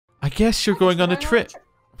guess you're going on a trip.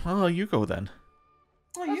 Oh, you go then.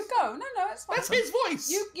 Oh, you go. No, it's fine. That's his voice.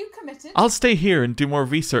 You committed. I'll stay here and do more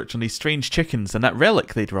research on these strange chickens and that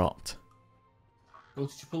relic they dropped. Go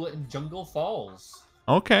to Chipula in Jungle Falls.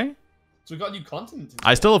 Okay. So we got new content.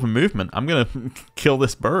 I still have a movement. I'm gonna kill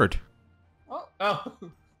this bird. Oh.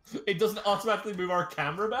 It doesn't automatically move our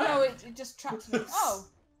camera back? No, it just traps me. Oh.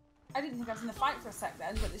 I didn't think I was in the fight for a sec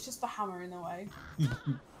then, but it's just the hammer in the way.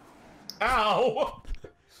 Ow!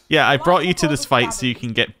 Yeah, I brought you to this fight so you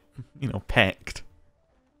can get, pecked.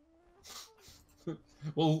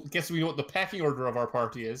 Well, guess we know what the pecking order of our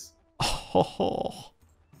party is. Oh.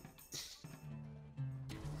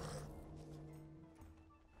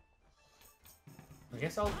 I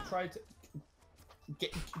guess I'll try to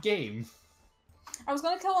get game. I was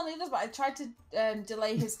going to kill one of the others, but I tried to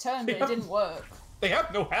delay his turn, but it didn't work. They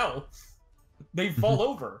have no health. They fall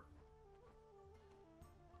over.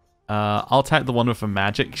 I'll attack the one with a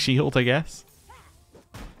magic shield, I guess.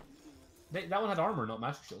 That one had armor, not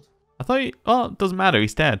magic shield. I thought it doesn't matter,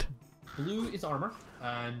 he's dead. Blue is armor,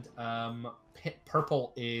 and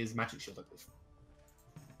purple is magic shield, I believe.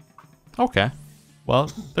 Okay. Well,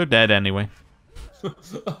 they're dead anyway.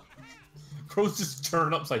 Crows just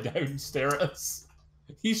turn upside down and stare at us.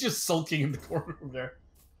 He's just sulking in the corner over there.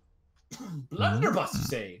 Blunderbuss, you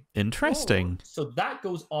say? Interesting. Oh, so that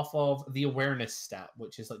goes off of the awareness stat,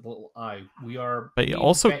 which is like the little eye. But it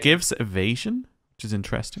also gives evasion, which is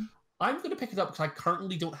interesting. I'm going to pick it up because I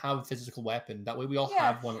currently don't have a physical weapon. That way we all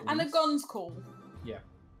have one at least. And the gun's cool. Yeah.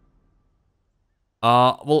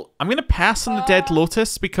 Well, I'm going to pass on the Dead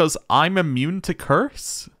Lotus because I'm immune to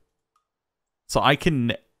curse. So I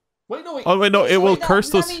can... Wait, no, wait. Oh, wait, no, it will curse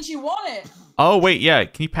those... That means you want it. Oh, wait, yeah.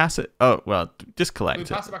 Can you pass it? Oh, well, just collect it.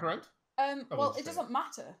 Can we pass it back around? Well, it doesn't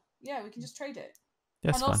matter. Yeah, we can just trade it.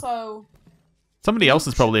 That's fine. Also... Somebody else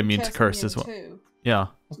is probably immune to curse as well. Too. Yeah.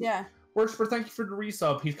 Yeah. Worshiper, thank you for the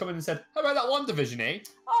resub. He's come in and said, how about that WandaVision, eh?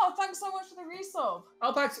 Oh, thanks so much for the resub.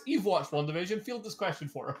 Alpax, you've watched WandaVision. Field this question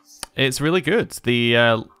for us. It's really good. The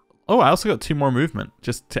I also got 2 more movement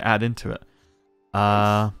just to add into it.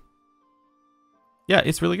 Yeah,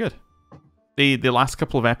 it's really good. The last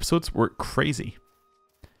couple of episodes were crazy.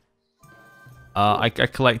 I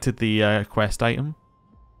collected the quest item,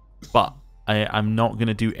 but I'm not going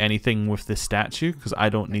to do anything with this statue because I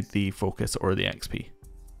don't need the focus or the XP.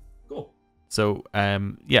 Cool. So,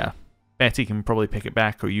 yeah, Betty can probably pick it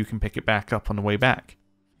back or you can pick it back up on the way back.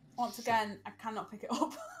 Once again, I cannot pick it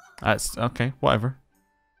up. That's okay, whatever.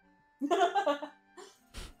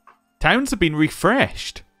 Towns have been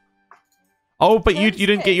refreshed. Oh, but you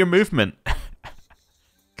didn't get your movement.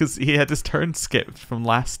 Because he had his turn skipped from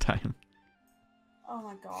last time. Oh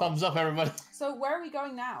my god. Thumbs up, everybody. So where are we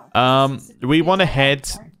going now? We want to head...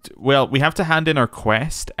 Well, we have to hand in our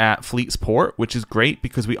quest at Fleet's Port, which is great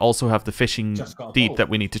because we also have the fishing deed that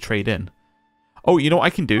we need to trade in. Oh, you know what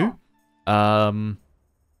I can do?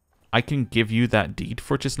 I can give you that deed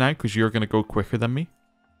for just now because you're going to go quicker than me.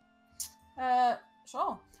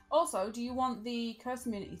 Sure. Also, do you want the curse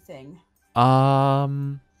immunity thing? I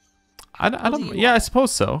don't... Yeah, I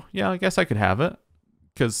suppose so. Yeah, I guess I could have it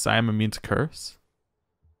because I am immune to curse.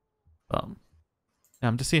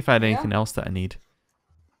 To see if I had anything else that I need.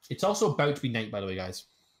 It's also about to be night, by the way, guys.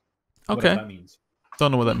 Okay. Whatever that means.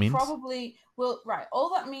 Don't know what that means. Probably will. Right.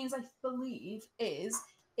 All that means, I believe, is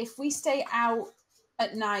if we stay out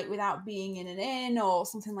at night without being in an inn or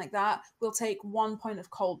something like that, we'll take 1 point of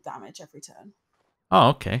cold damage every turn. Oh,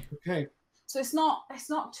 okay. Okay. So it's not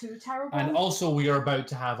too terrible. And also, we are about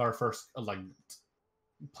to have our first alignment.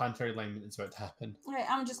 Planetary alignment is about to happen. Okay,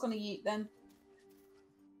 I'm just going to yeet then.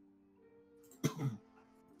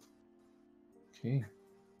 Okay.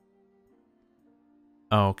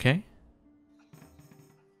 Okay.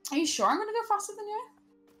 Are you sure I'm going to go faster than you?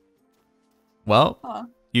 Well,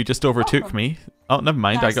 you just overtook me. Oh, never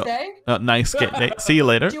mind. Nice I got day. nice day. See you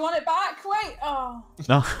later. Do you want it back? Wait. Oh.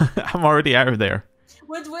 No, I'm already out of there.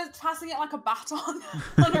 We're passing it like a baton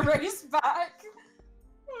on a race back.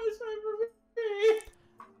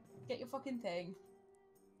 Get your fucking thing.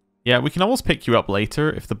 Yeah, we can almost pick you up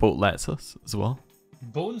later if the boat lets us as well.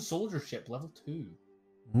 Bone Soldier Ship, level 2.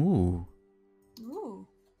 Ooh. Ooh.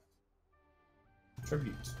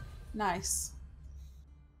 Tribute. Nice.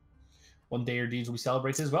 One day your deeds will be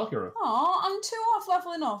celebrated as well, hero. Aw, I'm 2 off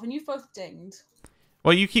leveling off and you've both dinged.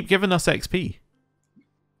 Well, you keep giving us XP.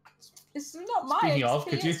 It's not my Speaking XP, of,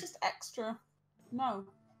 could you... it's just extra. No.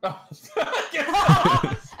 Oh. It's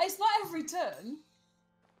not every turn.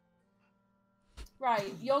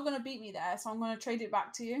 Right, you're going to beat me there, so I'm going to trade it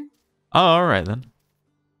back to you. Oh, alright then.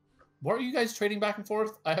 What are you guys trading back and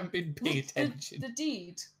forth? I haven't been paying attention. The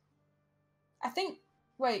deed. I think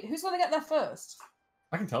Wait, who's gonna get there first?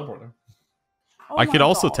 I can teleport there. Oh I could my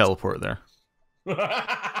also God. teleport there. But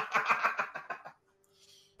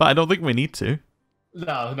I don't think we need to.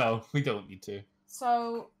 No, we don't need to.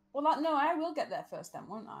 So, well, no, I will get there first then,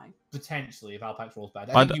 won't I? Potentially, if Alpax rolls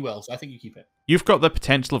bad. I think you will, so I think you keep it. You've got the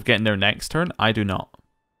potential of getting there next turn. I do not.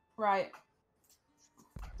 Right.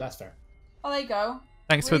 That's fair. Oh, there you go.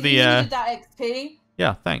 Thanks for the... You needed that XP.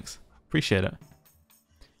 Yeah, thanks. Appreciate it.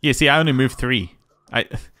 Yeah, see, I only moved 3.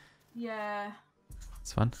 Yeah.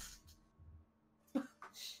 It's fun. I'm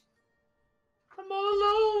all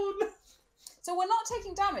alone. So we're not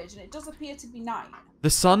taking damage, and it does appear to be night. The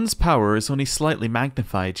sun's power is only slightly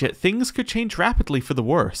magnified, yet things could change rapidly for the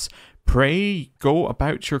worse. Pray go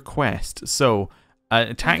about your quest. So,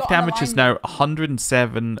 attack damage is now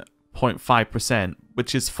 107.5%,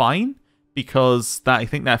 which is fine, because I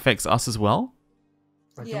think that affects us as well.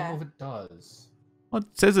 I don't know if it does. Well,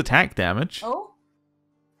 it says attack damage. Oh?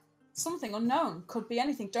 Something unknown. Could be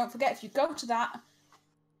anything. Don't forget, if you go to that,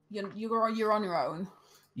 you're on your own.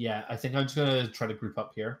 Yeah, I think I'm just going to try to group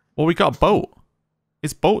up here. Well, we got a boat.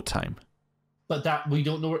 It's boat time. But that we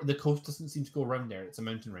don't know where the coast doesn't seem to go around there. It's a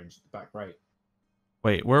mountain range at the back right.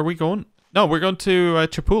 Wait, where are we going? No, we're going to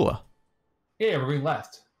Chapula. Yeah, we're going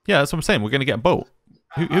left. Yeah, that's what I'm saying. We're going to get a boat.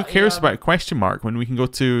 Who cares about a question mark when we can go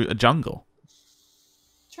to a jungle?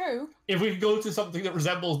 True. If we could go to something that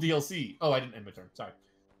resembles DLC. Oh, I didn't end my turn. Sorry.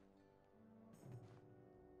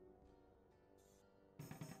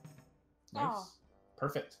 Nice. Oh.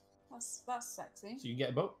 Perfect. That's sexy. So you can get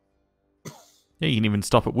a boat. Yeah, you can even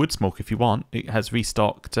stop at Woodsmoke if you want. It has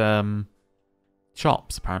restocked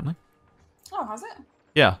shops, apparently. Oh, has it?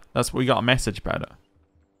 Yeah, that's what we got a message about it.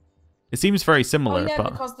 It seems very similar, Oh yeah,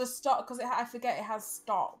 but... because the stock, I forget it has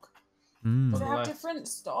stock. Mm. Does it have different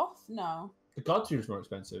stuff? No. The God tier is more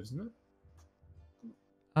expensive, isn't it?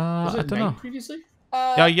 I don't know. Previously?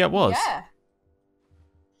 Yeah, it was. Yeah.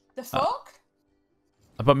 The fuck?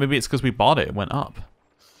 But maybe it's because we bought it. It went up.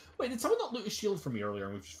 Wait, did someone not loot a shield from me earlier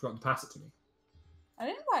and we've just forgotten to pass it to me? I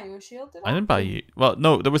didn't buy you a shield, did I? I didn't buy you... Well,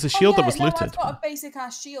 no, there was a shield that was looted. I've got a basic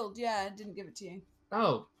ass shield. Yeah, I didn't give it to you.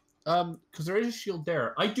 Oh, because there is a shield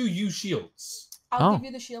there. I do use shields. I'll give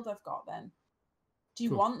you the shield I've got then. Do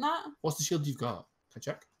you Cool. want that? What's the shield you've got? Can I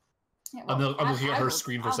check? Yeah, I'm looking at her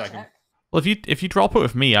screen for a second. check. Well, if you drop it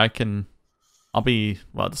with me, I can... I'll be...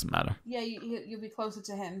 Well, it doesn't matter. Yeah, you'll be closer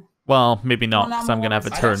to him. Well, maybe not, Well, because I'm going to have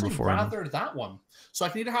a I'd turn actually before him. rather that one. So I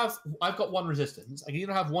can either have... I've got 1 resistance. I can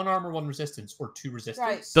either have 1 armor, 1 resistance, or 2 resistance.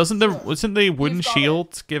 Right. Wasn't the wooden You've got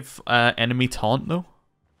shield give enemy taunt, though?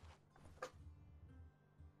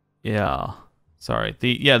 Yeah. Sorry.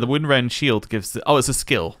 The wooden round shield gives... Oh, it's a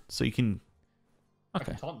skill, so you can... I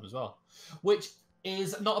Okay. can taunt them as well. Which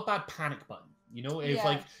is not a bad panic button. You know, if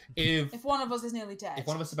Yeah. if one of us is nearly dead. if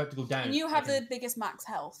one of us is about to go down, And you have the biggest max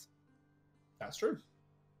health. That's true.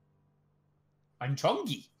 I'm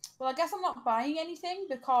chunky. Well, I guess I'm not buying anything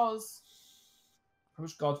because... How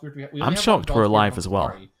much God's Weird do we have? We I'm only have shocked one we're God's Weird alive on as well.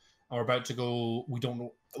 Safari, and we're about to go. We don't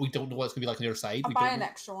know what it's gonna be like on the other side. I'll buy an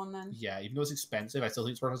extra one then. Yeah, even though it's expensive, I still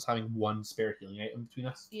think it's worth us having 1 spare healing item between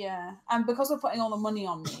us. Yeah, and because we're putting all the money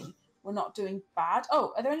on me, we're not doing bad.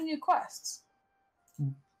 Oh, are there any new quests?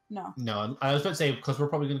 No. No, I was about to say, because we're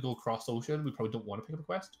probably going to go across ocean, we probably don't want to pick up a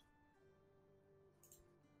quest.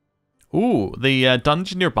 Ooh, the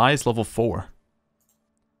dungeon nearby is level 4.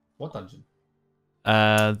 What dungeon?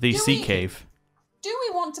 The sea cave. Do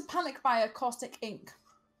we want to panic buy a caustic ink?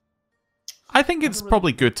 I think it's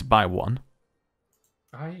probably good to buy one.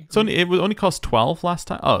 It would only cost 12 last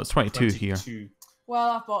time. Oh, it's 22 here. Well,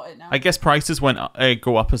 I've bought it now. I guess prices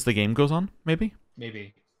go up as the game goes on, maybe?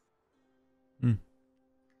 Maybe.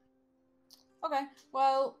 Okay,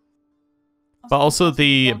 well... But also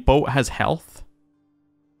the boat has health.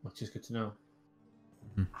 Which is good to know.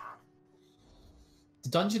 The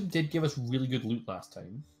dungeon did give us really good loot last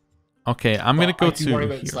time. Okay, I'm going to go to worry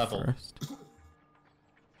here about its level. first.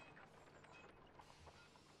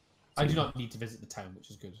 I do not need to visit the town,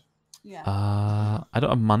 which is good. Yeah. I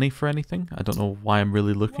don't have money for anything. I don't know why I'm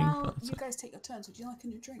really looking. Well, but you guys take your turns. Would you like a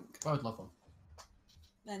new drink? Oh, I'd love one.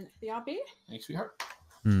 Then BRB? Thanks, sweetheart.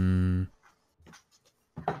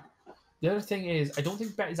 The other thing is, I don't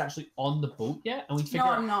think Bet is actually on the boat yet, and we figure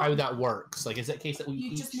out how that works. Like, is it a case that we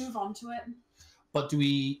You just move on to it. But do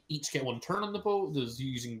we each get 1 turn on the boat? Does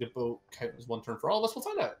using the boat count as 1 turn for all of us? We'll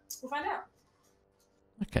find out. We'll find out.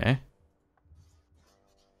 Okay.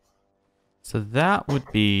 So that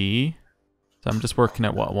would be... So I'm just working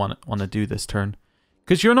out what I want to do this turn.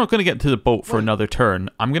 Because you're not going to get to the boat for another turn.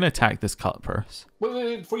 I'm going to attack this cut purse.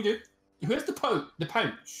 Wait, before you do, who has the pouch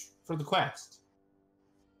for the quest?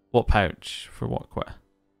 What pouch? For what quest?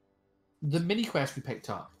 The mini quest we picked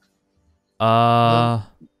up.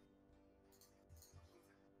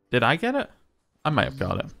 Did I get it? I might have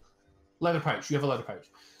got it. Leather pouch. You have a leather pouch.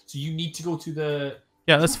 So you need to go to the...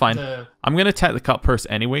 Yeah, that's fine. I'm going to attack the cut purse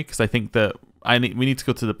anyway, because I think that we need to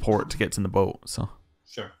go to the port to get in the boat, so...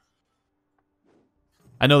 Sure.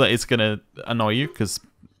 I know that it's going to annoy you, because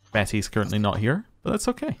Betty's currently not here, but that's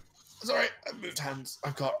okay. It's alright, I've moved hands.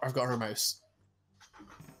 I've got her mouse.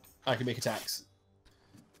 I can make attacks.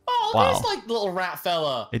 Oh, wow. There's like little rat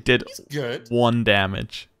fella. It did He's good. 1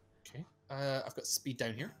 damage. Okay. I've got speed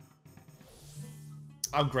down here.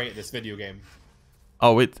 I'm great at this video game.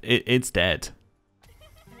 Oh, it's dead.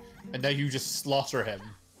 And now you just slaughter him.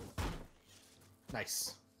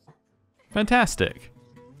 Nice. Fantastic.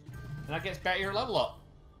 And that gets Betty her level up.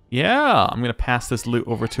 Yeah, I'm going to pass this loot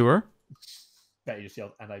over to her. Betty just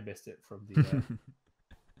yelled, and I missed it from the...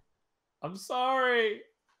 I'm sorry.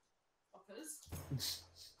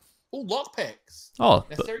 Oh, lockpicks. Oh,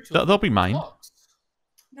 they'll be mine. Locks.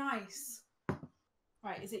 Nice.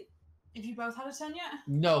 Right, is it... Have you both had a turn yet?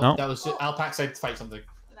 No. That was just Alpax said to fight something.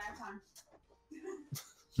 Then I have time.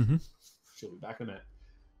 She'll be back in a minute.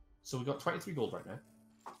 So we've got 23 gold right now.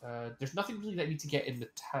 There's nothing really that I need to get in the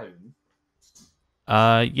town.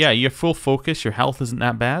 Yeah, you have full focus, your health isn't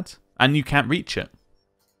that bad, and you can't reach it.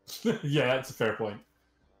 Yeah, that's a fair point.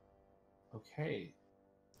 Okay.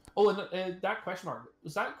 Oh, and that question mark.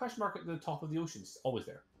 Was that question mark at the top of the ocean? It's always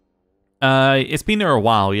there. It's been there a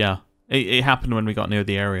while, yeah. It happened when we got near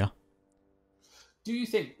the area. Do you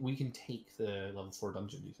think we can take the level 4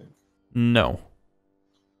 dungeon, do you think? No.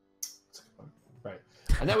 Right.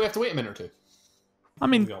 And now we have to wait a minute or two. I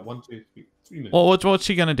mean... We got 1, 2, 3 minutes. Well, what's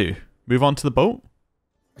she gonna do? Move on to the boat?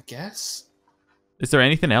 I guess. Is there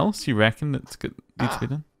anything else you reckon that's good needs to be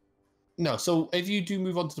done? No, so if you do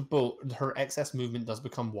move onto the boat, her excess movement does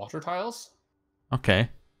become water tiles. Okay.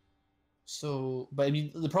 So, but I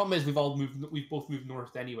mean, the problem is we've both moved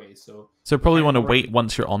north anyway, so... So probably want to wait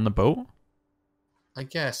once you're on the boat? I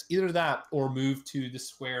guess. Either that, or move to the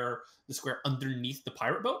square underneath the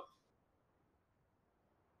pirate boat.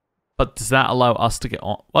 But does that allow us to get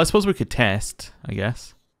on? Well, I suppose we could test, I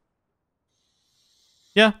guess.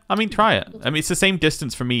 Yeah, I mean, try it. I mean, it's the same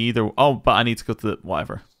distance for me either. Oh, but I need to go to the...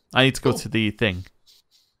 Whatever. I need to go to the thing.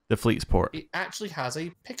 The fleet's port. It actually has a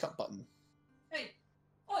pickup button. Hey.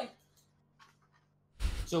 Oi.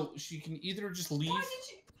 So she can either just leave... Why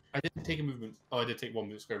did you... I didn't take a movement. Oh, I did take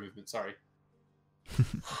 1 square movement. Sorry.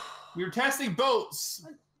 We were testing boats.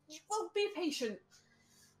 Well, be patient.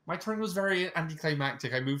 My turn was very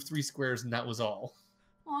anticlimactic. I moved 3 squares and that was all.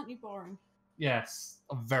 Aren't you boring? Yes.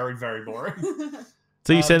 Very, very boring.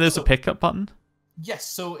 So you said there's a pickup button? Yes.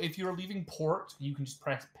 So if you're leaving port, you can just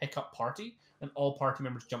press pick up party and all party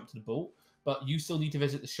members jump to the boat. But you still need to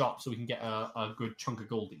visit the shop so we can get a good chunk of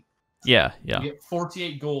goldie. Yeah, yeah. You get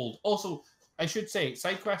 48 gold. Also, I should say,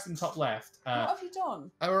 side quest in top left. What have you done?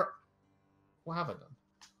 What have I done?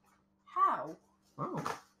 How?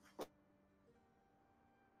 Oh.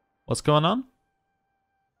 What's going on?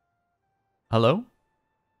 Hello?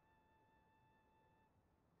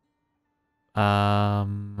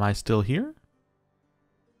 Am I still here?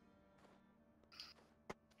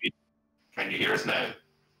 Can you hear us now?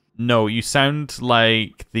 No, you sound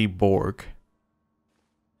like the Borg.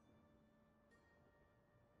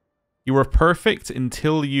 You were perfect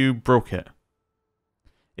until you broke it.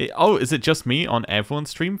 Oh, is it just me on everyone's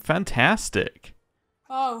stream? Fantastic.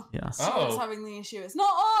 Oh. Yeah. Stuart's having the issue. It's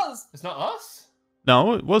not us. It's not us?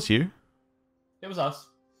 No, it was you. It was us.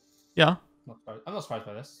 Yeah. I'm not surprised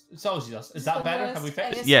by this. It's always us. Is that better? Have we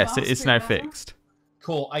fixed it? Yes, it's now fixed.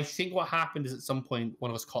 Cool. I think what happened is at some point one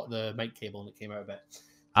of us caught the mic cable and it came out a bit.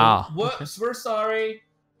 So, whoops, we're sorry.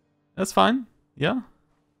 That's fine. Yeah.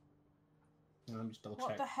 Let me just double What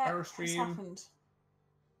check. the heck Our has stream. happened?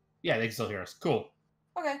 Yeah, they can still hear us. Cool.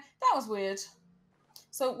 Okay, that was weird.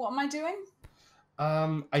 So what am I doing?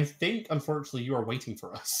 I think unfortunately you are waiting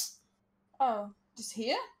for us. Oh, just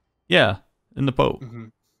here? Yeah, in the boat.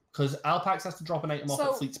 Because Alpax has to drop an item off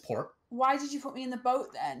at Fleet's port. Why did you put me in the boat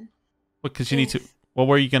then? Because you need to... Well,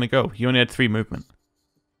 where are you going to go? You only had 3 movement.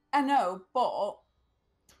 I know, but...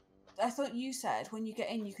 I thought you said when you get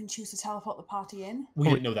in, you can choose to teleport the party in. We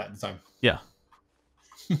didn't know that at the time. Yeah.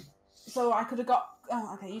 So I could have got...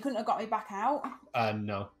 Oh, okay, you couldn't have got me back out?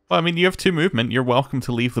 No. Well, I mean, you have 2 movement. You're welcome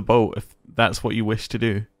to leave the boat if that's what you wish to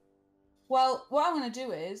do. Well, what I'm going to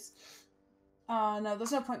do is... no,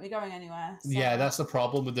 there's no point me going anywhere. So... Yeah, that's the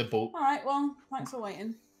problem with the boat. Alright, well, thanks for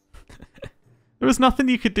waiting. There was nothing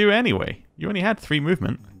you could do anyway. You only had 3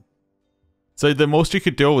 movement. So the most you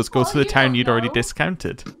could do was go to the town you'd already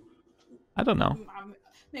discounted. I don't know.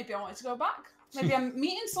 Maybe I wanted to go back. Maybe I'm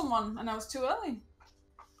meeting someone and I was too early.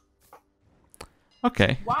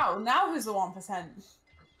 Okay. Wow, now who's the 1%?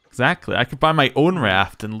 Exactly. I could buy my own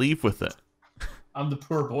raft and leave with it. I'm the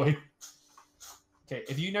poor boy. Okay,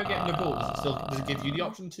 if you now get in a boat, does it give you the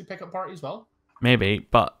option to pick up party as well? Maybe,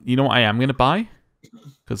 but you know what I am gonna buy?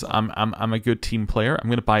 Because I'm a good team player. I'm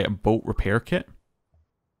gonna buy a boat repair kit.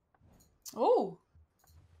 Oh.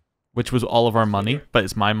 Which was all of our money, but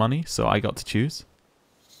it's my money, so I got to choose.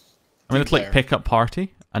 I'm gonna click pick up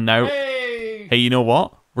party, and now, hey, you know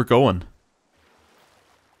what? We're going.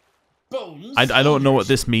 Bones. I don't know what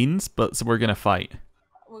this means, but so we're gonna fight.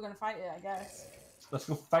 We're gonna fight it, I guess. Let's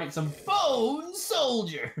go fight some bone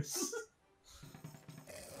soldiers.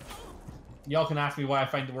 Y'all can ask me why I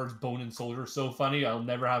find the words bone and soldier so funny. I'll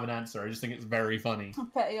never have an answer. I just think it's very funny.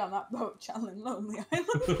 Petty on that boat channeling Lonely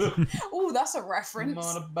Island. Oh, that's a reference.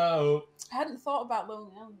 I'm on a boat. I hadn't thought about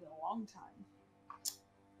Lonely Island in a long time.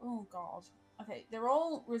 Oh, God. Okay, they're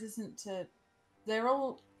all resistant to... They're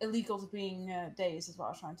all illegal to being dazed, is what I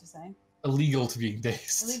was trying to say. Illegal to being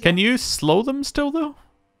dazed. Illegal. Can you slow them still, though?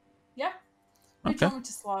 Yeah. Who do you want me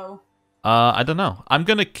to slow? I don't know. I'm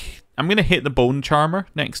gonna hit the Bone Charmer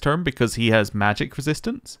next turn because he has magic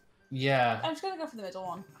resistance. Yeah. I'm just gonna go for the middle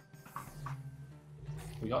one.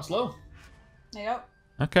 We got slow. There you go.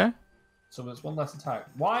 Okay. So it's one less attack.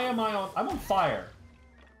 Why am I on... I'm on fire.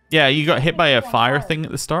 Yeah, you got hit by a fire thing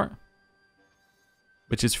at the start.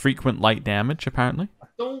 Which is frequent light damage, apparently. I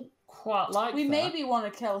don't quite like We that. maybe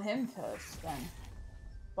want to kill him first, then.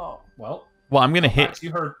 But... Well, I'm gonna hit...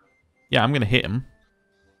 You heard... Yeah, I'm gonna hit him.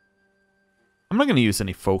 I'm not gonna use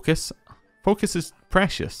any focus. Focus is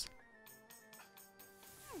precious.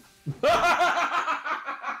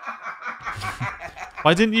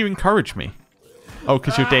 Why didn't you encourage me? Oh,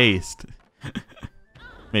 because you're dazed.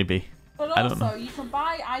 Maybe. But I don't know. also, you can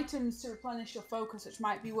buy items to replenish your focus, which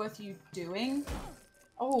might be worth you doing.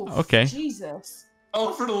 Oh, okay. Jesus.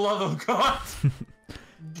 Oh, for the love of God.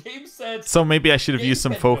 Game said... So maybe I should have used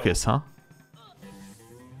some focus, huh?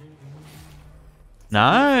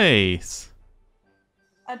 Nice.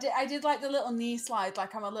 I did like the little knee slide,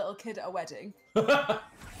 like I'm a little kid at a wedding.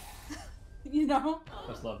 You know?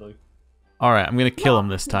 That's lovely. All right, I'm gonna kill him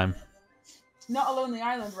this time. Not a Lonely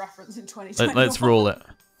Island reference in 2020. Let's roll it.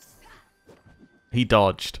 He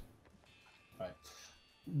dodged. Right.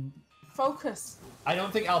 Focus. I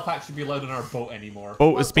don't think Alpax should be allowed on our boat anymore.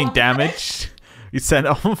 Boat has been damaged. You set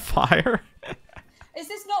it on fire. Is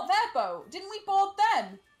this not their boat? Didn't we board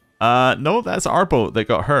them? No, that's our boat that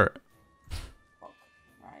got hurt.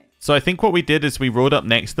 Right. So I think what we did is we rode up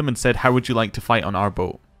next to them and said, "How would you like to fight on our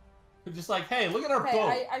boat?" We're just like, hey, look at our Okay,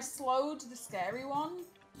 boat. I slowed the scary one.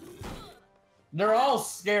 They're all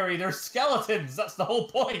scary. They're skeletons. That's the whole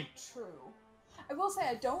point. True. I will say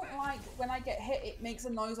I don't like when I get hit, it makes a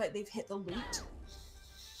noise like they've hit the loot.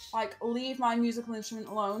 Like, leave my musical instrument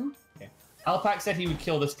alone. Okay. Alpax said he would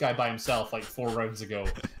kill this guy by himself like 4 rounds ago.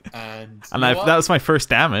 And that was my first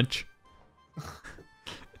damage.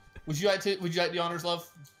 Would you like the honors, love?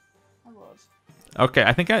 I would. Okay,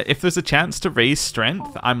 I think if there's a chance to raise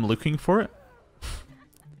strength, I'm looking for it.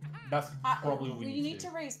 That's probably what we You need need to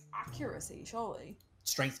raise accuracy, surely.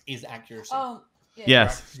 Strength is accuracy. Oh, yeah.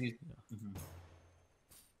 Yes.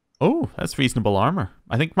 Oh, that's reasonable armor.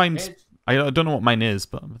 I think mine's... I don't know what mine is,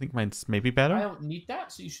 but I think mine's maybe better. I don't need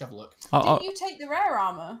that, so you should have a look. Didn't you take the rare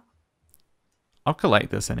armor? I'll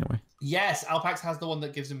collect this anyway. Yes, Alpax has the one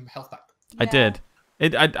that gives him health back. I did.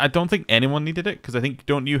 I don't think anyone needed it, because I think...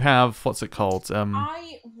 Don't you have... What's it called?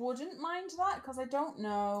 I wouldn't mind that, because I don't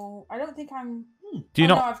know... I don't think I'm... Do you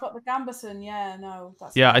know... No, I've got the Gambison. Yeah, no.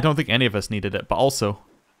 That's I don't think any of us needed it, but also...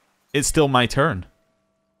 It's still my turn.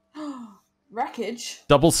 Wreckage.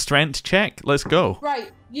 Double strength check. Let's go.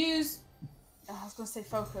 Right, use... Oh, I was going to say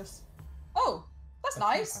focus. Oh, that's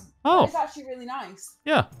nice. Oh. It's actually really nice.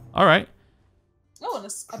 Yeah, alright. Oh, and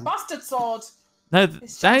a bastard sword. Now,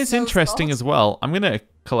 that is interesting as well. I'm going to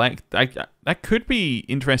collect... that could be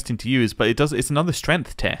interesting to use, but it's another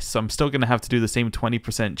strength test, so I'm still going to have to do the same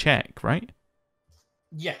 20% check, right?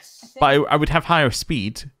 Yes. But I would have higher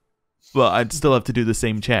speed, but I'd still have to do the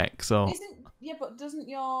same check, so... Yeah, but doesn't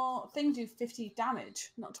your thing do 50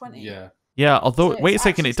 damage, not 20? Yeah. Yeah, although... So wait a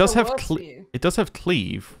second, it does have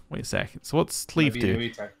cleave. Wait a second. So what's cleave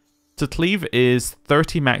do? So cleave is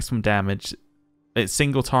 30 maximum damage. It's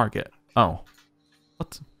single target. Oh.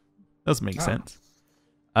 What? Doesn't make sense.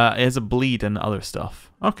 It has a bleed and other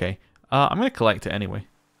stuff. Okay. I'm going to collect it anyway.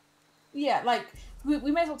 Yeah, like, we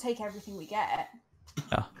may as well take everything we get.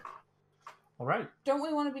 Yeah. All right. Don't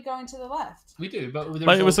we want to be going to the left? We do, but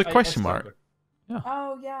it was a question mark. Yeah.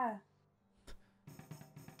 Oh, yeah.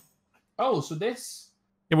 Oh, so this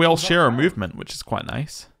Yeah, we all share our movement, which is quite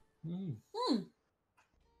nice.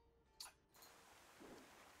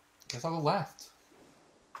 Guess I'll go left.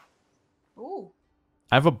 Ooh.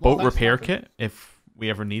 I have a boat repair kit if we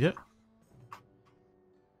ever need it.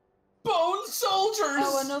 Bone soldiers!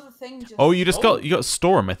 Oh, another thing. Oh, you got a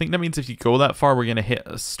storm. I think that means if you go that far, we're gonna hit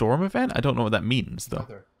a storm event. I don't know what that means though.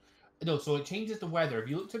 No, so it changes the weather. If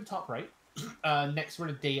you look to the top right, next to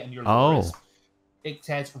the day and your lowers, it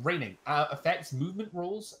says raining. Affects movement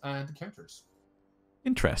rolls and encounters.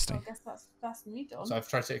 Interesting. I guess that's me done. So I've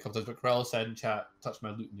tried to say it a couple times, but Corella said in chat, touch my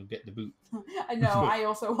loot and you'll get the boot. I know, I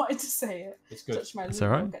also wanted to say it. It's good. Touch my loot all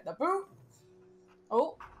right. and you'll get the boot.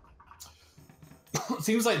 Oh.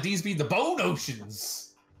 Seems like these be the bone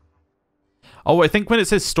oceans. Oh, I think when it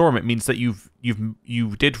says storm, it means that you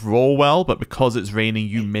did roll well, but because it's raining,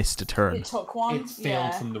 you missed a turn. It took one. It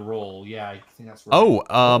failed from the roll. Yeah, I think that's right.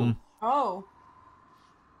 Oh.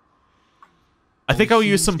 I think I'll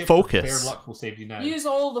use some focus. Fair luck will save you now. Use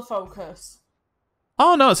all the focus.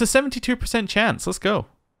 Oh no, it's a 72% chance. Let's go.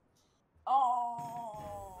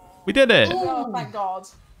 Oh. We did it. Oh, thank God.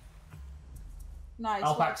 Nice.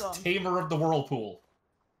 Alpax, well done. tamer of the whirlpool.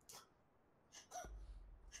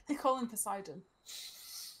 They call him Poseidon.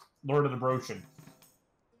 Lord of the Brocian.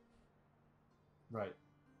 Right.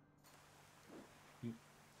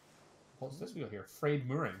 What's this we got here? Frayed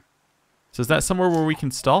mooring. So is that somewhere where we can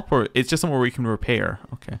stop, or it's just somewhere we can repair?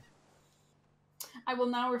 Okay. I will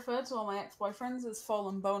now refer to all my ex-boyfriends as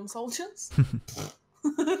fallen bone soldiers.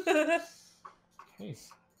 Okay.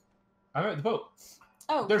 I'm at the boat.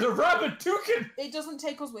 Oh. There's a rabbit toucan! It doesn't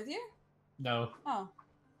take us with you? No. Oh.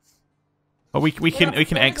 But we can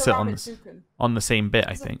exit on the same bit,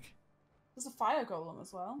 I think. There's a fire golem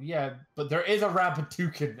as well. Yeah, but there is a rabbit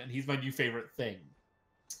toucan, and he's my new favorite thing.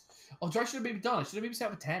 Oh, I should have maybe done. I should have maybe set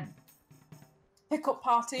up a 10. Pickup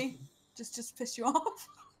party. Just piss you off.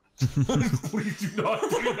 Please do not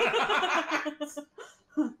do that.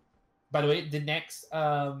 By the way, the next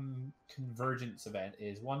convergence event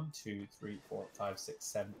is 1, 2, 3, 4, 5, 6,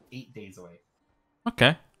 7, 8 days away.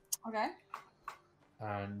 Okay. Okay.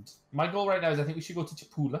 And my goal right now is I think we should go to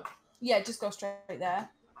Chapula. Yeah, just go straight there.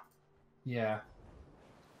 Yeah.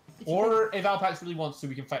 Or if Alpax really wants to,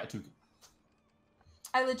 we can fight a toucan.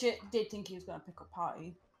 I legit did think he was going to pick up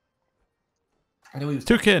party. I know he was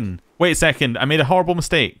toucan. Wait a second. I made a horrible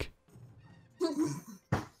mistake.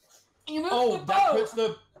 That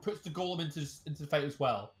puts the golem into the fight as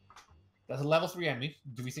well. That's a level 3 enemy.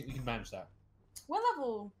 Do we think we can manage that? We're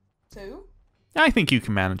level 2. I think you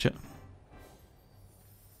can manage it.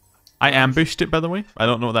 I ambushed it, by the way. I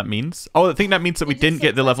don't know what that means. Oh, I think that means that we didn't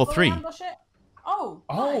get the level 3. Oh,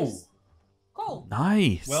 nice. Cool.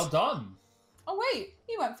 Nice. Well done. Oh, wait.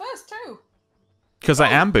 You went first, too. Because I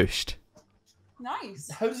ambushed. Nice.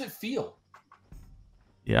 How does it feel?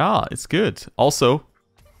 Yeah, it's good. Also,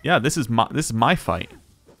 yeah, this is my fight.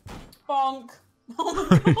 Bonk. Oh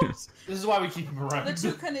my God. This is why we keep him around. The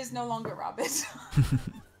toucan is no longer rabbit.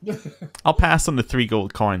 I'll pass on the 3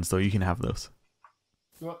 gold coins, though. You can have those.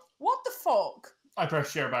 What the fuck? I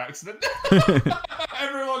pressed share by accident.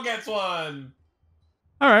 Everyone gets one.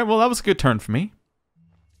 All right, well, that was a good turn for me.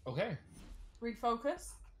 Okay.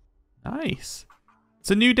 Refocus. Nice.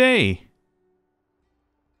 It's a new day.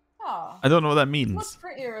 Oh. I don't know what that means. Much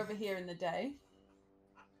prettier over here in the day.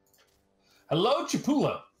 Hello,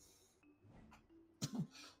 Chapula.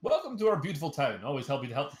 Welcome to our beautiful town. Always happy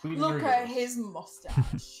to help the queen. Look at his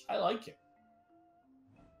mustache. I like it.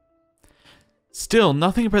 Still,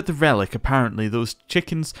 nothing about the relic. Apparently, those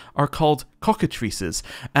chickens are called cockatrices,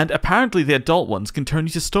 and apparently the adult ones can turn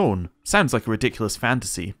you to stone. Sounds like a ridiculous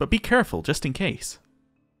fantasy, but be careful, just in case.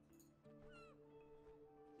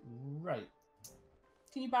 Right.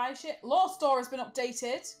 Can you buy shit? Law store has been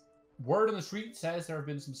updated. Word on the street says there have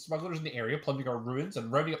been some smugglers in the area plundering our ruins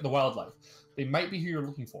and rounding up the wildlife. They might be who you're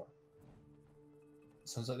looking for.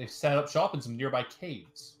 Sounds like they've set up shop in some nearby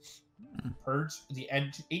caves. Purge the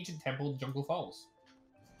ancient temple in Jungle Falls.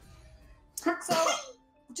 So,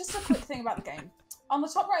 just a quick thing about the game. On the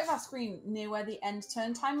top right of our screen, near where the end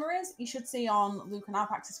turn timer is, you should see on Luke and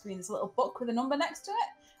Alpax's screen, there's a little book with a number next to it.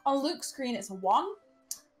 On Luke's screen, it's a 1.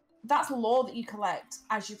 That's lore that you collect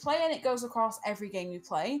as you play, and it goes across every game you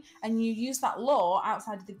play. And you use that lore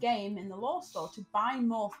outside of the game in the lore store to buy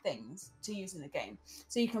more things to use in the game.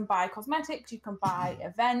 So you can buy cosmetics, you can buy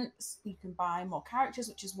events, you can buy more characters,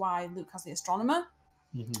 which is why Luke has the astronomer.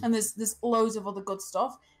 Mm-hmm. And there's loads of other good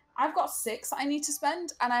stuff. I've got 6 that I need to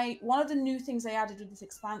spend, and one of the new things they added with this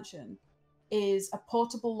expansion is a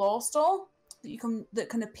portable lore store that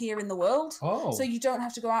can appear in the world. Oh. So you don't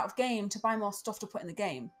have to go out of game to buy more stuff to put in the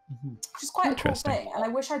game. Mm-hmm. Which is quite a cool thing, and I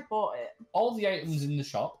wish I'd bought it. all the items in the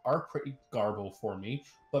shop are pretty garble for me.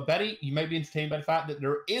 But Betty, you might be entertained by the fact that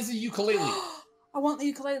there is a ukulele. I want the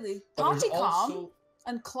ukulele. But there's Party calm also,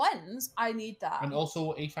 and cleanse. I need that. and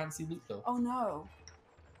also a fancy lute though. Oh no.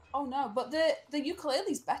 Oh no. But the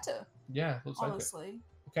ukulele's better. Yeah, looks like it. Honestly.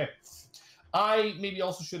 Okay. I maybe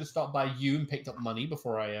also should have stopped by you and picked up money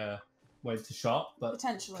before I went to shop, but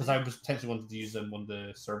Potentially. because I was potentially wanted to use them one of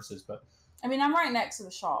the services, but I mean, I'm right next to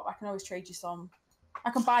the shop. I can always trade you some. I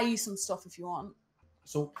can buy you some stuff if you want.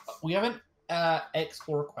 so we have an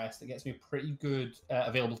explore quest that gets me a pretty good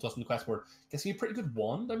available to us on the quest board. Gets me a pretty good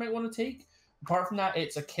wand I might want to take. Apart from that,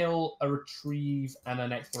 it's a kill, a retrieve, and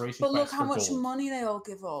an exploration But look quest how for much gold. money they all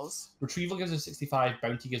give us. Retrieval gives us 65,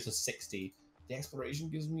 bounty gives us 60. The exploration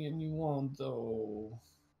gives me a new wand though.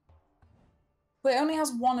 But it only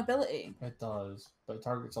has one ability. It does, but it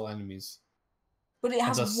targets all enemies. But it And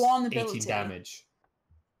has does one ability. 18 damage.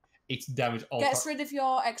 18 damage. All Gets rid of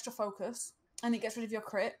your extra focus, and it gets rid of your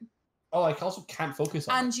crit. Oh, I also can't focus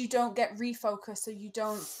on And it. you don't get refocus, so you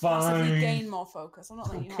don't Fine. massively gain more focus. I'm not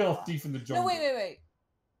letting you have Kill that. thief in the jungle. No, wait.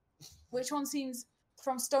 Which one seems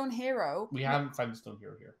from Stone Hero? We haven't found the stone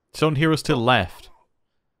hero here. Stone Hero's to the left.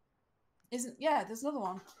 Isn't yeah? There's another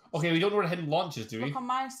one. Okay, we don't know where the hidden launch is, do we? Look on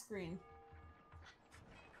my screen.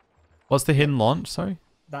 What's the hidden launch? Sorry.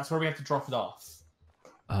 That's where we have to drop it off.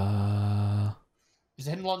 Uh. Is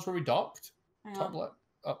the hidden launch where we docked? Hang Top on. left.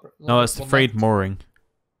 Up, No, it's the one frayed left. mooring.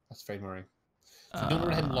 That's frayed mooring. So we don't know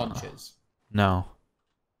where the hidden launch is. No.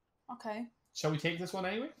 Okay. Shall we take this one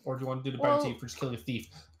anyway, or do you want to do the Well, bounty for just killing a thief?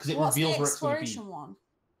 Because it What's reveals the where it's going to exploration be. one?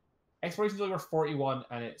 Exploration is only worth 41,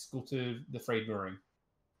 and it's go to the frayed mooring.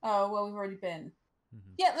 Oh well, we've already been. Mhm.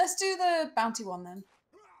 Yeah, let's do the bounty one then.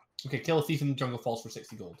 Okay, kill a thief in the jungle falls for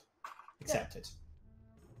 60 gold. Accepted.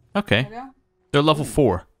 Okay. There we go. They're level Ooh.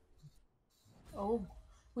 4. Oh,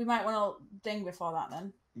 we might want to ding before that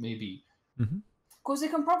then, Maybe. because we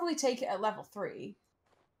can probably take it at level 3.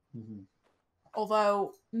 Mm-hmm.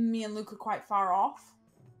 Although me and Luke are quite far off.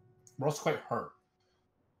 We're also quite hurt.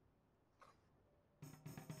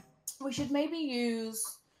 We should maybe use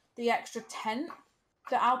the extra tent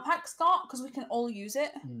that Alpax got, because we can all use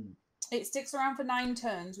it. Mm. It sticks around for 9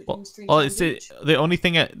 turns, which Well, means 3 well, turns it's each. the only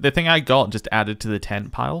thing. The thing I got just added to the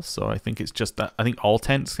tent pile, so I think it's just that. I think all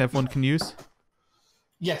tents everyone can use.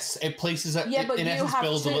 Yes, it places it. Yeah, but in you essence, have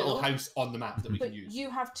builds a little two. house on the map that we But can use. you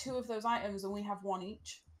have 2 of those items, and we have 1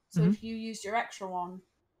 each. So Mhm. if you used your extra one,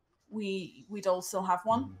 we'd all still have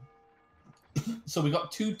 1. So we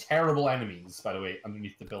got 2 terrible enemies, by the way,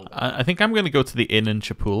 underneath the building. I think I'm going to go to the inn in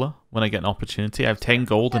Chapula when I get an opportunity. I have 10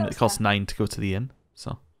 gold, and Yeah, it that's costs fair. 9 to go to the inn.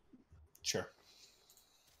 So Sure.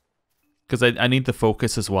 because I need the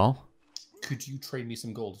focus as well. Could you trade me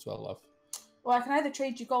some gold as well, love? Well, I can either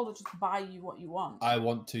trade you gold or just buy you what you want. I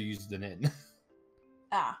want to use the inn.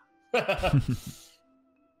 Ah,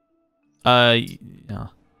 Yeah.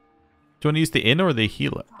 Do you want to use the inn or the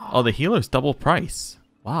healer? Oh, the healer's double price.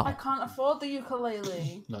 I Wow. can't afford the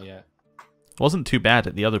ukulele. Not yet. Wasn't too bad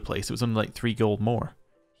at the other place. It was only like 3 gold more.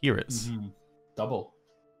 Here it's. Double.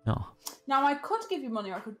 No. Now, I could give you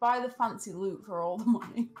money, or I could buy the fancy loot for all the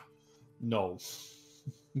money. No.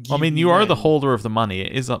 Well, I mean, you are the holder of the money.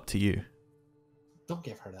 It is up to you. Don't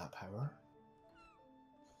give her that power.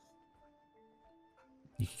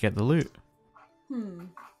 You can get the loot.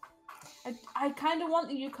 I kind of want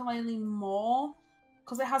the ukulele more,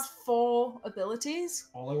 because it has 4 abilities.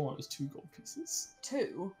 All I want is 2 gold pieces.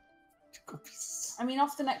 2. 2 gold pieces. I mean,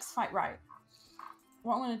 off the next fight, right.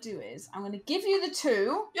 What I'm going to do is, I'm going to give you the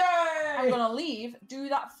 2. Yay! I'm going to leave, do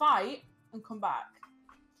that fight, and come back.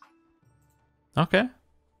 Okay.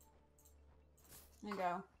 There you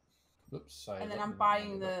go. Oops, sorry. And then I'm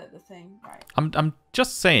buying the thing. Right. I'm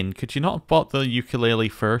just saying, could you not have bought the ukulele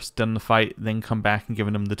first, done the fight, then come back and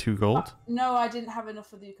given him the 2 gold? No, I didn't have enough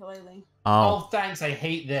for the ukulele. Oh, Oh. thanks. I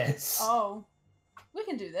hate this. Oh. We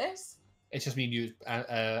can do this. It's just me and you.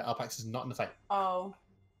 Alpax is not in the fight. Oh.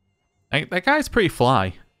 That guy's pretty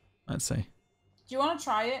fly, I'd say. Do you want to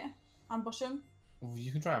try it? Ambush him? Oh,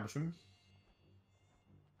 you can try ambush him.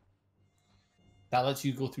 That lets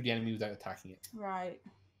you go through the enemy without attacking it. Right.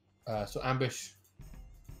 So ambush.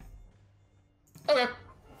 Okay.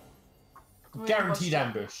 We Guaranteed ambushed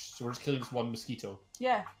ambush. So we're just killing this one mosquito.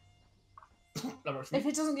 Yeah. That works for me. If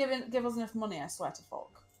it doesn't give us enough money, I swear to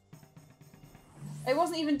fuck. It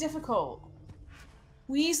wasn't even difficult.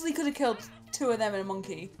 We easily could have killed 2 of them and a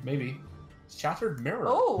monkey. Maybe. Shattered mirror.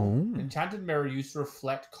 Oh. Ooh. Enchanted mirror used to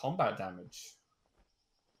reflect combat damage.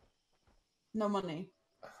 No money.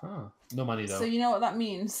 Huh. No money though. So you know what that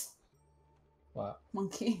means? What?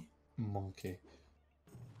 Monkey. Monkey.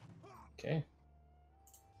 Okay.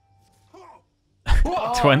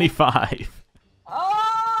 What? 25.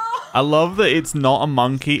 Oh! I love that it's not a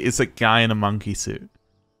monkey, it's a guy in a monkey suit.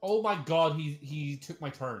 Oh my god, he took my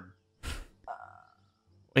turn.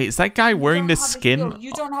 Wait, is that guy wearing the have a skin? heel.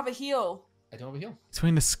 You don't have a heel. I don't have a heal. He's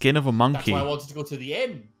wearing the skin of a That's monkey. why I wanted to go to the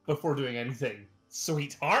inn before doing anything.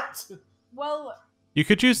 Sweetheart. Well, You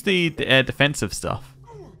could use the defensive stuff.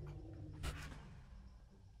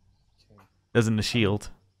 As in the shield.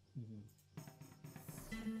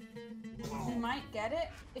 you might get it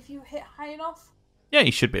if you hit high enough. Yeah,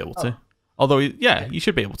 you should be able to. Although, yeah, you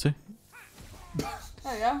should be able to.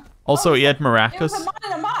 There you go. Also, he had It was maracas. a man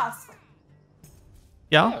in a mask.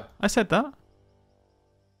 Yeah, I said that.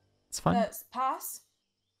 It's fine. Let's pass.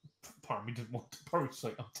 Part of me didn't want to. Part of me was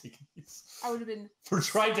like, I'm taking these. I would have been. For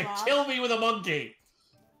trying to mad. kill me with a monkey.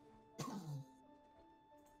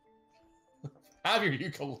 Have your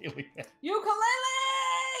ukulele.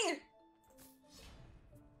 Ukulele!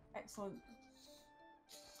 Excellent.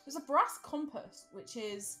 There's a brass compass, which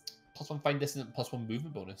is +1 find distance and +1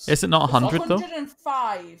 movement bonus. Is it not 100 though?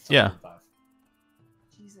 105. Yeah.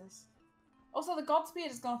 Jesus. Also, the Godspeed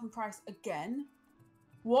has gone up in price again.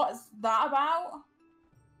 What's that about?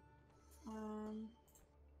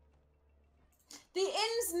 The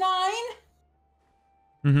inn's 9.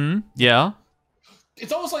 Mm-hmm. Yeah.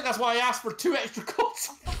 It's almost like that's why I asked for 2 extra coats.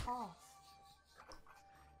 Oh, fuck off.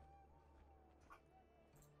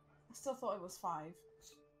 I still thought it was 5.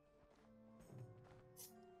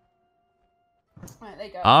 Right, there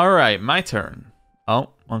you go. Alright, my turn. Oh,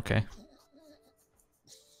 okay.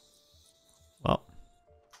 Well.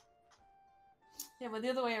 Yeah, we're the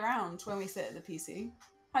other way around when we sit at the PC.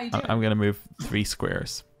 How you doing? I'm gonna move 3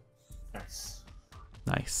 squares. Nice.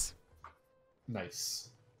 Nice. Nice.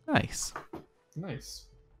 Nice. Nice.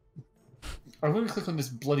 I'm going to click on this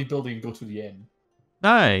bloody building and go to the inn.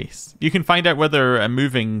 Nice. You can find out whether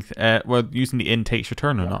moving, well, using the inn takes your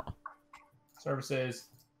turn or not. Services,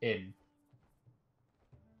 inn.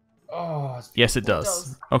 Oh, it's Yes, it beautiful.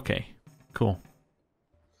 does. Okay. Cool.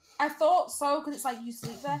 I thought so, because it's like you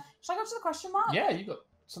sleep there. Should I go to the question mark? Yeah, you got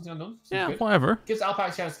something unknown. Seems Yeah, good. whatever. Gives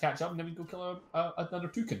Alpax a chance to catch up, and then we can go kill another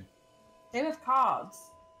toucan. Game of cards.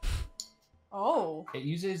 Oh. It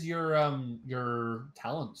uses your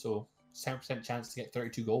talent, so 10% chance to get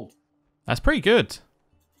 32 gold. That's pretty good.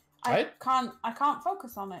 Right? I can't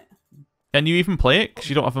focus on it. Can you even play it because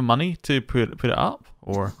you don't have the money to put it up?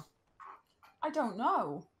 Or I don't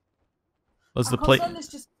know. was the I'm play... concerned this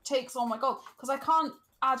just takes all my gold, because I can't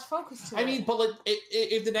add focus to it. I mean, but like,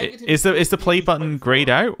 if the negative Is the play button grayed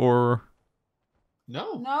out or...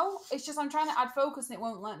 No. No, it's just I'm trying to add focus and it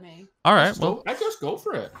won't let me. Alright, well, I just go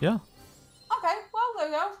for it. yeah. Okay, well, there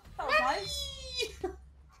we go. That was nice.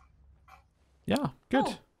 Yeah, good.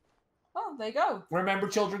 Oh. Oh, there you go. Remember,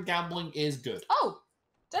 children, gambling is good. Oh,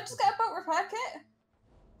 did I just get a boat repair kit?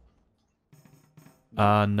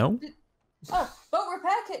 No. Oh, boat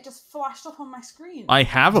repair kit just flashed up on my screen. I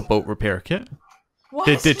have a boat repair kit.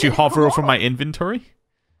 What? Did you hover over my inventory?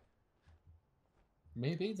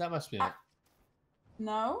 Maybe that must be it.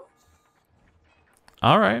 No.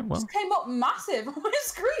 Alright, It well. just came up massive on my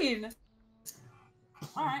screen.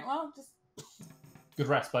 Alright, well, just Good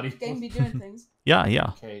rest, buddy. game be doing things. Yeah, yeah.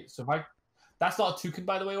 Okay, so that's not a toucan,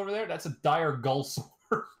 by the way, over there. That's a dire gull sword.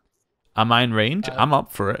 Am I in range? I'm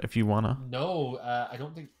up for it if you wanna. No, I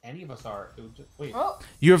don't think any of us are. It would just, wait. Oh.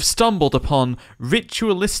 You have stumbled upon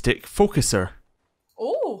ritualistic focuser.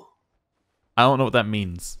 Oh. I don't know what that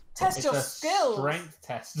means. Test It's your a skills. strength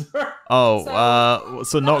tester. Oh,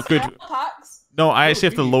 so not That's good. your Alpax. No, I actually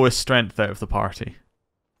have the me. lowest strength out of the party.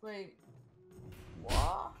 Wait.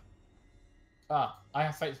 What? I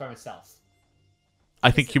have fights by myself.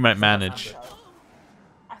 I think you might manage.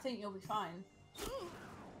 I think you'll be fine.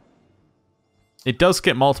 It does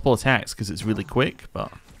get multiple attacks because it's really quick,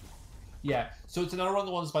 but... Yeah, so it's another one of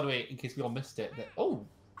the ones, by the way, in case we all missed it. That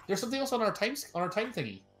there's something else on our time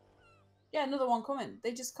thingy. Yeah, another one coming.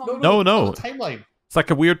 They just come. No. on the timeline. It's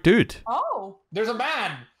like a weird dude. Oh. There's a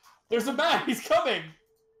man. There's a man. He's coming.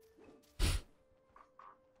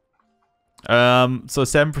 So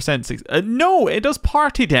 7%, 6... no, it does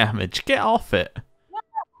party damage. Get off it.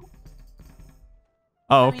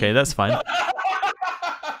 Oh, okay, that's fine. Yeah,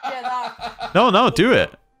 that. No, do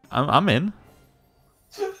it. I'm in.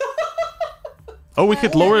 Oh, we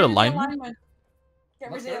could Get lower rid of the alignment.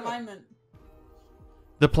 Get rid of the alignment.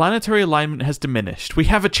 The planetary alignment has diminished. We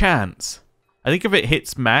have a chance. I think if it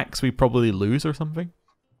hits max, we probably lose or something.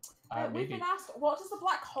 We've Maybe. been asked, what does the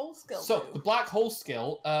black hole skill So do? the black hole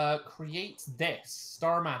skill creates this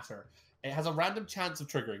star matter. It has a random chance of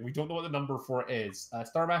triggering. We don't know what the number for it is.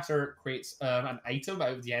 Star matter creates an item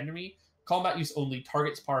out of the enemy combat use only,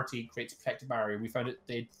 targets party, creates a protective barrier. We found it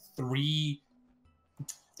they had 3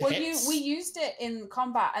 Well, hits. we used it in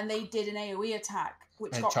combat, and they did an AoE attack,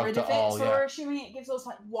 which And got rid chunked of it it. all, So yeah. we're assuming it gives us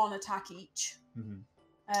like 1 attack each.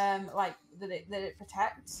 Like that it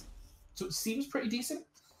protects. So it seems pretty decent.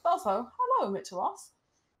 Also, hello, Mitchelos.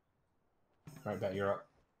 Right, bet you're up.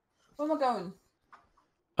 Where am I going?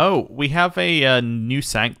 Oh, we have a new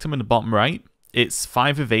sanctum in the bottom right. It's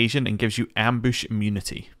 5 evasion and gives you ambush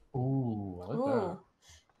immunity. Ooh, I like Ooh.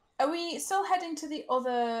 Are we still heading to the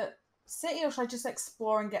other city, or should I just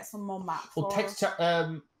explore and get some more map that. Well,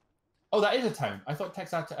 flora? oh, that is a town. I thought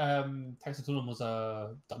Texatunum was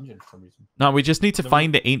a dungeon for some reason. No, we just need to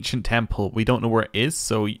find the ancient temple. We don't know where it is,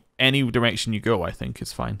 so any direction you go, I think,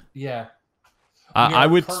 is fine. Yeah. I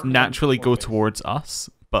would naturally go towards us,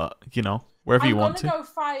 but, you know, wherever you want to. I'm going to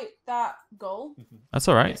go fight that gull. That's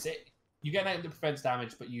all right. Yes, you get an item that prevents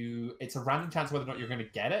damage, but it's a random chance whether or not you're going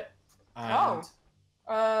to get it. And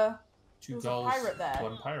 2 gulls, pirate there.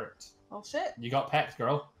 1 pirate. Oh, shit. You got pecked,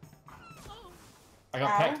 girl. I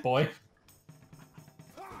got Ow. pecked, boy.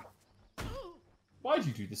 Why'd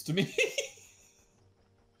you do this to me?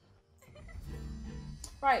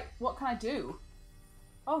 Right, what can I do?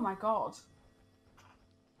 Oh my god.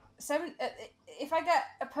 If I get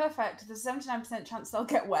a perfect, there's a 79% chance they'll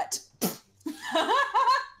get wet.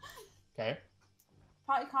 Okay.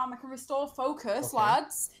 Party calm, I can restore focus,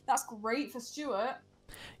 lads. That's great for Stuart.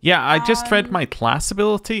 Yeah, I just read my class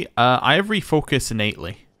ability. I have refocus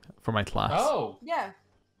innately for my class. Oh. Yeah.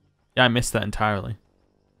 Yeah, I missed that entirely.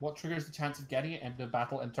 What triggers the chance of getting it into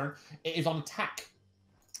battle in turn? It is on attack.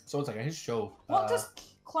 So it's like a his show. What does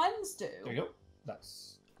cleanse do? There you go.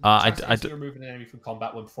 That's. I you're removing an enemy from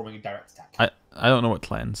combat when performing a direct attack. I don't know what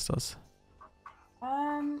cleanse does.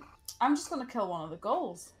 I'm just gonna kill one of the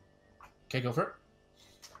gulls. Okay, go for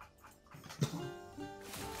it.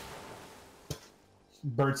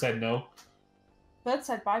 Bird said no. Bird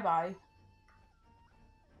said bye-bye.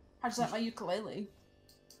 I just like my ukulele.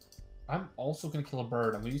 I'm also going to kill a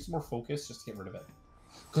bird. I'm going to use some more focus just to get rid of it.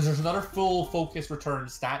 Because there's another full focus return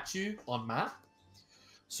statue on map.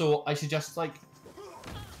 So I should just, like...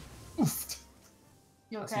 Oofed.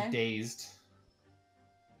 You That's okay? dazed.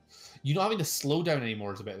 You not having to slow down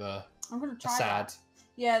anymore is a bit of a I'm going to try sad. that.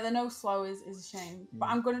 Yeah, the no slow is a shame. But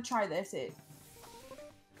I'm going to try this.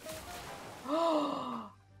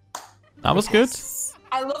 That was good.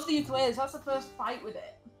 I love the ukulele. That's the first fight with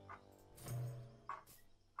it.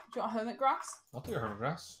 Do you want hermit grass? I'll take a hermit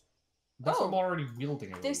grass. That's what I'm already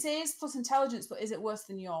wielding. This is plus intelligence, but is it worse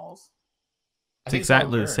than yours? It's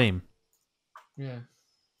exactly the same. Yeah.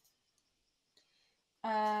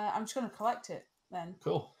 I'm just going to collect it then.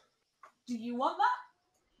 Cool. Do you want that?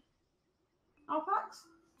 Alpax?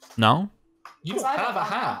 No? You don't have a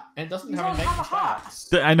hat. And it doesn't have any negative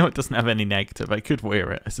stats. I know it doesn't have any negative. I could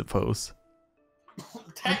wear it, I suppose.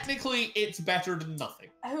 Technically, it's better than nothing.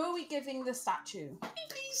 Who are we giving the statue?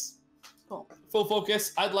 Please. Cool. Full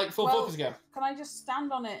focus. I'd like full focus again. Can I just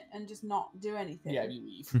stand on it and just not do anything? Yeah, you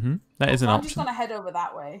leave. Mm-hmm. That is an I'm option. just going to head over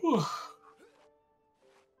that way.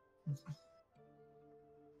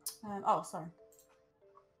 Oh, sorry.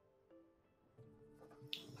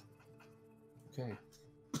 Okay.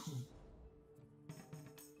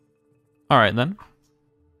 All right, then.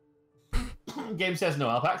 Game says no,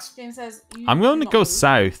 Alpax. Game says... I'm going to go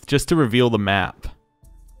south just to reveal the map.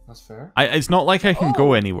 That's fair. It's not like I can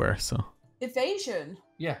go anywhere, so... Evasion?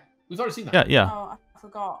 Yeah, we've already seen that. Yeah. Oh, I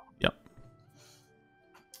forgot. Yep.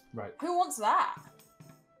 Right. Who wants that?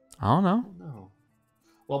 I don't know. Oh, no.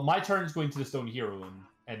 Well, my turn's going to the Stone Hero and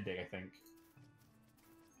ending, I think.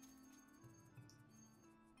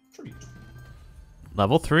 Tribute.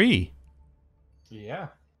 Level 3. Yeah.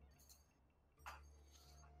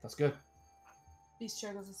 That's good. These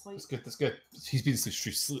triggers asleep. That's good. That's good. He's been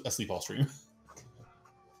asleep all stream.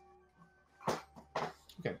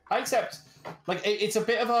 Okay. I accept. Like, it's a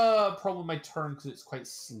bit of a problem with my turn because it's quite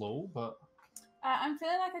slow, but... I'm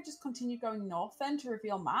feeling like I just continue going north then to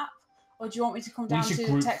reveal map. Or do you want me to come down to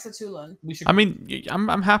Texatulan? I mean,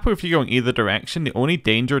 I'm happy if you're going either direction. The only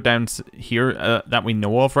danger down here that we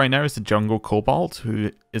know of right now is the jungle kobold,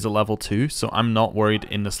 who is a level 2, so I'm not worried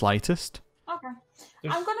in the slightest. Okay.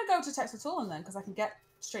 I'm going to go to Texatulan then, because I can get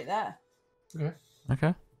straight there. Okay.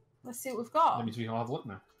 Okay. Let's see what we've got. That means we can have a look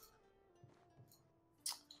now.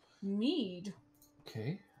 Mead.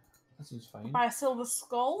 Okay. That seems fine. By a silver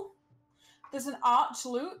skull. There's an arch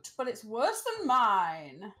loot, but it's worse than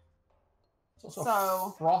mine. It's also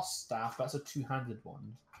a frost staff. That's a 2-handed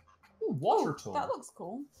one. Ooh, water tool. That looks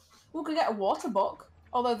cool. We could get a water book,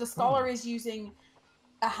 although the scholar is using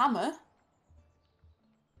a hammer.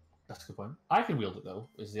 That's a good point. I can wield it though.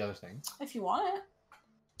 Is the other thing. If you want it,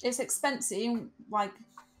 it's expensive. Like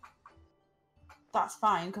that's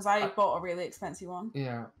fine because I bought a really expensive one.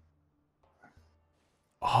 Yeah.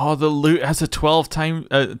 Oh, the loot has a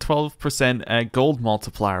 12% gold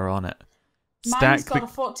multiplier on it. Mine's got a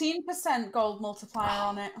 14% gold multiplier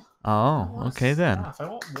on it. Oh, okay then. I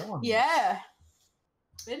want one. Yeah.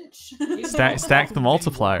 Binge. Stack the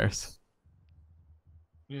multipliers.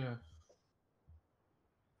 Yeah.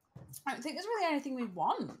 I don't think there's really anything we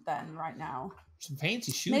want then right now. Some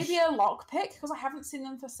fancy shoes. Maybe a lockpick because I haven't seen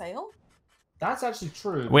them for sale. That's actually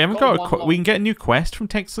true. We haven't got we can get a new quest from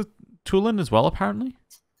Texas Toolin as well, apparently.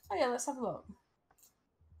 Oh yeah, let's have a look.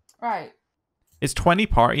 Right. It's 20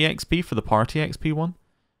 party XP for the party XP one.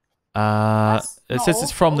 It says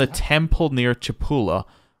it's from the temple near Chapula,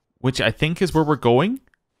 which I think is where we're going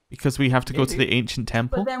because we have to go to the ancient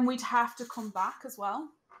temple. But then we'd have to come back as well.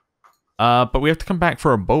 But we have to come back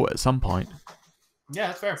for a boat at some point. Yeah,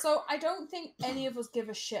 that's fair. So I don't think any of us give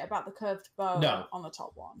a shit about the curved bow on the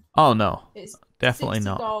top one. Oh no, it's definitely 60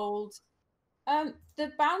 not. Gold.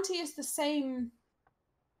 The bounty is the same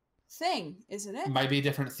thing, isn't it? It might be a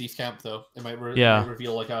different thief camp though. It might, might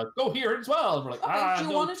reveal like a go here as well. And we're like, do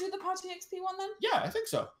you want to do the party XP one then? Yeah, I think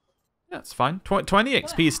so. Yeah, it's fine. 20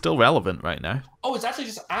 XP is still relevant right now. Oh, it's actually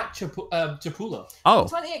just at Chapula. Oh,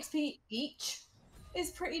 20 XP each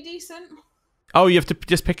is pretty decent. Oh, you have to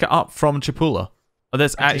just pick it up from Chapula. Oh,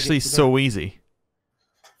 that's actually so easy.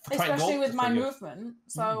 Especially with my movement.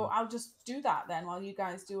 So I'll just do that then while you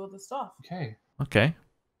guys do other stuff. Okay. Okay.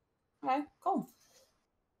 Okay, cool.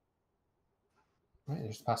 Right,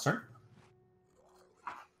 there's the pass turn.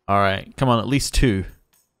 Alright, come on, at least 2.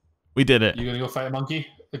 We did it. You gonna go fight a monkey?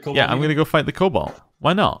 Yeah, I'm gonna go fight the kobold.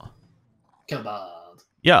 Why not? Kobold.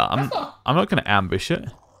 Yeah, I'm not gonna ambush it.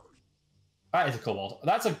 That is a kobold.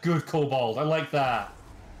 That's a good kobold. I like that.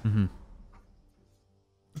 Mm-hmm.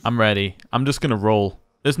 I'm ready. I'm just gonna roll.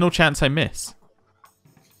 There's no chance I miss.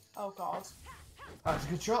 Oh god. That's a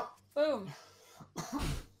good shot. Boom.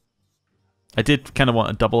 I did kind of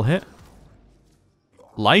want a double hit.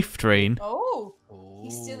 Life drain. Oh.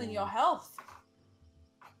 He's stealing your health.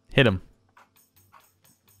 Hit him.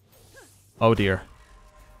 Oh dear.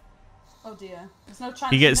 Oh dear. There's no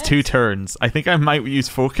chance. He gets 2 turns. I think I might use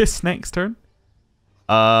focus next turn.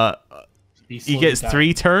 He gets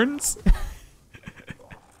 3 turns.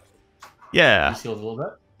 Yeah. He healed a little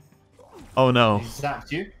bit. Oh no. He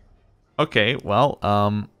zapped you. Okay, well,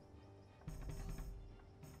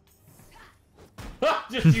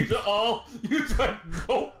 just use it all. You went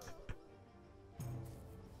nope.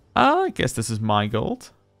 I guess this is my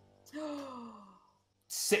gold.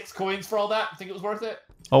 6 coins for all that. I think it was worth it.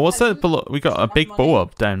 Oh, what's that below? We got a big bow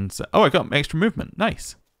up down. Oh, I got extra movement.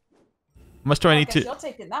 Nice. How much do I need to? You're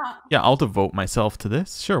taking that. Yeah, I'll devote myself to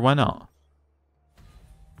this. Sure, why not?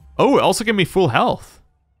 Oh, it also gave me full health.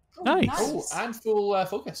 Oh, nice. Oh, and full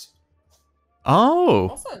focus. Oh,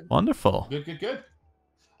 awesome. Wonderful. Good, good, good.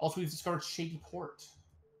 Also, we've discovered Shady Port.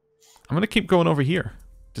 I'm going to keep going over here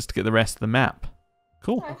just to get the rest of the map.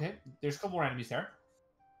 Cool. Okay, there's a couple more enemies there.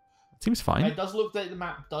 Seems fine. It does look like the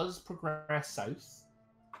map does progress south.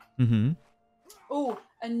 Mm-hmm. Oh,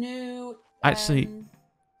 a new... Actually,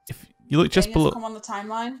 if you look just below... Come on the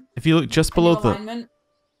timeline. If you look just below the... alignment.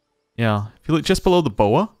 Yeah, if you look just below the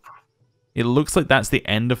boa, it looks like that's the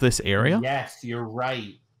end of this area. Yes, you're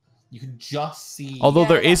right. You can just see... Although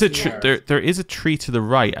there is a there is a tree to the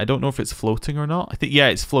right. I don't know if it's floating or not. I think, yeah,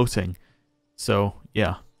 it's floating. So,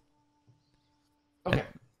 yeah. Okay,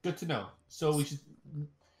 good to know. So we should...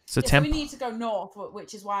 So, so we need to go north,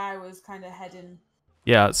 which is why I was kind of heading...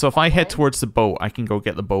 Yeah, so if I head towards the boat, I can go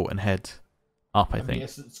get the boat and head up, I think.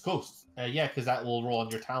 Yes, it's coast. Yeah, because that will roll on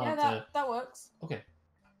your talent. Yeah, that works. Okay.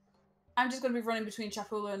 I'm just going to be running between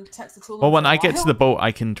Chapula and Texatula. Well, when I get to the boat,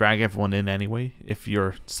 I can drag everyone in anyway, if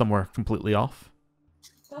you're somewhere completely off.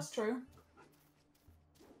 That's true.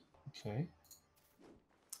 Okay.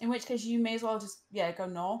 In which case, you may as well just, go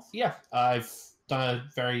north. Yeah, I've done a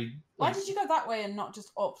very... Why did you go that way and not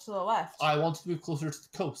just up to the left? I wanted to move closer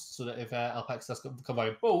to the coast, so that if Alpax does come by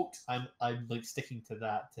boat, I'm like sticking to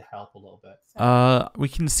that to help a little bit. We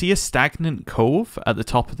can see a stagnant cove at the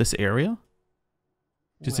top of this area,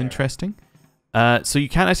 which is interesting. So you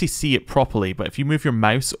can't actually see it properly, but if you move your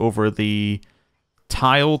mouse over the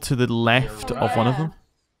tile to the left of one of them,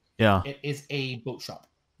 it is a boat shop.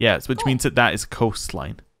 Yes, which means that is a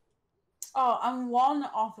coastline. Oh, I'm 1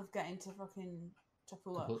 off of getting to fucking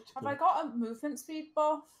Chapula. Have I got a movement speed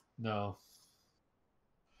buff? No.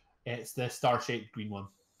 It's the star-shaped green one.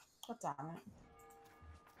 God damn it.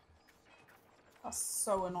 That's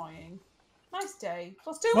so annoying. Nice day.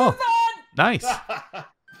 +2 movement! Nice.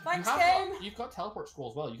 Thanks, game. You've got teleport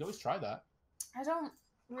scroll as well. You can always try that. I don't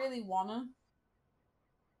really wanna.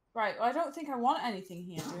 Right, well, I don't think I want anything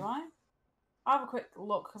here, do I? I'll have a quick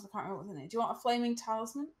look because I can't remember what's in it. Do you want a flaming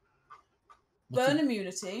talisman? Burn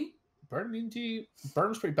immunity. Burn immunity.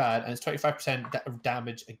 Burn's pretty bad, and it's 25%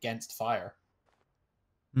 damage against fire.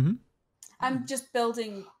 Mm-hmm. I'm just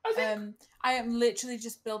building. I am literally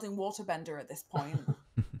just building waterbender at this point.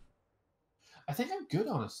 I think I'm good,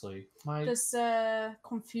 honestly. There's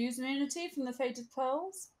confuse immunity from the fated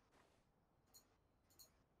pearls.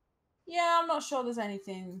 Yeah, I'm not sure there's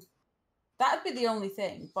anything. That'd be the only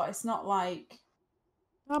thing, but it's not like.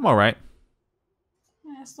 I'm all right.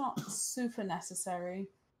 Yeah, it's not super necessary.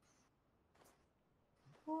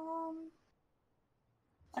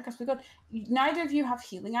 I guess we got. Neither of you have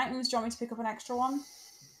healing items. Do you want me to pick up an extra one?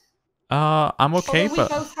 I'm okay, but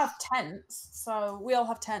we both have tents, so we all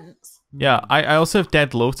have tents. Yeah, I also have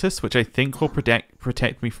Dead Lotus, which I think will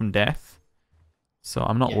protect me from death. So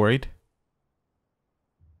I'm not worried.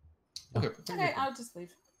 Okay, I'll just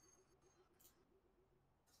leave.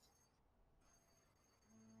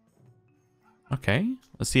 Okay,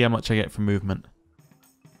 let's see how much I get for movement.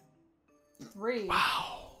 3.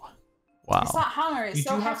 Wow. It's that hammer. It's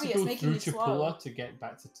so heavy. It's making you slow. You do have to go through Chapula to get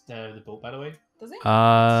back to the boat, by the way. Does it?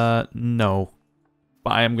 No.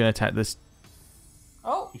 But I am going to attack this.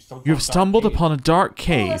 Oh. You have stumbled upon a dark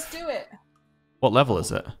cave. Oh, let's do it. What level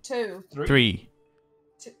is it? 2. 3.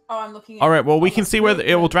 2. Oh, I'm looking at. All right. Well, we can see whether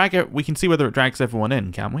it will drag it. We can see whether it drags everyone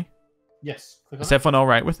in, can't we? Yes. Is everyone all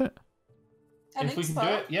right with it? If we can do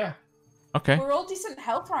it, yeah. Okay. We're all decent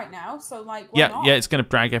health right now, so like. Yeah, not? yeah. It's going to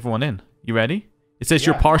drag everyone in. You ready? It says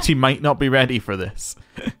your party might not be ready for this.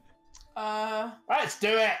 Let's do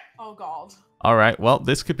it. Oh God. All right. Well,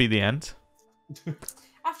 this could be the end.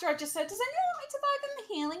 After I just said, does anyone want me to buy them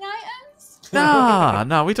healing items?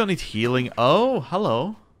 No, we don't need healing. Oh,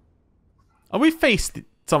 hello. Oh, we faced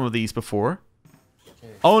some of these before.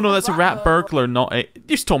 Okay. Oh no, that's a rat burglar, not a.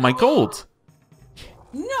 You stole my gold.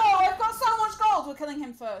 No, I've got so much gold. We're killing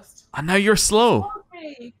him first. And now you're slow.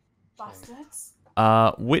 Sorry, bastards.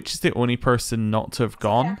 Which is the only person not to have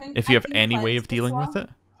gone? If you have any way of dealing with it.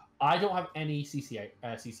 I don't have any CC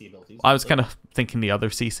abilities. I was kind of thinking the other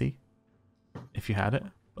CC, if you had it,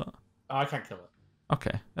 but I can't kill it.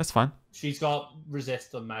 Okay, that's fine. She's got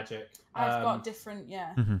resist on magic. I've got different,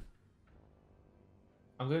 yeah. Mm-hmm.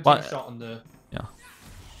 I'm going to take a shot on the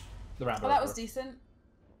the rat. Oh, that was decent.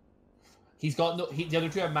 He's got no. The other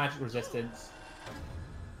two have magic resistance.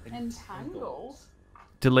 Entangled.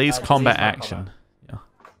 Delays combat action. Yeah.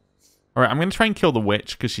 All right, I'm going to try and kill the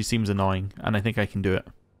witch because she seems annoying, and I think I can do it.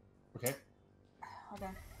 Okay.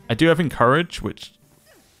 I do have encourage, which.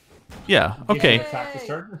 Yeah. Okay.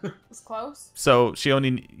 It's close. So she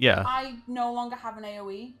only. Yeah. I no longer have an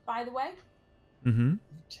AOE, by the way. Mm-hmm.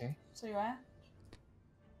 Okay. So you are.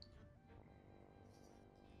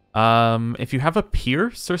 If you have a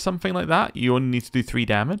pierce or something like that, you only need to do 3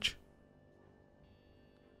 damage.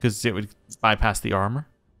 Because it would bypass the armor.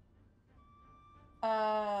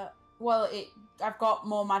 Well, I've got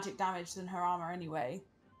more magic damage than her armor anyway.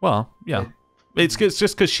 Well, yeah. It's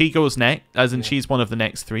just because she goes next, as in she's one of the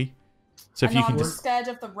next 3. So if you can I'm scared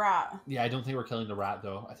of the rat. Yeah, I don't think we're killing the rat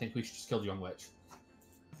though. I think we should just kill the young witch.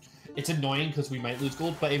 It's annoying because we might lose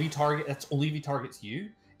gold, but if he that's only if he targets you.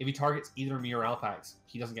 If he targets either me or Alpax,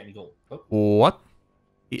 he doesn't get any gold. Oh. What?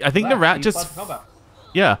 I think the rat just.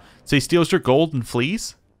 Yeah. So he steals your gold and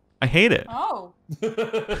flees. I hate it. Oh.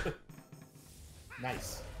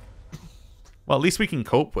 Nice. Well, at least we can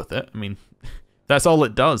cope with it. I mean, that's all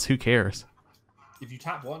it does. Who cares? If you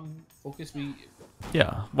tap one focus,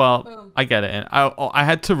 Yeah. Well, boom. I get it. And I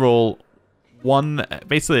had to roll one.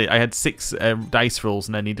 Basically, I had 6 dice rolls,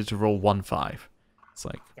 and I needed to roll 1 5. It's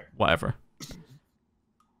like whatever.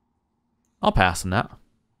 I'll pass on that.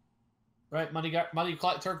 Right, money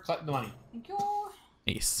collector, collect the money. Thank you.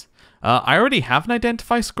 Nice. I already have an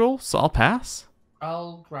identify scroll, so I'll pass.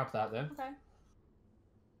 I'll grab that then. Okay.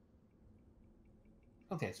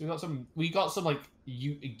 Okay, so we got some like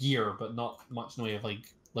gear, but not much in the way of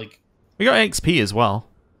like. We got XP as well.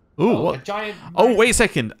 Ooh, what? A giant. Oh, wait a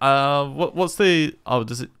second. What's the? Oh,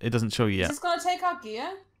 does it? It doesn't show you yet. Is this gonna take our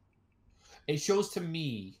gear? It shows to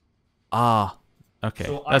me. Ah. Okay,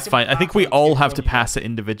 so that's fine. I think we all have to pass it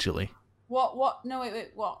individually. What? No,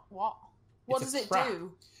 wait. What? What does it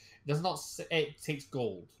do? It does not. It takes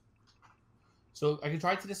gold. So I can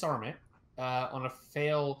try to disarm it on a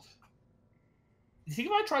fail. You think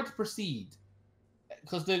if I tried to proceed,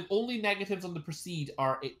 because the only negatives on the proceed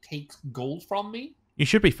are it takes gold from me. You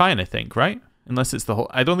should be fine, I think, right? Unless it's the whole.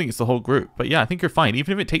 I don't think it's the whole group, but yeah, I think you're fine.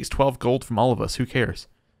 Even if it takes 12 gold from all of us, who cares?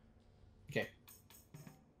 Okay.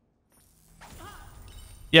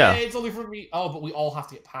 Yeah. It's only for me. Oh, but we all have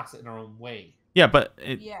to get past it in our own way. Yeah, but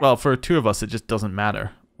well, for two of us, it just doesn't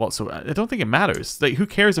matter whatsoever. I don't think it matters. Like, who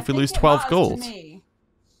cares if we lose 12 gold?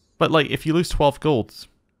 But like, if you lose 12 gold,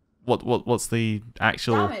 what's the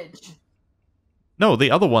actual damage? No,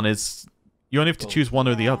 the other one is you only have to choose one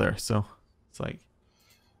or the other. So it's like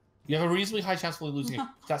you have a reasonably high chance of losing it.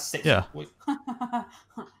 That's 6. Yeah.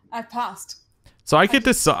 I passed. So I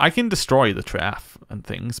can destroy the trap and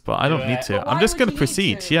things, but I don't need to. I'm just gonna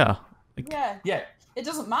proceed. Yeah. Like, yeah. It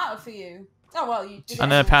doesn't matter for you. Oh well, you.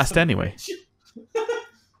 And then I passed anyway.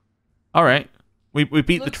 All right, we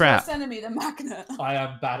beat the trap. Enemy, the magnet. I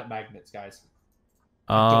am bad at magnets, guys.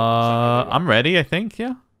 I'm ready. I think.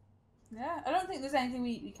 Yeah. Yeah, I don't think there's anything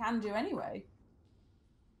we can do anyway.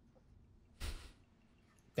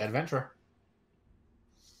 Dead adventurer.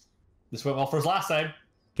 This went well for us last time.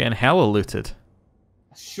 Getting hella looted.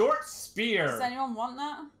 A short spear. Does anyone want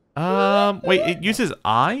that? Wait, it uses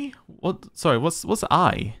eye? What? Sorry, what's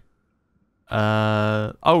eye?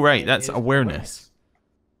 Oh right, that's awareness.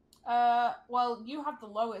 Well, you have the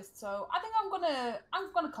lowest, so I think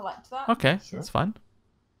I'm gonna collect that. Okay, Sure. that's fine.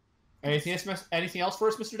 Anything else for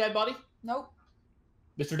us, Mr. Dead Body? Nope.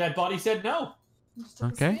 Mr. Dead Body said no. Just took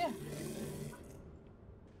a Okay. spear.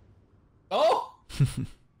 Oh!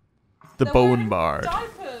 The They're bone wearing bard.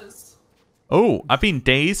 Diapers. Oh, I've been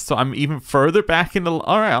dazed, so I'm even further back in the.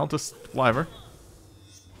 All right, I'll just whatever.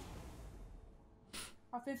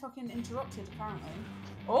 I've been fucking interrupted, apparently.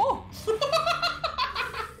 Oh!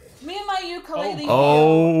 Me and my ukulele.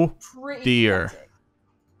 Oh, pretty dear. pathetic.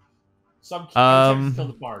 Some kill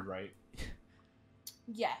the bard, right?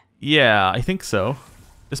 Yeah. Yeah, I think so.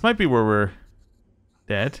 This might be where we're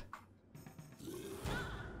dead.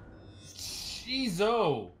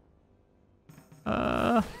 Jeezo.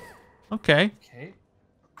 Okay. Okay.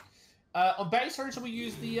 On Betty's turn, shall we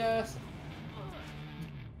use the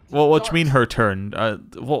Well, what do you mean her turn?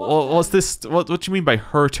 What's this? What do you mean by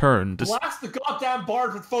her turn? blast the goddamn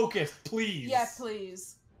bard with focus, please. Yeah,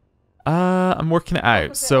 please. I'm working it out.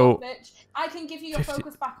 Focus it So up, bitch. I can give you your 50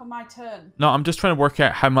 focus back on my turn. no, I'm just trying to work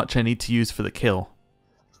out how much I need to use for the kill.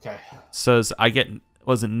 Okay. So I get,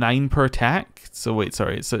 was it 9 per attack? So wait,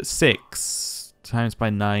 sorry. So it's 6 times by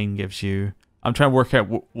 9 gives you. I'm trying to work out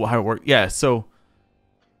how it works. Yeah, so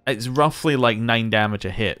it's roughly like 9 damage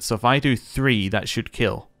a hit. So if I do 3, that should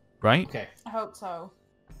kill, right? Okay. I hope so.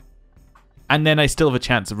 And then I still have a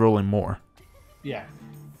chance of rolling more. Yeah.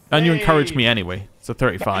 And you Hey! encouraged me anyway. So I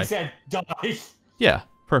 35. said die. Yeah,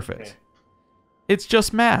 perfect. Okay. It's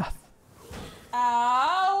just math.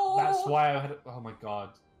 Ow! That's why I had. Oh my god.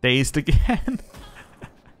 Dazed again.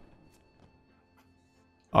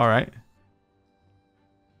 All right.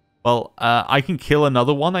 Well, I can kill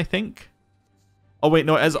another one, I think. Oh wait,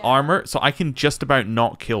 no, it has armor, so I can just about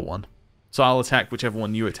not kill one. So I'll attack whichever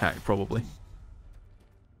one you attack, probably.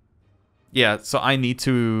 Yeah, so I need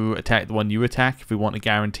to attack the one you attack if we want a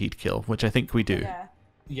guaranteed kill, which I think we do. Yeah.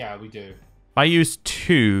 Yeah, we do. If I use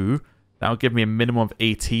 2, that'll give me a minimum of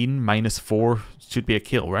 18. Minus 4 should be a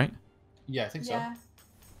kill, right? Yeah, I think so. Yeah.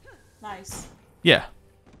 Nice. Yeah.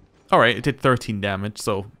 Alright, it did 13 damage,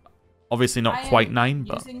 so obviously not quite 9,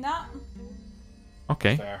 but... Using that.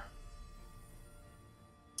 Okay. Fair.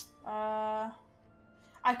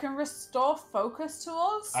 I can restore focus to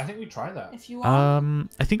us. I think we try that. If you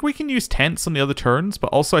want. I think we can use tents on the other turns, but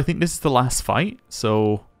also I think this is the last fight,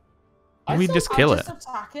 so we can just kill it. Just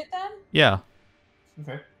attack it then. Yeah.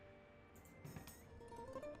 Okay.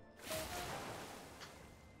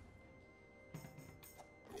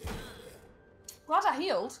 Glad I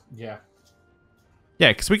healed. Yeah.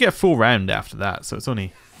 Yeah, because we get a full round after that, so it's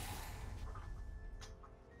only...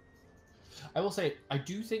 I will say, I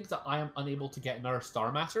do think that I am unable to get another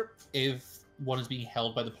Star Matter if one is being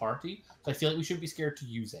held by the party. So I feel like we shouldn't be scared to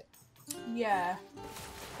use it. Yeah.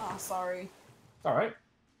 Oh, sorry. All right.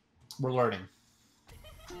 We're learning.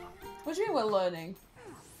 What do you mean we're learning?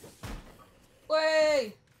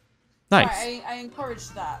 Way. Nice. Right, I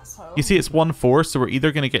encouraged that, so. You see, it's 1-4, so we're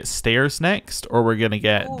either going to get stairs next, or we're going to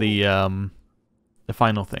get the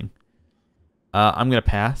final thing. I'm going to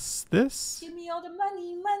pass this. Give me all the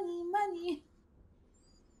money, money, money.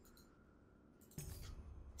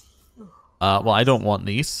 Well, I don't want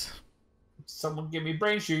these. Someone give me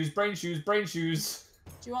brain shoes, brain shoes, brain shoes.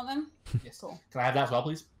 Do you want them? Yes. Cool. Can I have that as well,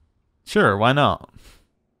 please? Sure, why not?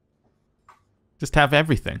 Just have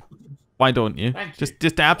everything. Why don't you? Thank you.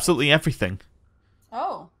 Just absolutely everything.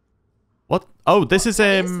 Oh. What? Oh, this is What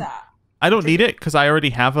is that? I don't need it because I already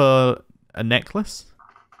have a necklace.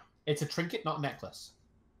 It's a trinket, not a necklace.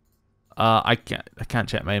 I can't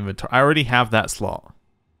check my inventory. I already have that slot.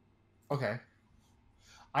 Okay.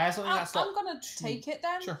 I have something that's not. I'm gonna take it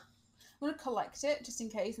then. Sure. I'm gonna collect it just in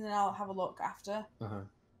case, and then I'll have a look after.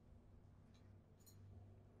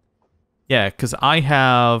 Yeah, because I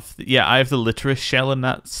have the Litterus shell in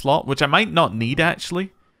that slot, which I might not need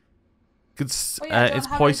actually. Because it's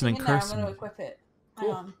poison and curse. I'm gonna equip it. Hang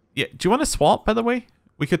Cool. on. Yeah, do you want to swap, by the way?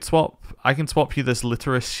 We could swap. I can swap you this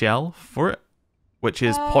Litterus shell for it, which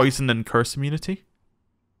is poison and curse immunity.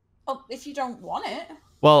 Oh, if you don't want it.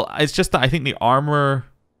 Well, it's just that I think the armor.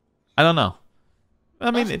 I don't know.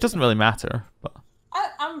 I mean, it doesn't really matter, but.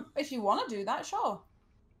 If you want to do that, sure.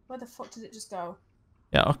 Where the fuck did it just go?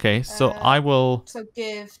 Yeah. Okay. So I will. So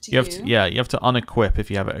give to you. You have to unequip if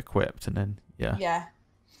you have it equipped, and then yeah. Yeah.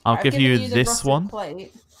 I'll give you this one.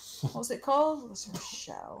 Plate. What's it called? What's a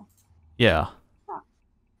shell? Yeah.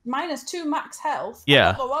 -2 max health. Yeah.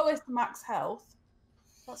 I got the lowest max health.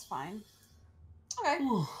 That's fine. Okay.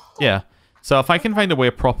 Cool. Yeah. So if I can find a way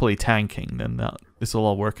of properly tanking, then this will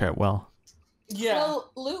all work out well. Yeah.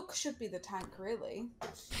 Well, Luke should be the tank, really.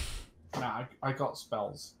 Nah, I got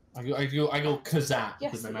spells. I go Kazat.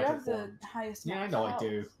 Yes, with my you magic have the form. highest. Yeah, I max know health. I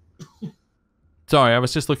do. Sorry, I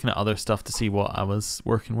was just looking at other stuff to see what I was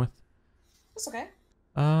working with. That's okay.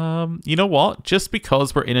 You know what? Just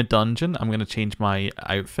because we're in a dungeon, I'm gonna change my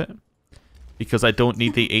outfit because I don't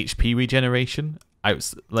need the HP regeneration.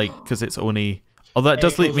 Because it's only. Although that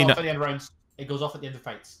does leave me. It goes off at the end of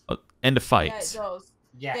fights. End of fights. Yeah, it does.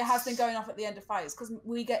 Yes. It has been going off at the end of fights because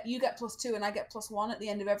you get +2 and I get +1 at the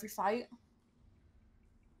end of every fight.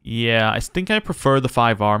 Yeah, I think I prefer the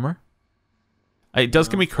 5 armor. It does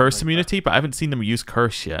give me curse immunity, but I haven't seen them use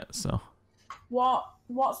curse yet. So.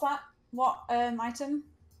 What's that? What item?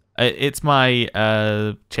 It's my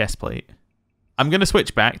chest plate. I'm gonna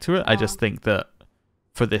switch back to it. I just think that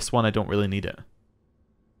for this one, I don't really need it.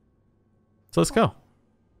 So let's go.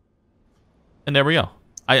 And there we go.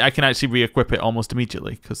 I can actually re-equip it almost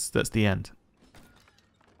immediately because that's the end.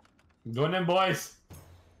 Going in, boys.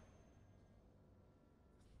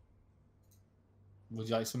 Would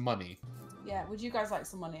you like some money? Yeah. Would you guys like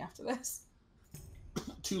some money after this?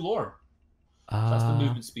 2 lore. That's the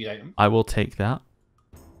movement speed item. I will take that.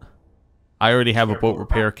 I already have a boat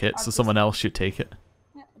repair kit, so someone else should take it.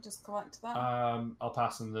 Yeah, just collect that. I'll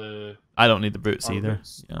pass in the. I don't need the boots either.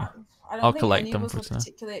 Boots. Yeah. I'll collect any them of us for were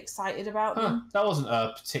particularly excited about them. That wasn't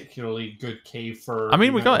a particularly good cave for. I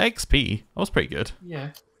mean, we got XP. That was pretty good.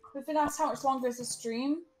 Yeah. We've been asked how much longer is the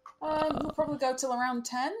stream. We'll probably go till around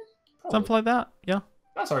 10. Something like that. Yeah.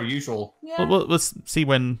 That's our usual. Yeah. Well, let's see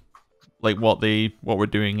when, what we're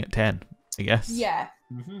doing at 10. I guess. Yeah.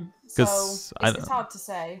 So it's hard to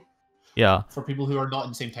say. Yeah. For people who are not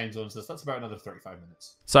in the same time zones, that's about another 35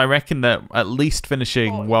 minutes. So I reckon that at least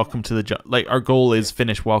finishing Welcome to the Jungle, our goal is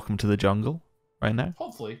finish Welcome to the Jungle right now.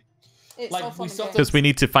 Hopefully. It's all fun because we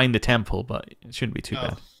need to find the temple, but it shouldn't be too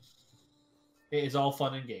bad. It is all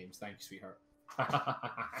fun and games. Thank you, sweetheart.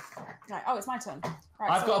 Right. Oh, it's my turn.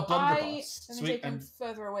 Right, I've got a blunderbuss. I'm taken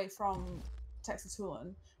further away from Texas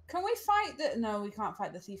Tulan. Can we fight the? No, we can't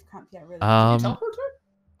fight the thief camp yet. Really. Can you teleport to it?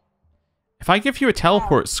 If I give you a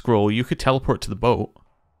teleport scroll, you could teleport to the boat.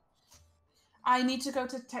 I need to go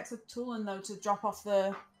to Texas Tulan though to drop off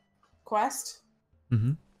the quest.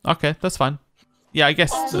 Okay, that's fine. Yeah, I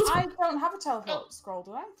guess that's I fine. don't have a teleport scroll,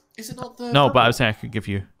 do I? Is it not the? No, but I was saying I could give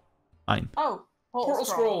you mine. Oh, portal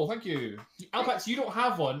scroll. Thank you. Alpax, you don't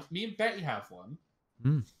have one. Me and Betty have one.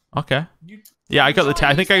 Okay. Yeah, I got the.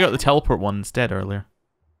 I think I got the teleport one instead earlier.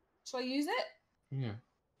 Shall I use it? Yeah.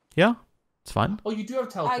 Yeah, it's fine. Oh, you do have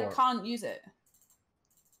teleport. I can't use it.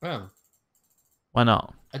 Oh. Why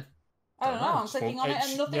not? I don't know. I'm clicking on it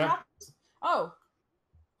and nothing happens. Oh.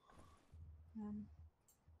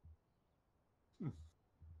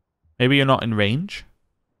 Maybe you're not in range.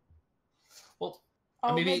 Well,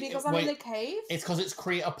 maybe because I'm in the cave. It's because it's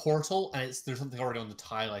create a portal and there's something already on the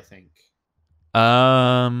tile. I think.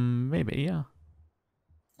 Maybe yeah.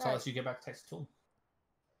 So unless you get back to Texas Tool.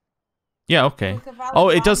 Yeah. Okay. Oh,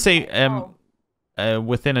 it does say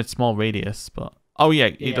within a small radius, but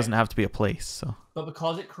it doesn't have to be a place. So. But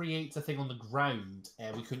because it creates a thing on the ground,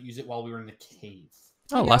 we couldn't use it while we were in the cave.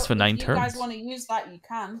 Oh, lasts for 9 turns. If you guys want to use that, you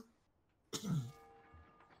can.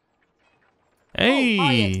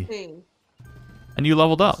 Hey! And you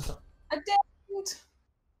leveled up. I did.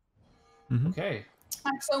 Okay. I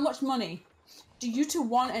have so much money. Do you two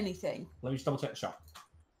want anything? Let me just double check the shop.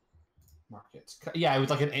 Market. Yeah, it was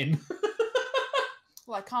like an inn.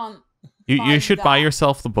 Well, I can't. You should buy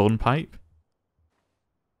yourself the bone pipe.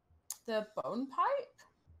 The bone pipe?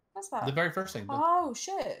 What's that? The very first thing. Oh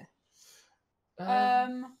shit.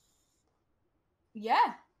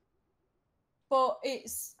 Yeah. But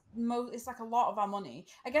it's it's like a lot of our money.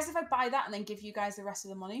 I guess if I buy that and then give you guys the rest of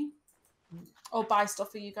the money, or buy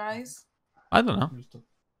stuff for you guys. I don't know. Let me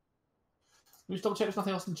just double check there's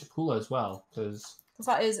nothing else in Chapula as well, because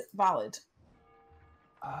that is valid.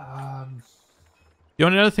 The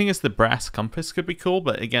only other thing is the brass compass could be cool,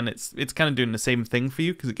 but again, it's kind of doing the same thing for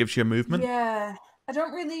you because it gives you a movement. Yeah, I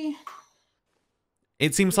don't really.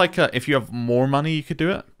 It seems like if you have more money, you could do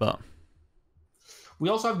it, but we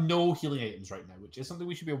also have no healing items right now, which is something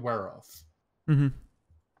we should be aware of. Mm-hmm.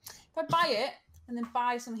 If I buy it and then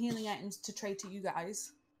buy some healing items to trade to you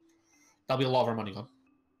guys, that'll be a lot of our money gone.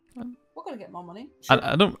 We're gonna get more money. Sure.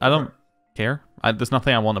 I don't care. There's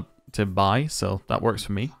nothing I want to buy, so that works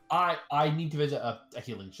for me. I need to visit a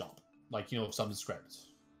healing shop, like some script.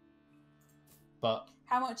 But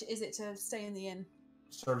how much is it to stay in the inn?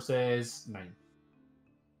 Services 9.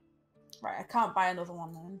 Right, I can't buy another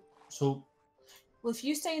one then. So, well, if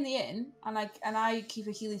you stay in the inn and I keep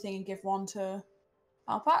a healing thing and give one to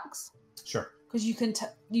Alpax, sure. Because you can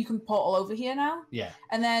portal over here now. Yeah.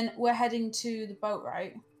 And then we're heading to the boat,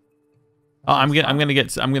 right? Oh, I'm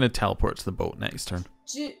gonna teleport to the boat next turn.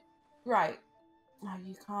 Right. No,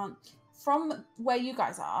 you can't. From where you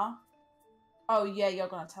guys are. Oh yeah, you're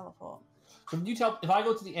gonna teleport. So if I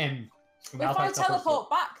go to the inn. If I teleport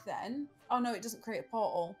back, then oh no, it doesn't create a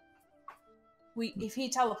portal. If he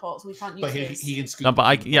teleports, we can't use but this. he can scoop. No, but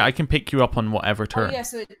I can pick you up on whatever turn. Oh yeah,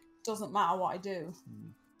 so it doesn't matter what I do.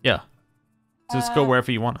 Yeah. So just go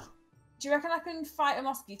wherever you want. Do you reckon I can fight a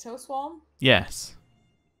mosquito swarm? Yes.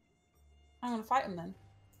 I'm gonna fight him then.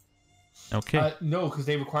 Okay. No, because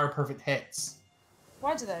they require perfect hits.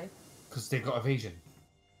 Why do they? Because they've got evasion.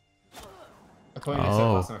 I told you this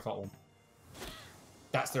last time I fought one.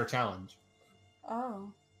 That's their challenge.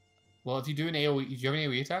 Oh. Well, if you do an AoE, do you have an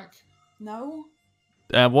AoE attack? No.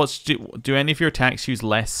 Do any of your attacks use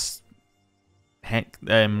less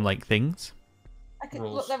like things? I could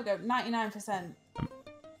look. There we go. 99%.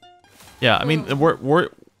 Yeah, I mean,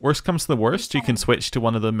 worst comes to the worst, you can switch to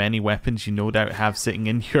one of the many weapons you no doubt have sitting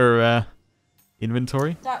in your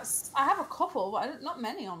inventory. I have a couple, but not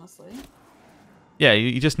many, honestly. Yeah,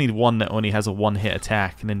 you just need one that only has a one-hit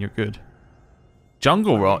attack, and then you're good.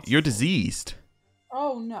 Jungle Rot, you're diseased.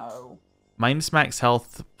 Oh no. Minus max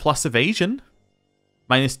health plus evasion.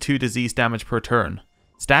 Minus 2 disease damage per turn.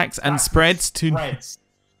 Stacks and spreads to... Alpax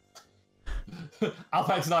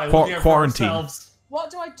and I are looking at quarantine. Ourselves. What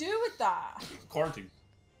do I do with that? Quarantine.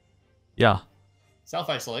 Yeah.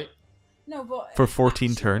 Self-isolate. No, but... For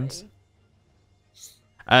 14 turns.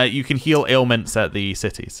 You can heal ailments at the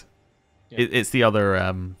cities. Yeah. It's the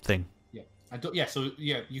other thing. Yeah. So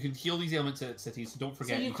you can heal these ailments at cities. So don't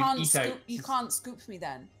forget. So you can't scoop me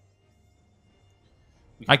then.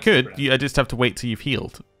 I could. I just have to wait till you've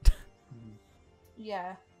healed.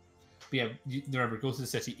 Yeah. But yeah. Remember, go to the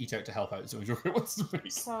city, eat out to help out. So Joker wants to be.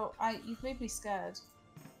 So you've made me scared.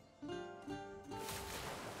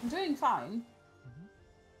 I'm doing fine.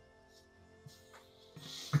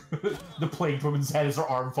 The plagued woman's head as her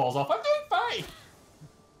arm falls off. I'm doing fine.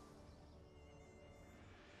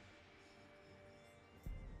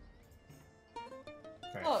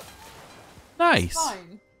 Okay. Look. Nice.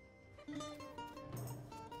 Fine.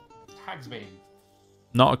 Hagsbane.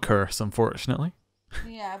 Not a curse, unfortunately.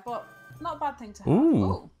 Yeah, but not a bad thing to have.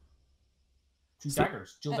 Ooh. Two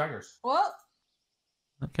daggers. Dual daggers. What?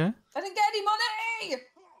 Okay. I didn't get any money!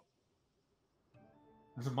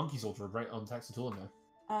 There's a monkey soldier right on Taxatula now.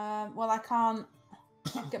 Well, I can't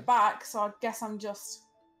get back, so I guess I'm just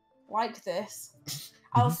like this.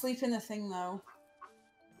 I'll sleep in the thing, though.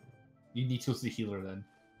 You need to go to the healer, then.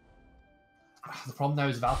 The problem now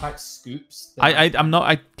is if Alpax scoops... I'm not...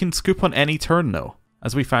 I can scoop on any turn, though,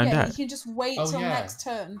 as we found out. You can just wait till next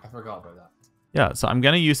turn. I forgot about that. Yeah, so I'm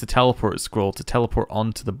going to use the teleport scroll to teleport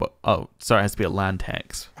onto the... Oh, sorry, it has to be a land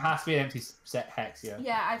hex. It has to be an empty set hex, yeah.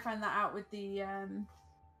 Yeah, I found that out with the...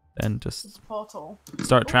 Then just portal.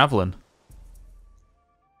 Start traveling.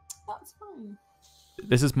 That's fine.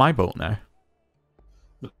 This is my boat now.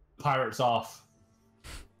 The pirate's off.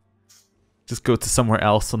 Just go to somewhere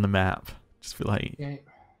else on the map. Just feel like... Okay.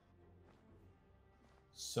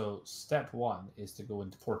 So, step 1 is to go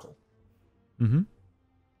into portal. Mm-hmm.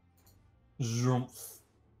 Zrumph.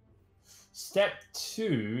 Step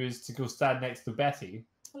 2 is to go stand next to Betty.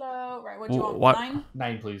 Hello. Right, what do you want? 9?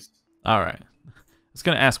 9, please. Alright. I was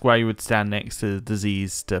going to ask why you would stand next to the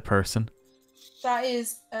diseased person. That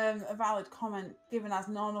is a valid comment, given as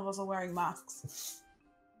none of us are wearing masks.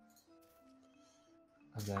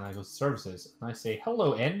 And then I go to services, and I say,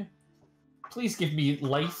 hello, Inn. Please give me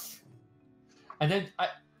life. And then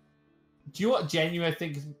do you know what genuine I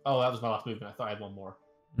think? Oh, that was my last movement. I thought I had one more.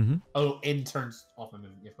 Mm-hmm. Oh, in turns off my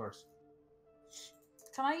movement, of course.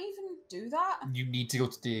 Can I even do that? You need to go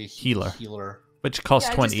to the Healer. Which costs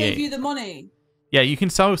Yeah, I 28. just gave you the money. Yeah, you can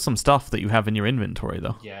sell some stuff that you have in your inventory,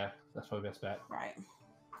 though. Yeah, that's probably the best bet. Right.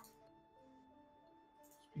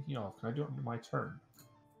 Speaking of, can I do it on my turn?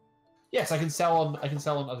 Yes, I can sell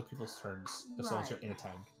on other people's turns as long as you're in a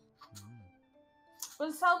town.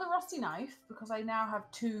 We'll sell the rusty knife because I now have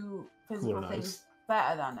 2 physical Cooler things knives.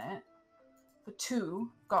 better than it for 2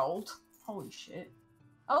 gold. Holy shit!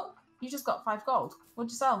 Oh, you just got 5 gold.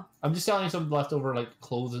 What'd you sell? I'm just selling some leftover like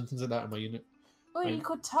clothes and things like that in my unit. Oh, you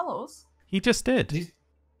could tell us. He just did.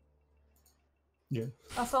 Yeah.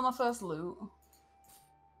 I sold my first loot.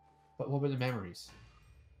 But what about the memories?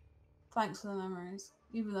 Thanks for the memories,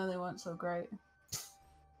 even though they weren't so great.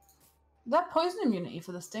 That poison immunity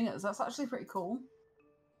for the stingers, that's actually pretty cool.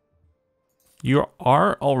 You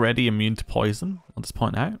are already immune to poison, I'll just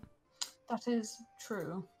point out. That is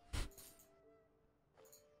true.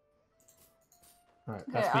 Right,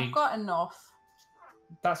 Okay, that's me. I've got enough.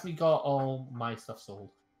 That's me got all my stuff sold.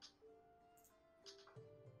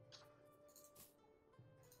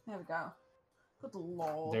 There we go. Good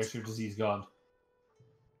lord. There's your disease gone.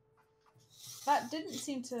 That didn't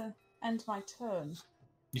seem to end my turn.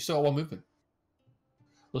 You still got 1 movement.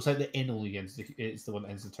 Looks like the inn only ends. It's the one that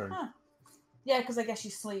ends the turn. Huh. Yeah, because I guess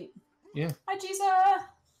you sleep. Yeah. Hi, Jesus!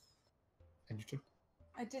 End your turn.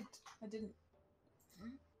 I didn't.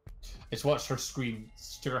 It's watched her screen.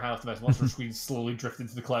 Took her hand off the mess. Watch her screen slowly drift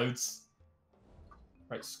into the clouds.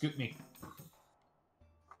 Right, scoop me.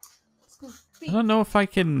 I don't know if I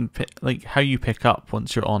can pick, how you pick up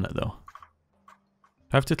once you're on it though.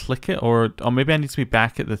 Do I have to click it, or maybe I need to be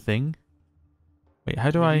back at the thing? Wait,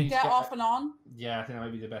 how do I Get off and on? Yeah, I think that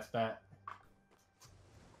might be the best bet.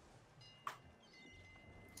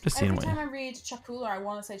 just seeing Every what? time I read Chapula, I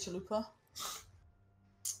want to say Chalupa.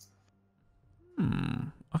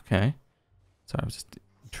 Okay. So I was just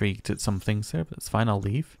intrigued at some things there, but it's fine. I'll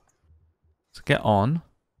leave. So get on.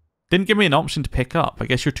 Didn't give me an option to pick up. I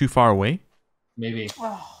guess you're too far away. Maybe.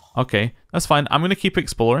 Oh. Okay, that's fine. I'm gonna keep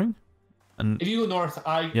exploring. And If you go north,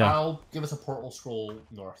 I'll give us a portal scroll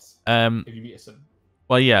north. If you meet us in.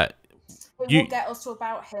 well, yeah. It will get us to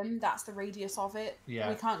about him. That's the radius of it. Yeah.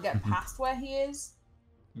 We can't get past where he is.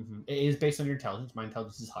 It is based on your intelligence. My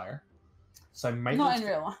intelligence is higher. So I might Not in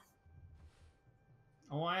real life.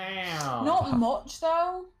 Wow. Not much,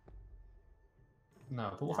 though. No,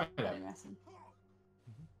 but we'll find out.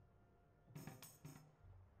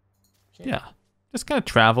 Okay. Yeah. Just kind of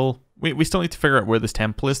travel. We still need to figure out where this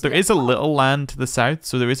temple is. There is a little land to the south,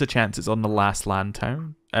 so there is a chance it's on the last land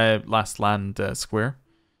town. Last land square.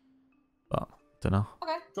 But, don't know.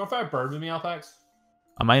 Okay. Do you want to fight a bird with me, Alpax?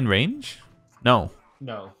 Am I in range? No.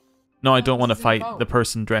 No. No, I don't want to This is fight a boat. the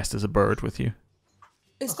person dressed as a bird with you.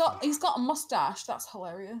 He's got a mustache. That's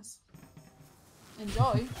hilarious.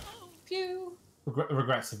 Enjoy. Pew.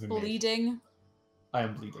 Regrets have been made. Bleeding. I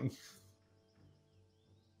am bleeding.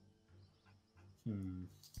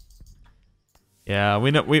 Yeah,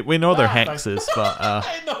 we know they're Ah, hexes, but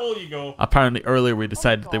In the hole you go. apparently earlier we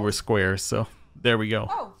decided they God. were squares, so there we go.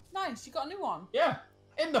 Oh, nice. You got a new one. Yeah.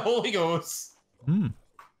 In the hole he goes.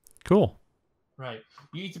 Cool. Right.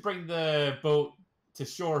 You need to bring the boat to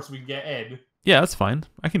shore so we can get in. Yeah, that's fine.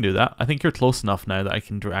 I can do that. I think you're close enough now that I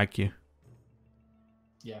can drag you.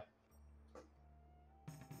 Yeah.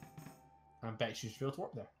 I bet you should be able to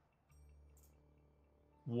work there.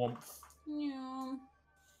 Womp. Yeah.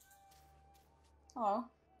 Hello.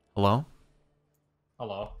 Hello?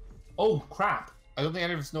 Hello. Oh, crap. I don't think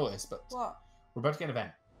any of us noticed, but What? we're about to get an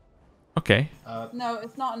event. Okay. No,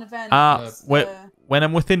 it's not an event. It's When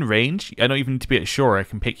I'm within range, I don't even need to be at shore. I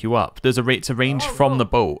can pick you up. There's it's a range from the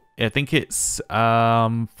boat. I think it's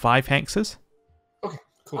 5 hexes. Okay,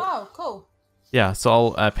 cool. Oh, cool. Yeah,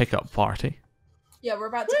 so I'll pick up party. Yeah, we're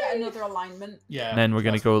about to get another alignment. Yeah. And then we're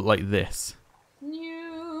going to go like this.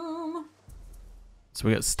 New. So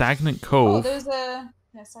we got Stagnant Oh, Cove. there's a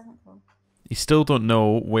Stagnant Cove. You still don't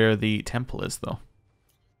know where the temple is, though.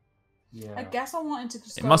 Yeah. I guess I wanted to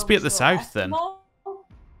just It go must be at to the south, then. more.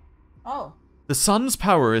 Oh. The sun's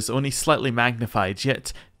power is only slightly magnified,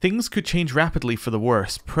 yet things could change rapidly for the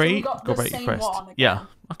worse. Pray, we got go the about your same quest. one again. Yeah,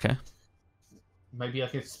 okay. Maybe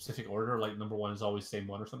like a specific order, like number 1 is always the same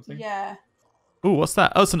one or something. Yeah. Ooh, what's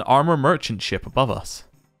that? Oh, it's an armor merchant ship above us.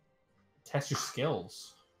 Test your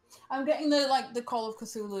skills. I'm getting the Call of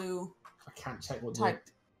Cthulhu I can't check what type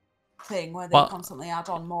thing where they Well- constantly add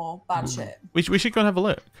on more bad shit. We should go and have a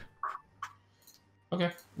look. Okay,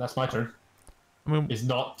 that's my turn. I mean, Is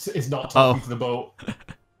not talking to the boat.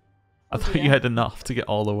 I thought yeah. you had enough to get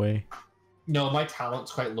all the way. No, my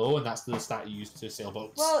talent's quite low, and that's the stat you use to sail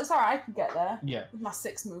boats. Well, it's alright. I can get there. Yeah. With my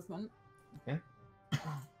 6 movement. Okay.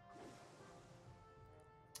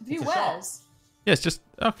 View It's a shop. where's? Yeah, it's just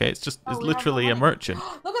okay. It's just Oh, it's we have literally no a money. merchant.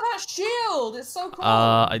 Look at that shield! It's so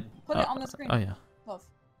cool. Put it on the screen. Oh yeah. Love.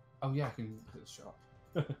 Oh yeah, I can hit the shop.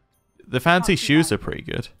 The fancy Not too shoes bad. are pretty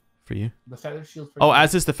good for you. The feather shield's pretty Oh, good.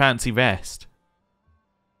 as is the fancy vest.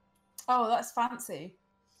 Oh, that's fancy.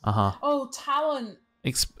 Uh-huh. Oh, talent.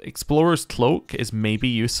 Explorer's cloak is maybe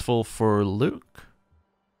useful for Luke.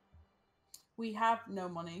 We have no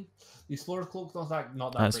money. The Explorer's cloak's not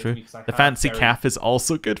that That's great true. for me, 'cause I The have fancy very- calf is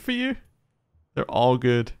also good for you. They're all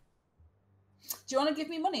good. Do you want to give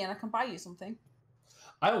me money and I can buy you something?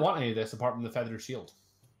 I don't want any of this apart from the feather shield.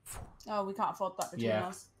 Oh, we can't afford that between Yeah.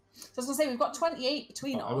 us. So I was going to say, we've got 28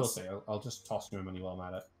 between us. I will say, I'll just toss my money while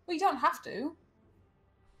I'm at it. Well, you don't have to.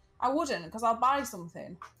 I wouldn't, because I'll buy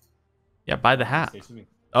something. Yeah, buy the hat. Stays with me.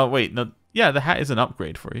 Oh wait, no. Yeah, the hat is an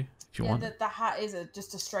upgrade for you if you Yeah, want. the hat is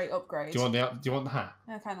just a straight upgrade. Do you want the hat?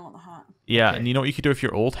 I kind of want the hat. Yeah, Okay. and you know what you could do with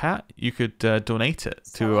your old hat? You could donate it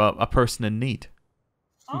to Sell it. a person in need.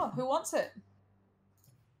 Oh, who wants it?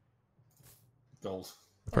 Gold.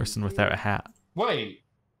 A person without a hat. Wait,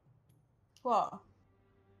 What?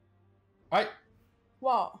 I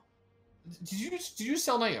What? did you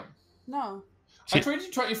sell an item? No. I She- traded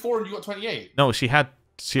you 24 and you got 28. No, she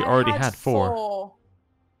already had 4. Oh,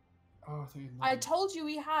 I thought you I told you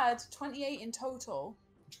we had 28 in total.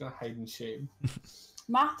 I'm just gonna hide in shame.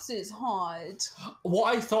 Maths is hard.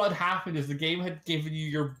 What I thought had happened is the game had given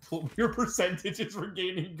you your percentages for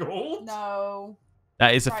gaining gold. No.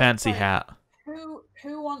 That is a Right, fancy right. hat.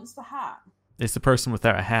 Who wants the hat? It's the person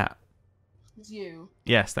without a hat. It's you.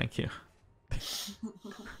 Yes, thank you.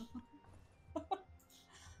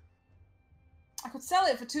 I could sell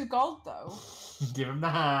it for 2 gold though. Give him the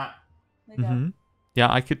hat. There you go. Hmm.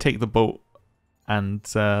 Yeah, I could take the boat and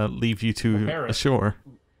leave you to Repair it. ashore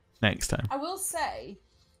next time. I will say,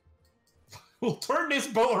 We'll turn this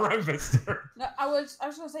boat around, mister. no, I was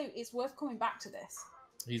gonna say it's worth coming back to this,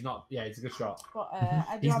 He's not. Yeah, he's a good shot. but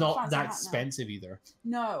I do He's have a not fancy that hat now. expensive either.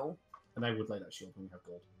 No. And I would like that shield when we have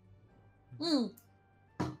gold.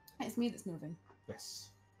 It's me that's moving. Yes.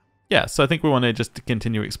 Yeah, so I think we want to just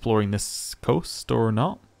continue exploring this coast or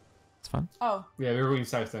not. It's fun. Oh, Yeah, we were going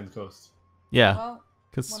south down the coast. Yeah, well,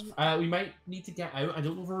 because We might need to get out. I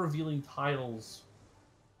don't know if we're revealing tiles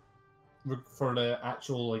for the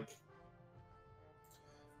actual, like,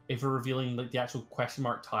 if we're revealing like the actual question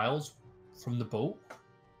mark tiles from the boat.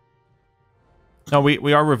 no,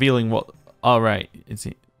 we are revealing what. All right,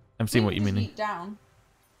 I'm seeing what you just mean. yeet down.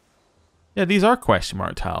 Yeah, these are question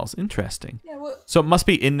mark tiles. Interesting. Yeah, well, So it must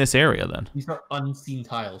be in this area then. These are unseen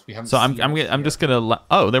tiles. We haven't. So I'm seen I'm just gonna.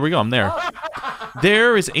 Oh, there we go. I'm there.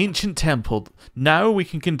 There is ancient temple. Now we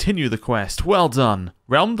can continue the quest. Well done.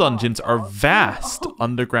 Realm dungeons are vast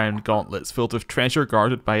underground gauntlets filled with treasure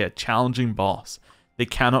guarded by a challenging boss. They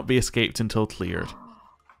cannot be escaped until cleared.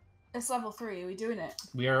 it's level 3. Are we doing it?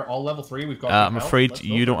 We are all level 3. We've got. I'm health. afraid Let's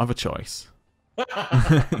you go don't have a choice. for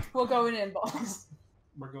it. We're going in, boss.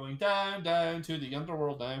 We're going down to the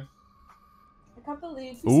underworld now. I can't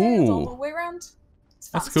believe we sailed all Ooh. the way around. It's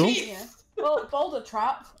That's fancy, cool. yeah. Well, boulder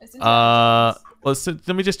trap. It's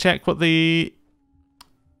Let me just check what the.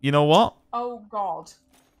 You know what? Oh God.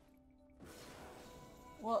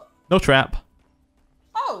 What? No trap.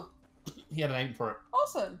 Oh, He had an item for it.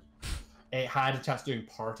 awesome. It had a chance of doing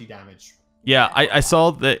party damage. Yeah, I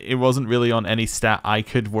saw that it wasn't really on any stat I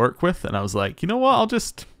could work with, and I was like, you know what? I'll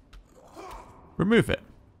just remove it.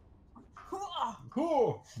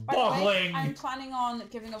 Cool. By the way, Boggling. I'm planning on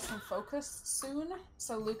giving us some focus soon,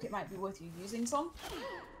 so Luke, it might be worth you using some.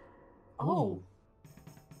 Oh,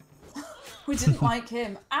 we didn't like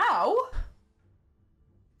him. Ow!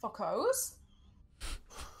 Fuckos.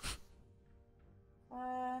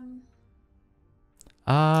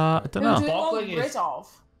 I don't Who know. do we want Boggling rid is-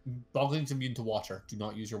 of? Boggling's immune to water. Do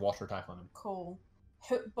not use your water attack on him. Cool.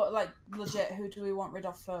 Who, but like legit, who do we want rid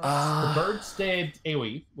of first? The bird's dead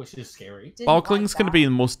AoE, which is scary. Didn't like Bogling's going to that. be the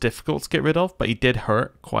most difficult to get rid of, but he did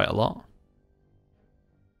hurt quite a lot.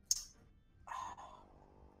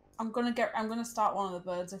 I'm gonna start one of the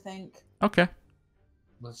birds, I think. Okay.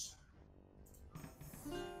 Let's...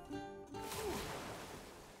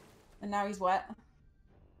 And now he's wet.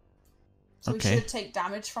 So Okay. we should take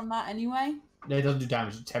damage from that anyway. No, it doesn't do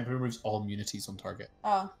damage. It temporarily removes all immunities on target.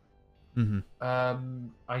 Oh,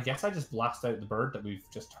 I guess I just blast out the bird that we've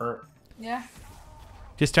just hurt. yeah.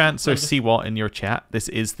 Just to answer No, just- CWAT in your chat, this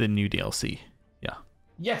is the new DLC. Yeah.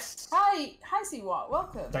 Yes. Hi, Siwat,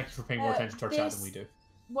 welcome. Thank you for paying more attention to our chat than we do.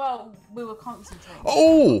 Well, we were concentrating.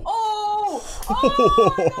 Oh! Oh!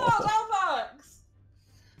 Oh my God, Alpha!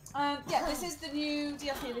 Yeah, this is the new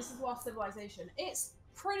DLC. This is War of Civilization. It's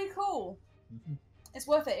pretty cool. It's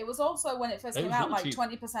worth it. It was also, when it first came out, really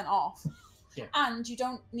like 20% off. Yeah. And you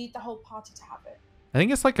don't need the whole party to have it. I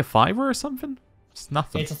think it's like a $5 or something. It's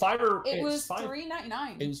nothing. It's a $5. It was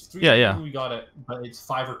 $3.99. It was $3 Yeah. when we got it, but it's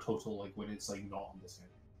 $5 total. Like when it's like not on this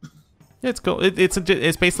end. Yeah, it's cool.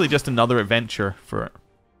 It's basically just another adventure for it.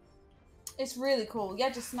 It's really cool. Yeah,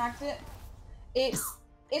 just snagged it.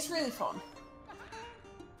 It's really fun.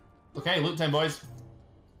 Okay, loot time, boys.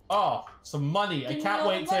 Oh, some money! I can't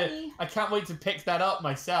wait to pick that up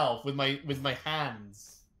myself with my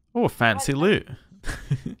hands. Oh, fancy loot.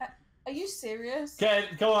 Are you serious? Okay,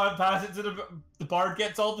 come on, pass it to the bard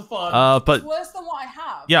gets all the fun. But it's worse than what I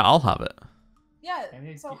have. yeah, I'll have it. Yeah,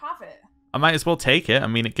 so have it. I might as well take it. I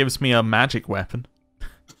mean, it gives me a magic weapon.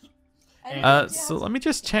 So let me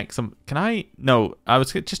just check some. Can I? No, I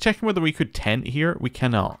was just checking whether we could tent here. We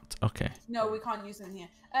cannot. Okay. No, we can't use them here.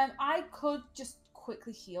 I could just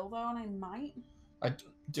quickly heal though, and I might.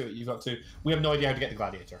 Do it. You've got to. We have no idea how to get the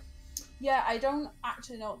gladiator. Yeah, I don't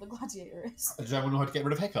actually know what the gladiator is. Does anyone know how to get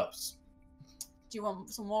rid of hiccups? Do you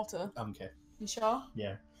want some water? Okay. You sure?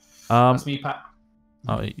 Yeah. That's me, Pat.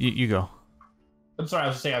 Oh, you go. I'm sorry. I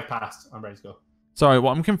was just saying I've passed. I'm ready to go. Sorry,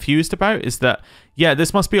 what I'm confused about is that, yeah,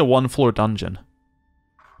 this must be a one-floor dungeon.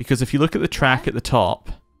 Because if you look at the track at the top,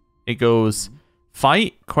 it goes,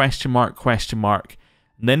 fight, question mark,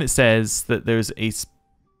 and then it says that there's a,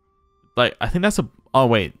 like, I think that's a, oh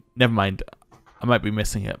wait, never mind. I might be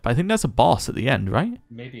missing it, but I think that's a boss at the end, right?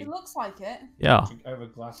 Maybe. It looks like it. Yeah.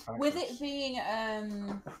 With it being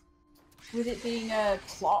a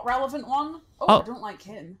plot relevant one. Oh, I don't like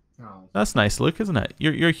him. No. That's nice look, isn't it?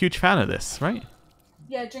 You're a huge fan of this, right?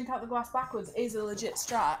 Yeah, drink out the glass backwards is a legit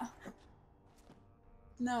strat.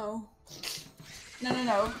 No.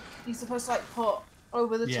 No. You're supposed to like put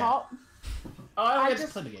over the top. Oh, I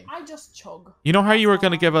just play the game. I just chug. You know how you were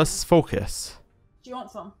going to give us focus? Do you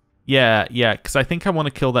want some? Yeah, because I think I want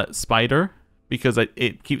to kill that spider because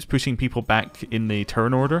it keeps pushing people back in the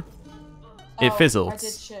turn order. It fizzles. I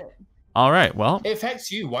did shit. All right, well. It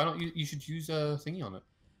affects you. Why don't you should use a thingy on it.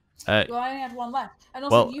 Well, I only had one left. And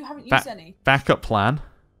also, you haven't used any. Backup plan.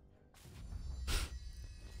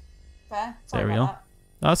 Fair. There we go. That.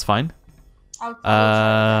 That's fine. I'll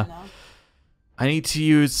try again now. I need to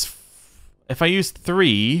use... If I use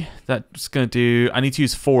 3, that's going to do... I need to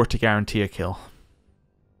use 4 to guarantee a kill.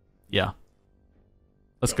 Yeah.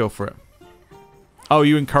 Let's go for it. Oh,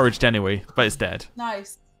 you encouraged anyway, but it's dead.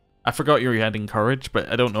 Nice. I forgot you had encourage, but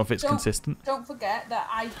I don't know if it's consistent. Don't forget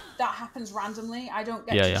that that happens randomly. I don't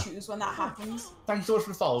get to choose when that happens. Thank you so much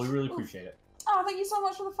for the follow. We really appreciate it. Oh, thank you so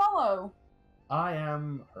much for the follow. I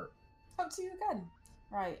am hurt. Hope to see you again.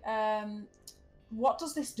 Right. What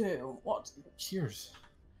does this do? What? Cheers.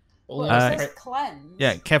 Well, it says cleanse.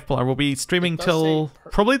 Yeah, Kevlar will be streaming till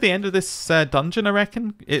probably the end of this dungeon, I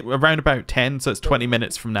reckon. Around about 10, so it's 20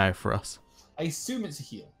 minutes from now for us. I assume it's a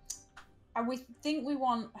heal. We think we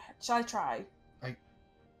want... Should I try?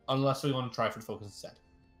 Unless we want to try for the focus instead.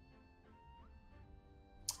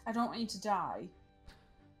 I don't want you to die.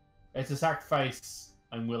 It's a sacrifice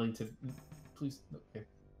I'm willing to... Please... Okay.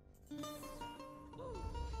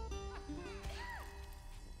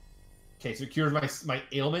 Okay, so it cures my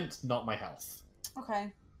ailment, not my health. Okay.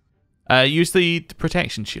 Use the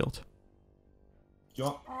protection shield. Do you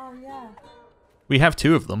want... Oh, yeah. We have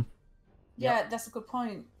 2 of them. Yeah, that's a good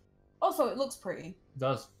point. Also, it looks pretty. It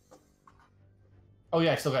does. Oh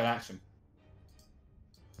yeah, I still got an action.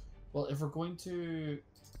 Well, if we're going to...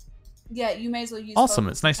 Yeah, you may as well use... Awesome,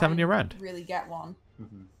 it's nice having you around. Really get one.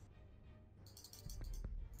 Mm-hmm.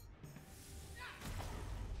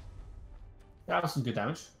 That was some good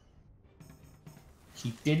damage.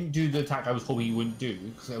 He didn't do the attack I was hoping he wouldn't do,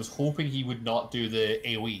 because I was hoping he would not do the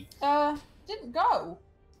AoE. Didn't go.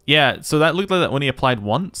 Yeah, so that looked like that only applied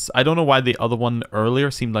once. I don't know why the other one earlier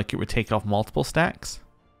seemed like it would take off multiple stacks.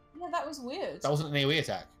 Yeah, that was weird. That wasn't an AoE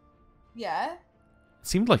attack. Yeah. It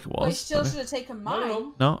seemed like it was. But he still should have taken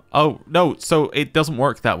mine. No? Oh, no, so it doesn't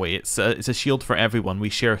work that way. It's a shield for everyone. We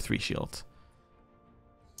share 3 shields.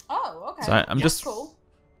 Oh, okay. So I'm just... cool.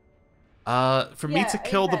 For me to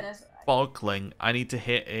kill the bogling, I need to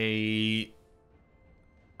hit a...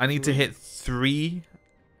 I need to hit 3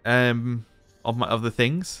 of the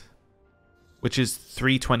things, which is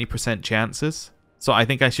 3 20% chances. So I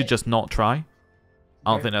think I should just not try.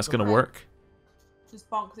 I don't think that's going to work. Just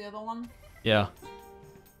bonk the other one? Yeah.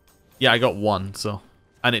 Yeah, I got 1, so...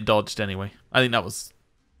 And it dodged anyway. I think that was...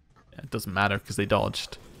 Yeah, it doesn't matter because they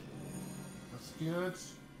dodged. That's good.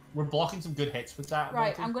 We're blocking some good hits with that.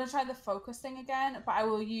 Right, I'm going to try the focus thing again, but I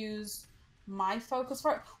will use my focus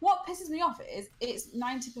for it. What pisses me off is it's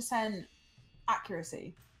 90%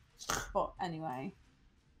 accuracy. But anyway.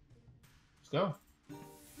 Let's go.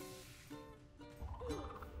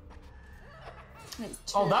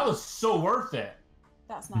 It's Oh, 2. that was so worth it.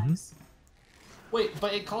 That's nice. Wait,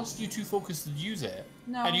 but it costs you 2 focus to use it.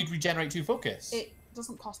 No. And you'd regenerate 2 focus. It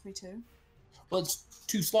doesn't cost me 2. Well, it's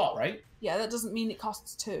 2 slot, right? Yeah, that doesn't mean it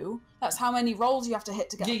costs 2. That's how many rolls you have to hit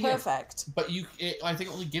to get perfect. But I think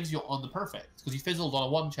it only gives you on the perfect because you fizzled on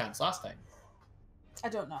a 1 chance last time. I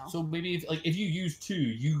don't know. So maybe if you use 2,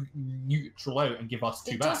 you neutral out and give us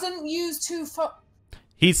 2 back. It doesn't use 2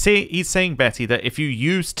 He's saying, Betty, that if you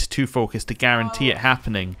used 2 focus to guarantee it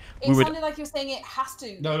happening, it sounded like you were saying it has to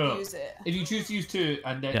use it. If you choose to use 2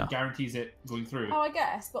 and then it guarantees it going through. Oh, I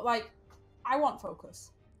guess, but like, I want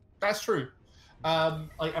focus. That's true. And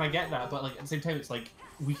I get that, but like at the same time, it's like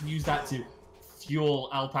we can use that to fuel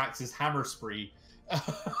Alpax's hammer spree.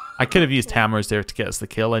 I could have used hammers there to get us the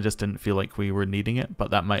kill. I just didn't feel like we were needing it,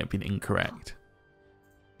 but that might have been incorrect.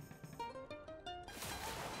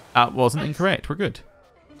 That wasn't incorrect. We're good.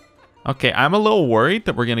 Okay, I'm a little worried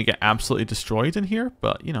that we're going to get absolutely destroyed in here,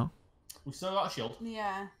 but, you know. We've still got a shield.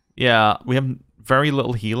 Yeah. Yeah, we have very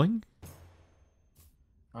little healing.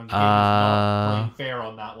 I'm not playing fair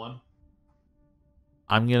on that one.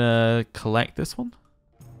 I'm going to collect this one.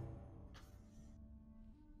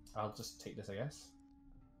 I'll just take this, I guess.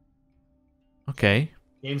 Okay.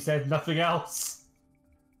 Game said nothing else.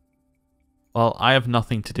 Well, I have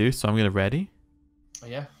nothing to do, so I'm going to ready. Oh,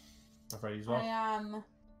 yeah. I'm ready as well. I am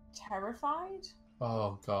terrified.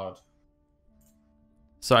 Oh, God.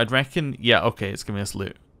 So I'd reckon, yeah, okay, it's giving us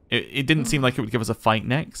loot. It didn't seem like it would give us a fight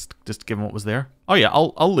next, just given what was there. Oh yeah,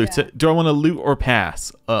 I'll loot it. Do I want to loot or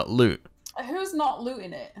pass? Loot. Who's not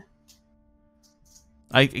looting it?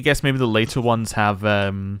 I guess maybe the later ones have,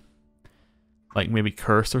 like maybe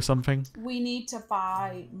curse or something. We need to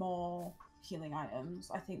buy more healing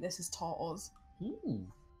items. I think this has taught us. Ooh.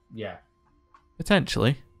 Yeah.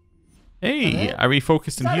 Potentially. Hey, I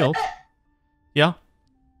refocused and healed. Yeah.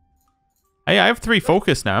 Hey, I have 3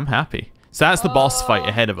 focus now. I'm happy. So that's the boss fight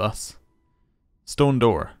ahead of us. Stone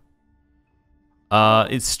door.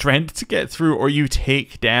 It's strength to get through or you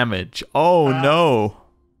take damage. Oh no.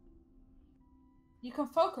 You can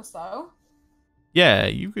focus though. Yeah,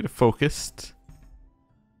 you could have focused.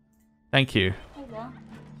 Thank you. There you go.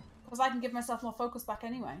 Because I can give myself more focus back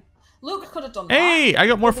anyway. Luke could have done that. Hey, I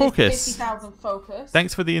got more focus. 50,000 focus.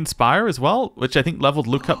 Thanks for the inspire as well, which I think leveled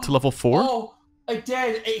Luke up to level 4. Oh, I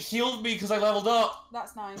did. It healed me because I leveled up.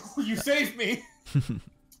 That's nice. You saved me.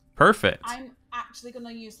 Perfect. I'm actually going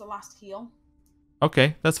to use the last heal.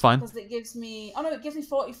 Okay, that's fine. Because it gives me... Oh no, it gives me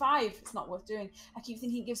 45. It's not worth doing. I keep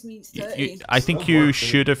thinking it gives me 30. I think you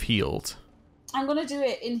should have healed. I'm going to do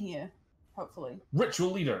it in here, hopefully.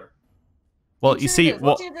 Ritual leader. Well, you see...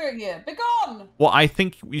 What are you doing here? Be gone! What I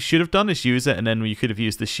think we should have done is use it, and then we could have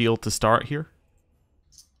used the shield to start here.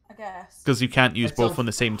 I guess. Because you can't use both on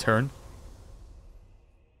the same turn.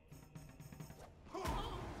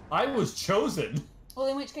 I was chosen. Well,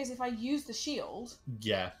 in which case, if I use the shield...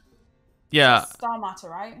 Yeah. Yeah. Star matter,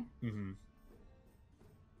 right? Mm-hmm.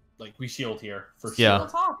 Like, we shield here, for Yeah. sure.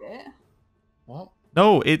 Target? What?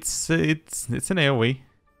 No, it's an AoE.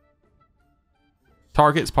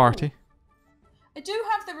 Target's party. I do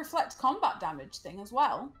have the reflect combat damage thing as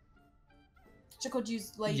well. Which I could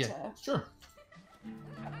use later. Yeah, sure.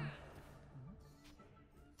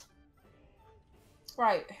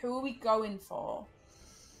 Right, who are we going for?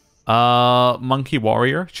 Monkey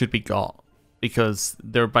Warrior should be got. Because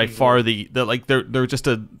they're by far they're just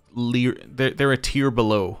they're a tier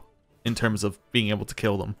below in terms of being able to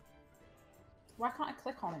kill them. Why can't I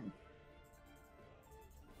click on him?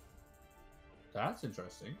 That's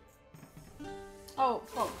interesting. Oh,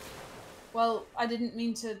 fuck. Well, I didn't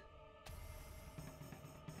mean to...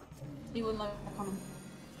 He wouldn't let me click on him.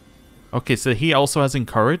 Okay, so he also has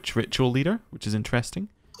Encourage, Ritual Leader, which is interesting.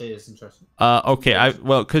 It is interesting. Okay,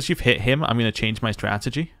 well, because you've hit him, I'm going to change my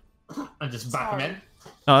strategy. And just back him in?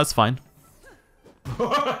 No, that's fine. See you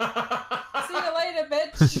later,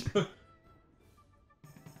 bitch!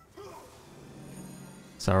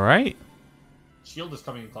 It's alright. Shield is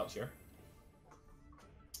coming in clutch here.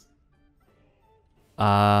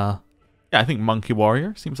 Yeah, I think Monkey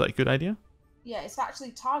Warrior seems like a good idea. Yeah, it's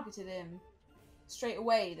actually targeted him straight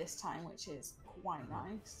away this time, which is quite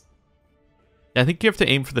nice. Yeah, I think you have to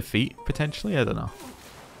aim for the feet, potentially. I don't know.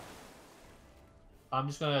 I'm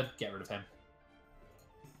just going to get rid of him.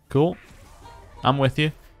 Cool. I'm with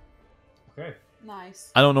you. Okay.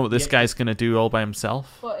 Nice. I don't know what this guy's going to do all by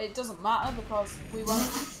himself. But it doesn't matter because we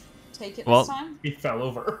won't take it Well, this time. He fell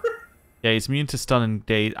over. Yeah, he's immune to stun and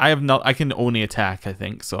daze. I have not. I can only attack, I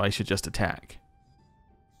think, so I should just attack.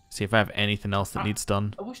 See if I have anything else that needs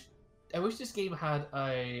done. I wish this game had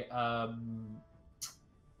a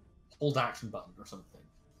hold action button or something.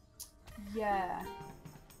 Yeah.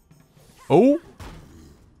 Oh.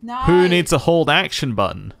 Nice. Who needs a hold action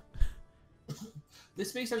button?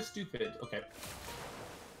 This may sound stupid. Okay.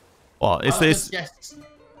 Well, is this?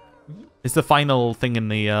 It's the final thing in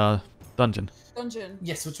the dungeon. Dungeon.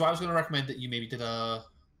 Yes, which I was going to recommend that you maybe did a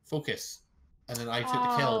focus, and then I took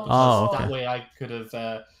the kill. Oh, Because okay. that way I could have,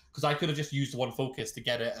 because I could have just used one focus to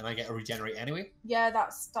get it, and I get a regenerate anyway. Yeah,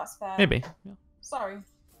 that's fair. Maybe. Yeah. Sorry.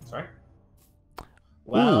 Sorry.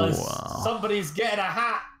 Well, Ooh. somebody's getting a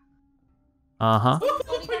hat. Uh-huh.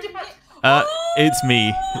 It's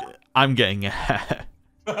me. I'm getting a hat.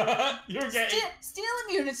 You're getting Steal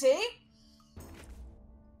immunity.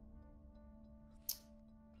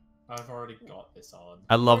 I've already got this on.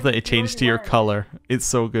 I love that it changed to your color. It's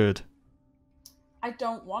so good. I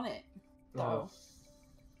don't want it, though.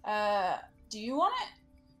 Do you want it?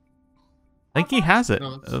 I think he has it.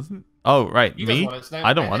 No, Doesn't- Oh, right. He Me? doesn't want it. It's now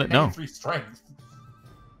I don't want it, no. 93 strength.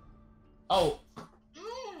 Oh.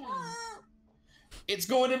 It's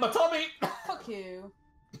going in my tummy. Fuck you.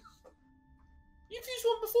 You've used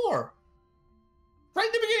one before. Right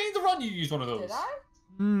at the beginning of the run, you used one of those. Did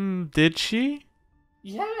I? Did she?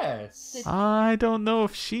 Yes. I don't know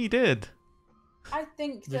if she did. I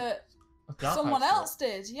think that Alpax someone did. else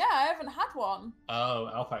did. Yeah, I haven't had one. Oh,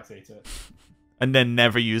 Alpax ate it. And then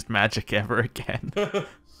never used magic ever again.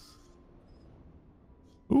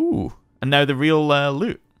 Ooh. And now the real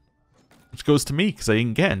loot. Which goes to me because I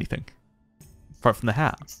didn't get anything. Apart from the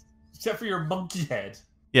hat. Except for your monkey head.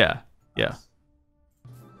 Yeah. Yeah.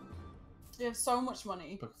 You have so much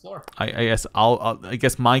money. Book floor. I guess I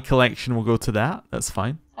guess my collection will go to that. That's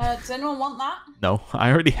fine. Does anyone want that? No, I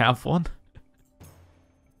already have one.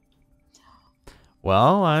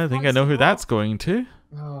 Well, I think I know who that's going to.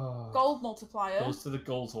 Oh. Gold multiplier. Goes to the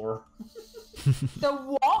gold whore. The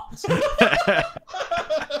what?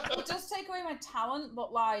 It does take away my talent,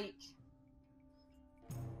 but like...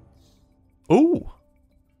 Ooh.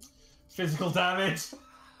 Physical damage.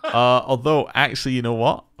 Although, actually, you know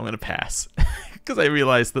what? I'm going to pass. Because I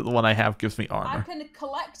realized that the one I have gives me I armor. can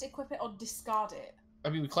collect, equip it, or discard it. I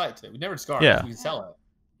mean, we collected it. We never discard Yeah. it. We can sell it.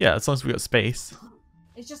 Yeah, as long as we got space.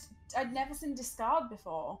 It's just, I'd never seen discard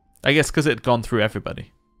before. I guess because it had gone through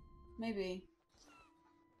everybody. Maybe.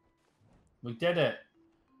 We did it.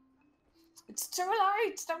 It's too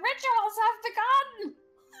late! The rituals have begun!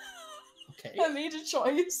 Okay. I made a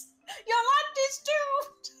choice. Your land is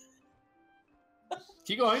doomed!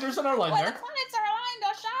 Keep going. There's another line When there. the planets are aligned,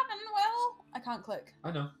 our shaman will... I can't click.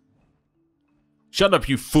 I know. Shut up,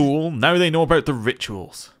 you fool. Now they know about the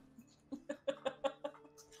rituals.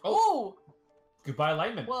 Oh! Goodbye,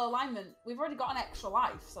 alignment. Well, alignment. We've already got an extra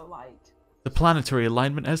life, so like... The planetary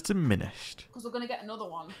alignment has diminished. Because we're going to get another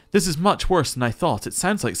one. This is much worse than I thought. It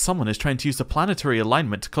sounds like someone is trying to use the planetary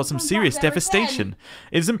alignment to cause some Sounds serious like there devastation. again.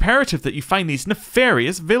 It is imperative that you find these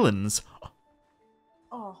nefarious villains.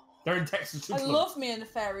 Oh. They're in Texas. I love me a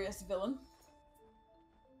nefarious villain.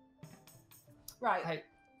 Right. Hey,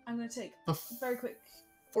 I'm going to take a very quick...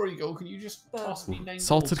 before you go, can you just toss me 9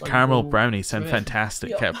 Salted gold so I can caramel go brownies sound finish? fantastic,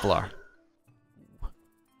 Yeah. Kevlar.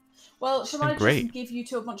 Well, should I Great. just give you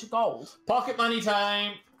two a bunch of gold? Pocket money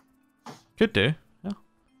time. Could do. Yeah.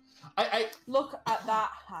 Look at that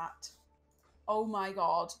hat. Oh my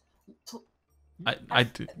god. I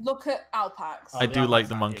do. Look at Alpax. I the do like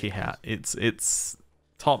the Alpax monkey hat. hat. It's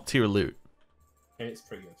top tier loot. It's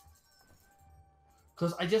pretty good.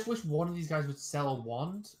 Because I just wish one of these guys would sell a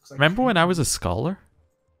wand. Remember when I was a scholar?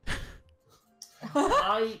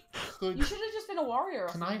 I could. You should have just been a warrior.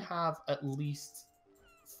 Can I have at least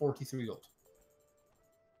 43 gold?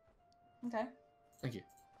 Okay. Thank you.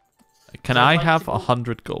 Can So I'd I like have to go-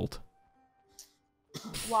 100 gold?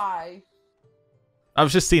 Why? I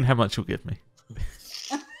was just seeing how much you'll give me.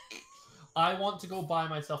 I want to go buy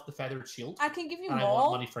myself the feathered shield. I can give you And I more,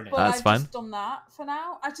 want money for an but That's I've fine. just done that for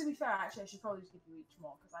now. To be fair, actually, I should probably just give you each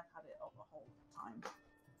more because I've had it up the whole time.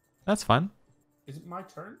 That's fine. Is it my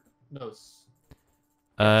turn? No.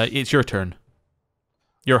 It's your turn.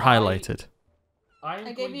 You're highlighted.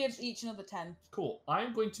 I gave you each another 10. Cool.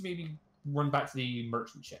 I'm going to maybe run back to the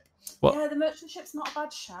merchant ship. What? Yeah, the merchant ship's not a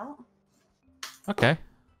bad shout. Okay.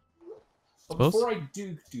 But Suppose. before I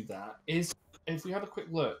do that, is if we have a quick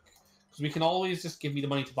look, because we can always just give me the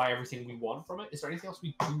money to buy everything we want from it. Is there anything else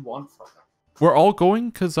we do want from it? We're all going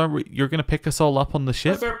because you're going to pick us all up on the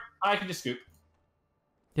ship? That's fair. I can just scoop.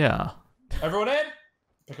 Yeah. Everyone in.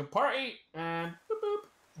 Pick a party and boop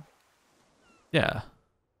boop. Yeah.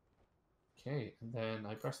 Okay, and then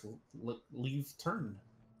I press leave turn.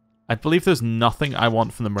 I believe there's nothing I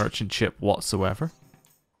want from the merchant ship whatsoever.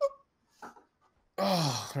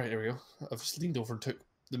 Oh, right, there we go. I've just leaned over and took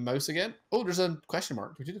the mouse again. Oh, there's a question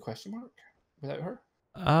mark. Do we do the question mark without her?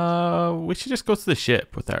 We should just go to the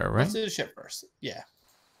ship with her, right? Let's do the ship first. Yeah.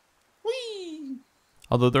 Whee!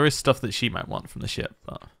 Although there is stuff that she might want from the ship,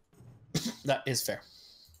 but... That is fair.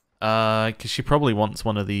 Because she probably wants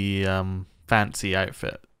one of the fancy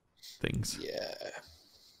outfit things. Yeah.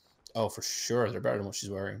 Oh, for sure. They're better than what she's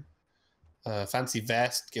wearing. Fancy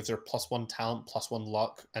vest gives her +1 talent, +1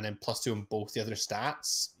 luck, and then +2 on both the other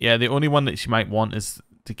stats. Yeah, the only one that she might want is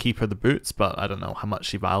to keep her the boots, but I don't know how much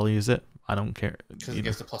she values it. I don't care. Because it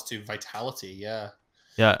gives the +2 vitality, yeah.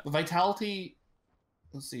 Yeah. The vitality,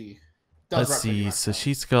 let's see. Let's see, so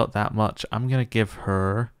she's got that much. I'm going to give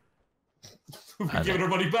her... We're giving her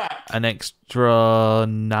money back. An extra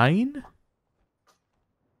 9?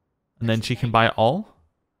 And then she can buy it all?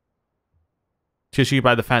 So she can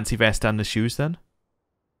buy the fancy vest and the shoes then?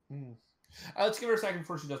 Let's give her a second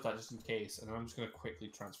before she does that, just in case. And I'm just going to quickly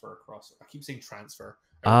transfer across. I keep saying transfer.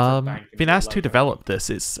 Been asked to develop this.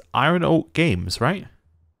 It's Iron Oak Games, right?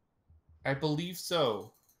 I believe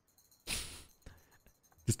so.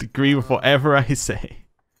 Just agree with whatever I say.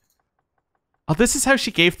 Oh, this is how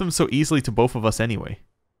she gave them so easily to both of us anyway.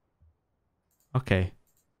 Okay.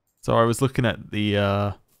 So I was looking at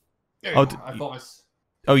the...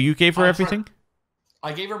 Oh, you gave her everything?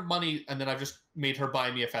 I gave her money, and then I've just made her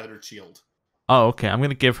buy me a feathered shield. Oh, okay. I'm going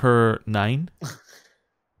to give her 9.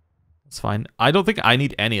 That's fine. I don't think I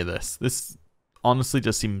need any of this. This honestly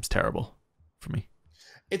just seems terrible for me.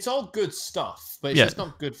 It's all good stuff, but it's just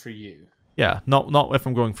not good for you. Yeah, not if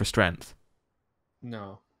I'm going for strength.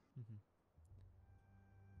 No.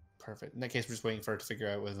 Perfect. In that case, we're just waiting for her to figure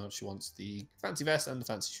out whether or not she wants the fancy vest and the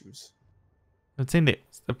fancy shoes. I'm saying that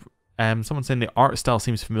someone's saying the art style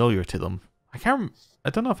seems familiar to them. I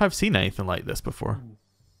don't know if I've seen anything like this before.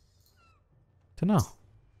 Don't know.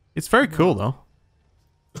 It's very cool though.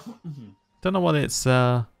 Don't know what it's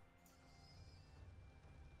kind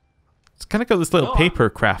of got this little paper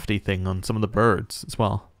crafty thing on some of the birds as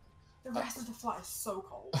well. The rest of the flat is so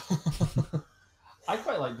cold. I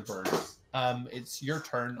quite like the birds. It's your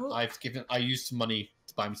turn. Ooh. I used some money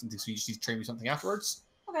to buy me something, so you just need to train me something afterwards.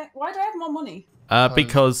 Okay, why do I have more money?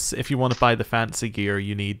 Because if you want to buy the fancy gear,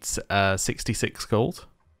 you need 66 gold.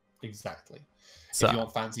 Exactly. So, if you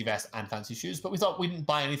want fancy vest and fancy shoes, but we thought we didn't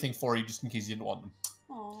buy anything for you just in case you didn't want them.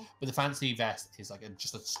 Aww. But the fancy vest is like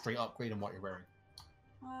just a straight upgrade on what you're wearing.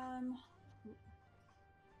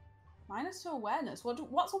 Minus to awareness. What's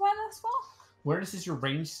awareness for? Awareness is your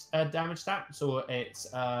range damage stat, so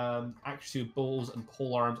it's accuracy with bows and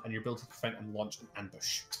pole arms, and your ability to prevent and launch an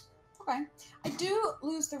ambush. Okay. I do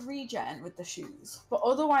lose the regen with the shoes, but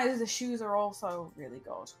otherwise the shoes are also really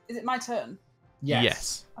good. Is it my turn?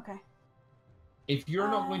 Yes. Okay. If you're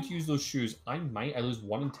not going to use those shoes, I lose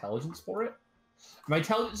 1 intelligence for it. My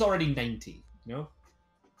intelligence is already 90, you know?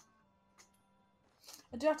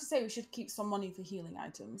 I do have to say we should keep some money for healing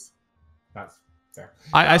items. That's fair.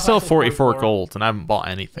 I still have 44 gold and I haven't bought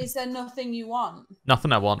anything. Is there nothing you want?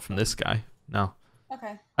 Nothing I want from this guy. No.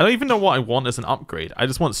 Okay. I don't even know what I want as an upgrade. I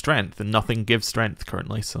just want strength, and nothing gives strength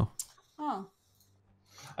currently, so... Oh.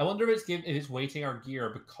 I wonder if it's weighting our gear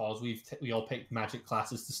because we all picked magic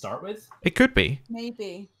classes to start with. It could be.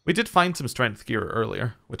 Maybe. We did find some strength gear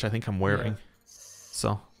earlier, which I think I'm wearing. Yeah.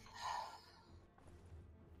 So...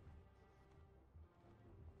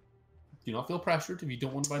 Do not feel pressured. If you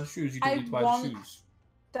don't want to buy the shoes, you don't need to buy the shoes.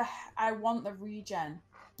 I want the regen.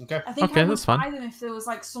 Okay. I think okay, I would that's fine. buy them if there was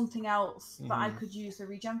like something else that I could use the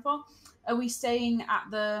regen for. Are we staying at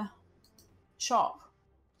the shop?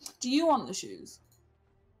 Do you want the shoes?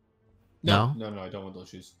 No, I don't want those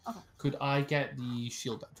shoes. Okay. Could I get the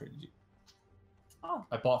shield I traded you? Oh.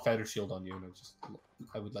 I bought a feather shield on you, and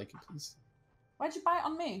I would like it, please. Why'd you buy it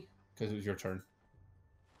on me? Because it was your turn.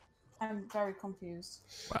 I'm very confused.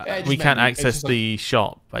 We can't access the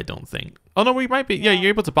shop, I don't think. Oh, no, we might be. Yeah, you're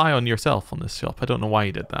able to buy on yourself on this shop. I don't know why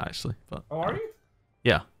you did that, actually. But, oh, are you?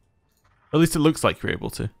 Yeah. At least it looks like you're able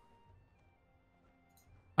to.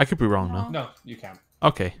 I could be wrong, though. No, you can't.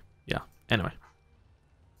 Okay. Yeah. Anyway.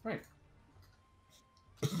 Right.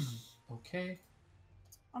 Okay.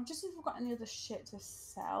 I'm just seeing if we've got any other shit to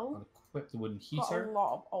sell. I'll equip the wooden heater. Got a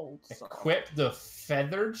lot of old stuff. Equip the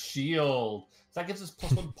feathered shield. So that gives us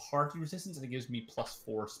 +1 party resistance, and it gives me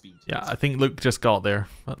 +4 speed. Yeah, I think Luke just got there.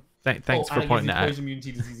 But thanks for pointing that out. Poison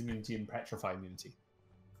immunity, disease immunity, and petrify immunity.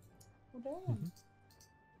 So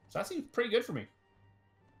that seems pretty good for me.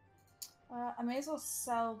 I may as well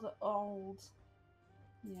sell the old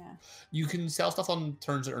Yeah. You can sell stuff on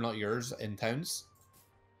turns that are not yours in towns.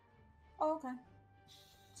 Oh, okay.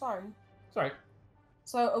 Sorry. Sorry.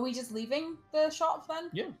 So are we just leaving the shop then?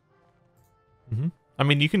 Yeah. Mm-hmm. I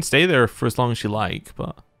mean, you can stay there for as long as you like,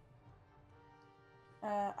 but...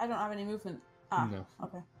 I don't have any movement. Ah, No.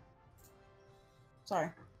 okay. Sorry.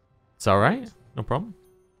 It's alright. No problem.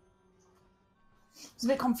 I was a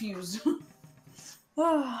bit confused.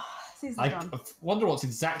 Season's I done. wonder what's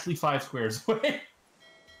exactly 5 squares away.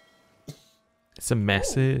 It's a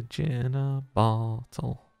message in a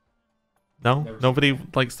bottle. No? Never Nobody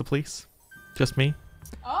likes the police? Just me?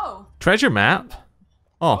 Oh. Treasure map?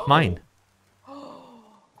 Oh, mine.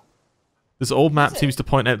 This old map Is it? seems to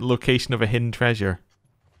point out the location of a hidden treasure.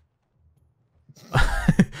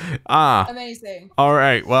 Ah. Amazing.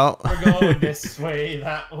 Alright, well. We're going this way,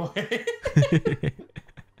 that way.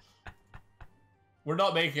 We're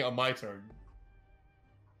not making it on my turn.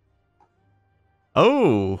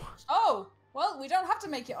 Oh. Oh, well, we don't have to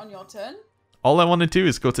make it on your turn. All I want to do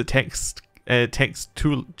is go to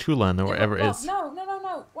Tulan or whatever it is. No.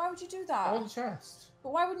 Why would you do that? On the chest.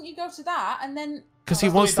 But why wouldn't you go to that and then... Because Oh, he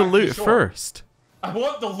that's wants the to way back to loot the shore. first. I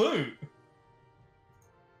want the loot.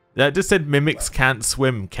 That just said mimics can't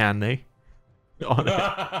swim, can they? On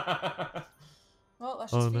it. Well,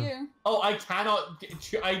 that's Oh, just for no. you. Oh, I cannot.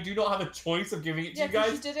 I do not have a choice of giving it to Yeah, you because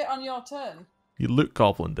guys. you did it on your turn. You loot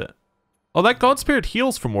goblined it. Oh, that god spirit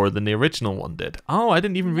heals for more than the original one did. Oh, I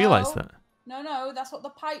didn't even realize No. that. No, that's what the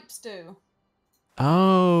pipes do.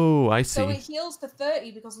 Oh, I So it see. heals for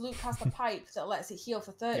 30 because Luke has the pipe that lets it heal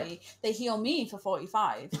for 30. Yeah. They heal me for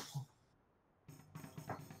 45.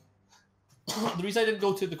 The reason I didn't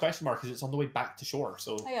go to the question mark is it's on the way back to shore.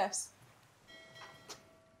 So I guess.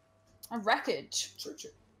 A wreckage. search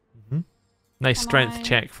it. Nice Can strength I-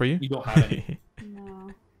 check for you. You don't have any.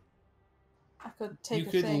 No. I could take You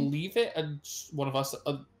a could thing. leave it, and one of us.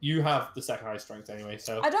 You have the second highest strength anyway,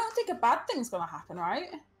 so I don't think a bad thing's going to happen, right?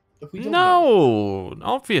 we don't know. No,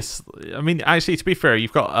 obviously. I mean, actually, to be fair,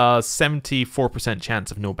 you've got a 74%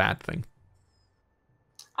 chance of no bad thing.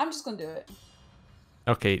 I'm just going to do it.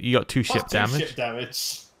 Okay, you got 2 ship Plus 2 damage. Ship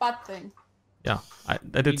damage. Bad thing. Yeah, I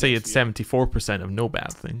did say it's 74% of no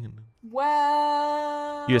bad thing.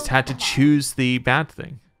 Well... You just had to choose the bad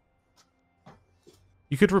thing.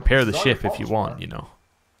 You could repair the It's not your ship if you fault, want, you know.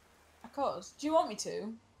 I could. Do you want me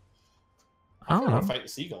to? I I don't want to know. fight the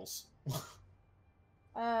seagulls.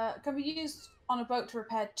 Can be used on a boat to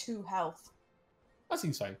repair 2 health. That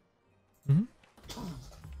seems fine.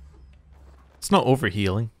 It's not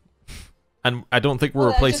overhealing. And I don't think we're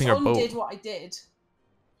Well, replacing I our just boat. undid what I did.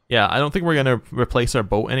 Yeah, I don't think we're going to replace our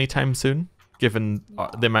boat anytime soon, given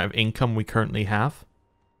the amount of income we currently have.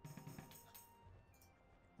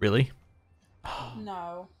 Really?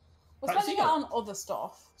 No. We're Right, spending it seagull. on other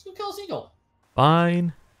stuff. Let's go kill a seagull.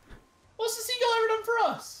 Fine. What's the seagull ever done for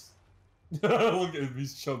us? Look at him,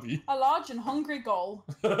 he's chubby. A large and hungry gull.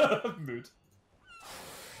 Mood.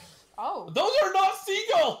 Oh. Those are not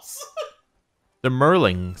seagulls! The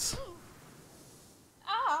Merlings.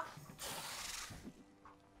 Ah.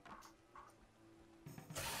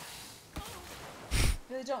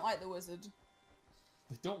 They don't like the wizard.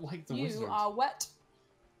 I don't like the You wizard. are wet.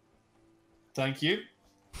 Thank you.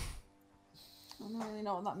 I don't really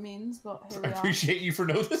know what that means, but here I we are. appreciate you for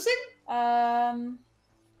noticing. I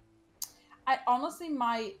honestly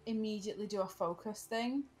might immediately do a focus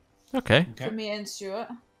thing Okay, Okay. for me and Stuart.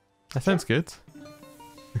 that sounds good.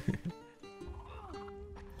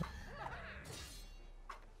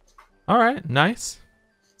 All right, nice.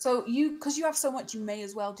 So because you have so much, you may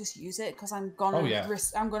as well just use it because I'm gonna Oh, yeah.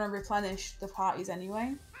 I'm gonna replenish the parties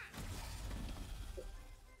anyway.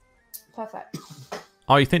 Perfect.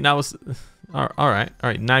 Oh, you think that was... All right.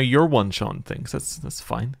 Now you're one-shotting things. That's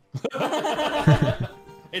fine.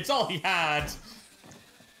 It's all he had.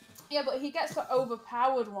 Yeah, but he gets the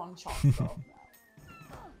overpowered one shot. So.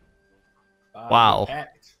 Wow.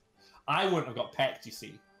 Pecked. I wouldn't have got pecked, you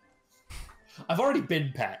see. I've already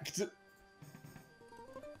been pecked.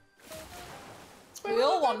 We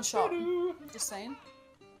all one shot. Just saying.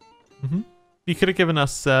 You could have given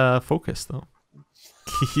us focus, though.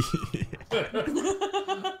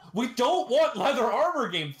 We don't want leather armor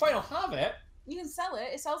game. Fine, I'll have it. You can sell it.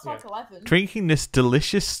 It sells for like 11. Drinking this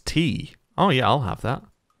delicious tea. Oh, yeah, I'll have that.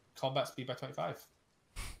 Combat speed by 25.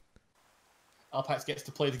 Alpax gets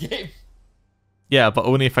to play the game. Yeah, but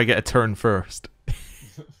only if I get a turn first.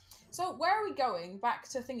 So where are we going? Back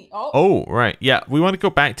to thingy. Oh. Oh, right. Yeah, we want to go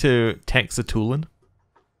back to Texatulan.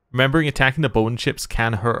 Remembering attacking the bone ships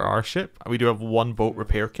can hurt our ship. We do have 1 boat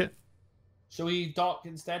repair kit. Shall we dock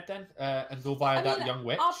instead then, and go via that young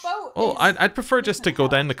witch? Our boat Oh, is... I'd prefer just to go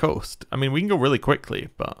down the coast. I mean, we can go really quickly,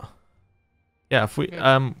 but yeah, if we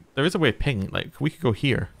there is a way of ping. Like we could go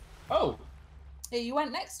here. Oh. Yeah, you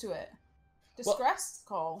went next to it. Distress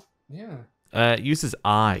call. Yeah. It uses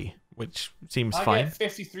I, which seems fine. I get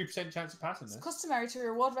 53% chance of passing this. It's customary to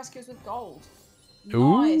reward rescuers with gold.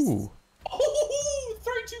 Ooh. Nice. Oh,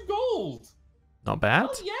 32 gold. Not bad.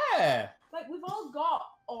 Oh yeah. Like we've all got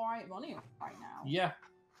alright money right now. Yeah.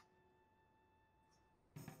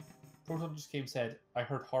 Proton just came said, I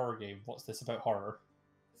heard horror game. What's this about horror?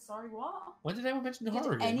 Sorry, what? When did anyone mention the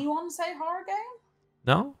horror Did game? anyone say horror game?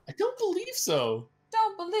 No? I don't believe so.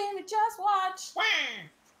 Don't believe me, just watch.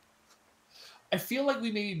 I feel like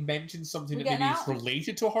we maybe mentioned something We that maybe getting is out?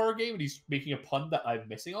 related to a horror game, and he's making a pun that I'm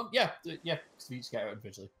missing on. Yeah, yeah. So we just get out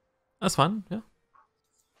individually. That's fun, yeah.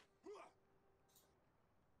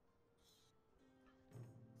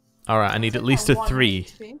 Alright, I need at least a 3.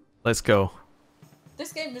 HP. Let's go.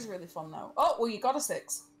 This game is really fun though. Oh, well, you got a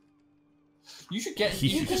 6. You should get.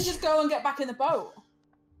 You can just go and get back in the boat.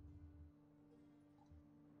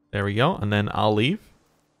 There we go, and then I'll leave.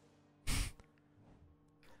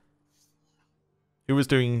 Who was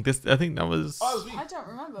doing this? I think that was... Oh, it was me. I don't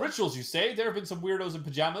remember. Rituals, you say? There have been some weirdos in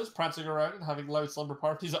pajamas prancing around and having loud slumber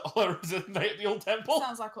parties at all hours of the night at the old temple.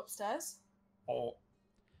 Sounds like upstairs. Oh.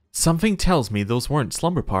 Something tells me those weren't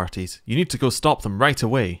slumber parties. You need to go stop them right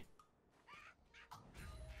away.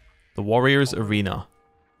 The Warriors Arena.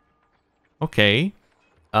 Okay.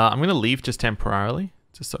 I'm going to leave just temporarily,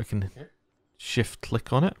 just so I can shift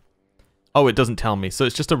click on it. Oh, it doesn't tell me, so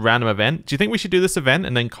it's just a random event. Do you think we should do this event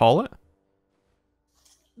and then call it?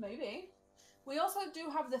 Maybe. We also do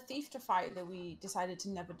have the thief to fight that we decided to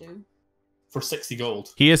never do. For 60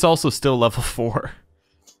 gold. He is also still level 4.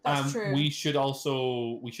 That's true. We should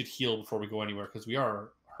heal before we go anywhere because we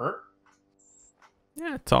are hurt.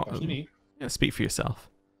 Yeah, talk. Especially me. Yeah, speak for yourself.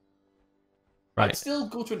 I'd Right. still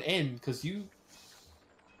go to an inn because you use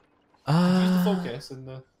the Uh, focus and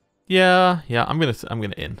the. yeah. I'm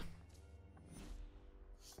gonna in.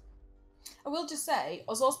 I will just say,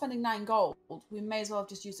 us all spending 9 gold, we may as well have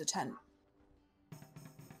just used a tent.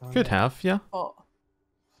 Could have, yeah. But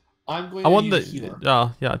I'm going I to wonder. use a healer.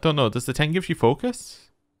 Yeah, I don't know. Does the 10 give you focus?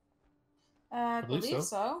 I believe believe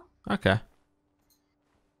so. so. Okay.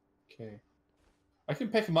 Okay. I can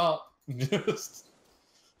pick him up. Just.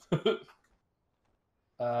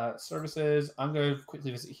 Services. I'm going to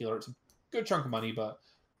quickly visit healer. It's a good chunk of money, but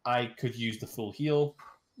I could use the full heal.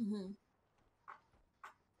 Mm-hmm.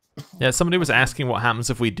 Yeah, somebody was asking what happens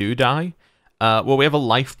if we do die. Well, we have a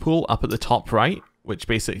life pool up at the top right, which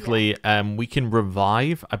basically we can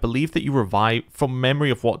revive. I believe that you revive, from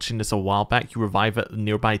memory of watching this a while back, you revive at the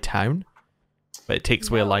nearby town, but it takes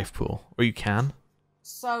away a life pool. Or you can.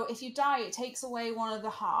 So if you die, it takes away one of the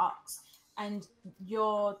hearts, and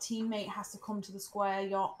your teammate has to come to the square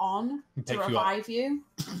you're on to revive you.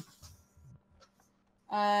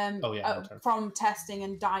 From testing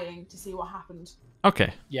and dying to see what happened.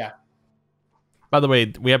 Okay. Yeah. By the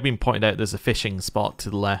way, we have been pointed out there's a fishing spot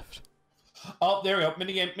to the left. Oh, there we go.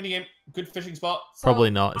 Minigame. Good fishing spot. So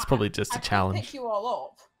Probably not. It's probably just a I challenge. can pick you all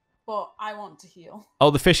up, but I want to heal.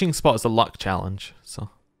 Oh, the fishing spot is a luck challenge. So.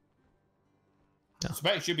 Yeah. So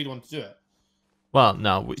Beck should be the one to do it. Well,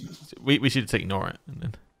 no, we should just ignore it and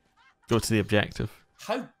then go to the objective.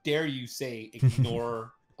 How dare you say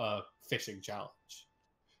ignore a fishing challenge?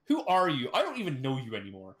 Who are you? I don't even know you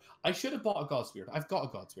anymore. I should have bought a God Spirit. I've got a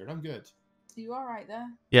God Spirit. I'm good. You all right there?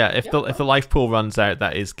 Yeah, if the life pool runs out,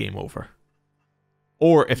 that is game over.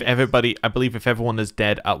 Or if everybody, I believe, if everyone is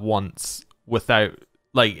dead at once without,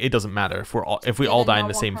 like, it doesn't matter if we all die in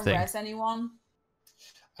the same thing. Res anyone?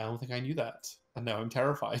 I don't think I knew that, and now I'm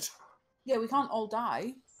terrified. Yeah, we can't all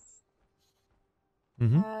die.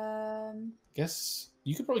 Mm-hmm. Guess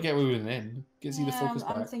you could probably get away with an end. Get see the focus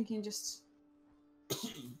back. I'm thinking just.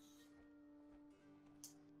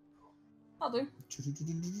 I'll do.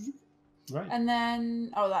 Right. And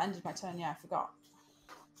then, oh, that ended my turn. Yeah, I forgot.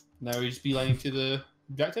 Now we just beelining to the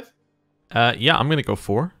objective. Yeah, I'm gonna go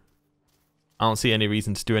 4. I don't see any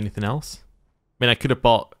reason to do anything else. I mean, I could have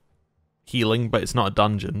bought healing, but it's not a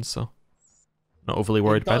dungeon, so not overly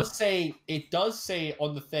worried about it. It does say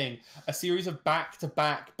on the thing a series of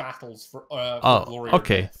back-to-back battles for glory.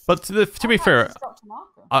 Okay, but to be fair,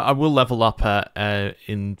 I will level up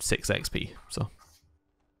in 6 XP. So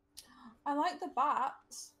I like the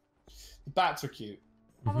bats. The bats are cute.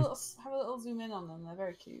 Have a little zoom in on them. They're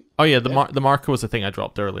very cute. Oh yeah, the marker was the thing I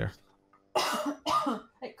dropped earlier.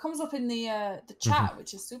 It comes up in the chat,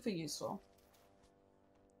 which is super useful.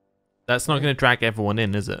 That's not going to drag everyone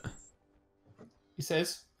in, is it? He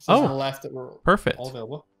says On the left that were perfect. all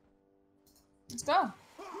available. Let's go.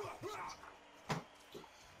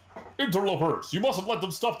 Interlopers, you mustn't let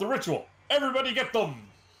them stop the ritual. Everybody get them.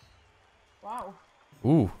 Wow.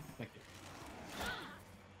 Ooh. Thank you.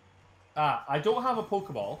 I don't have a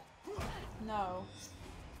Pokeball. No.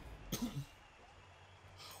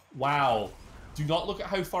 Wow. Do not look at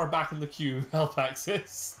how far back in the queue Alpax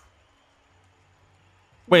is.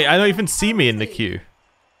 Wait, I don't even see me in the queue.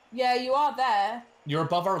 Yeah, you are there. You're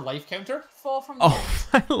above our life counter? 4 from the Oh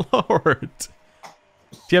my lord.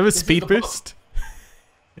 Do you have a speed boost?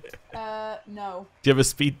 No. Do you have a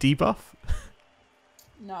speed debuff?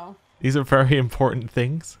 No. These are very important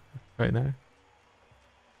things right now.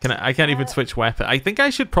 I can't even switch weapon. I think I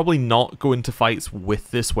should probably not go into fights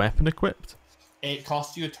with this weapon equipped. It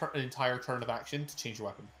costs you an entire turn of action to change your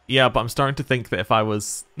weapon. Yeah, but I'm starting to think that if I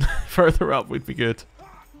was further up, would be good.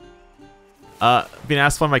 Being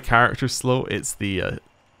asked why my character's slow, it's the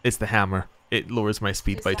hammer. It lowers my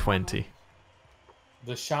speed by 20. Hammer.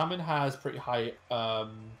 The shaman has pretty high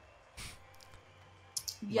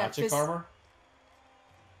magic armor.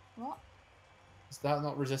 What? Is that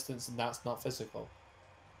not resistance and that's not physical?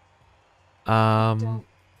 Don't.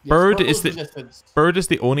 Bird Yes, is the resistance. Bird is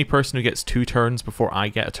the only person who gets 2 turns before I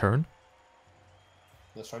get a turn.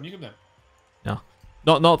 Let's try and nuke him now.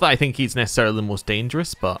 No, not that I think he's necessarily the most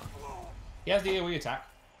dangerous, but He has the AoE attack.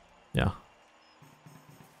 yeah.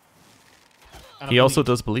 And He a also bleed.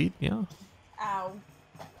 does bleed. Yeah. Ow.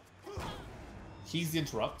 He's the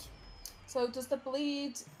interrupt. So does the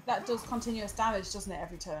bleed, that does continuous damage, doesn't it,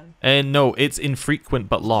 every turn? No, it's infrequent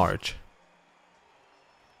but large.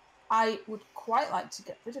 I would quite like to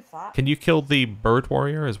get rid of that. Can you kill the bird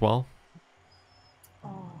warrior as well?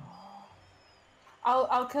 Oh.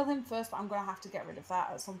 I'll kill him first, but I'm going to have to get rid of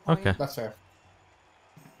that at some point. Okay. That's fair.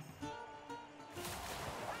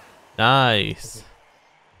 Nice.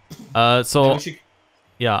 Then So we should-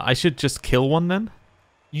 yeah, I should just kill one then.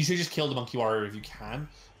 you should just kill the monkey warrior if you can,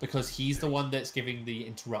 because he's the one that's giving the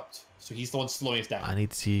interrupt. So he's the one slowing us down. I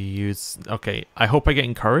need to use. Okay, I hope I get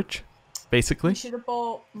encourage. Basically. We should have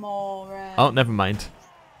bought more... Oh, never mind.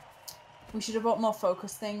 We should have bought more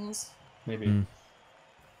focus things. Maybe. Mm.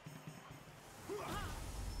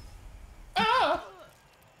 Ah!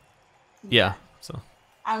 Yeah. So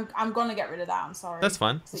I'm going to get rid of that, I'm sorry. that's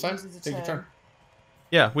fine. 'Cause it That's fine. uses a Take your turn.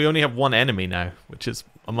 Yeah, we only have one enemy now, which is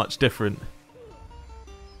a much different.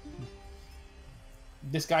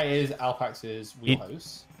 This guy is Alpax's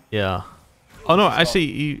wheelhouse. Yeah. Oh no, Stop.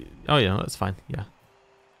 actually, oh yeah, that's fine. Yeah.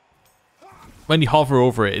 When you hover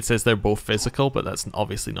over it, it says they're both physical, but that's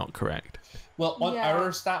obviously not correct. Well, on Yeah.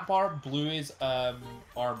 our stat bar, blue is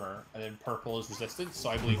armor, and then purple is resistance. So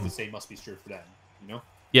I believe the same must be true for them. You know?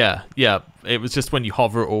 Yeah, yeah. It was just when you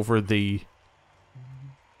hover over the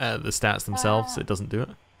stats themselves, it doesn't do it.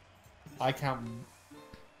 I can't.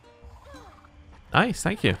 Nice,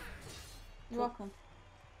 thank you. You're welcome.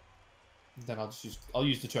 Then I'll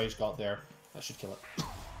use the change got there. That should kill it.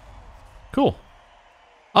 Cool.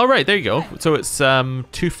 All right, there you go. So it's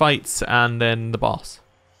 2 fights and then the boss.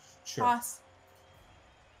 Sure. Pass.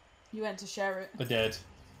 You went to share it. I did.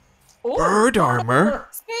 Oh, Bird armor.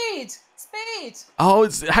 Speed! Speed! Oh,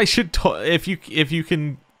 I should. If you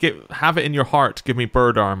can have it in your heart, give me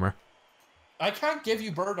bird armor. I can't give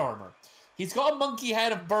you bird armor. He's got a monkey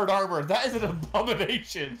head of bird armor. That is an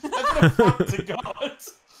abomination. That's an affront to God.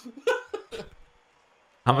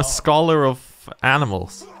 I'm a scholar of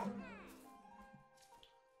animals.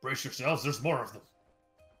 Brace yourselves. There's more of them.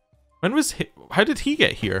 When was he? How did he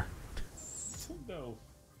get here? No.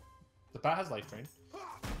 The bat has life drain.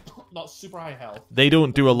 Not super high health. They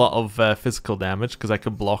don't do a lot of physical damage because I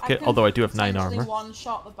can block it. Although I do have 9 armor. One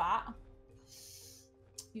shot the bat.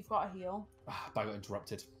 You've got a heal. Bat got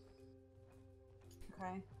interrupted.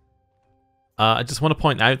 Okay. I just want to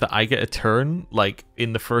point out that I get a turn like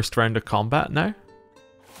in the first round of combat now,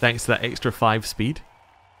 thanks to that extra 5 speed.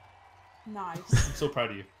 Nice. I'm so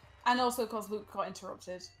proud of you. And also because Luke got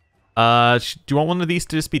interrupted. Do you want one of these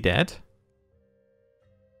to just be dead?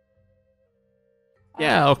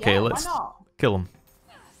 Yeah, okay, let's why not? kill him.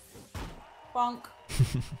 Bonk.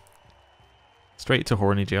 Straight to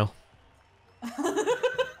horny jail.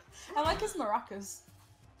 I like his maracas.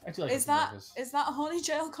 I do like Is that a horny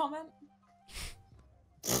jail comment?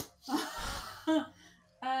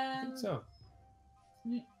 I think so.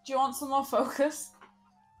 Do you want some more focus?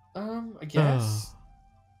 I guess.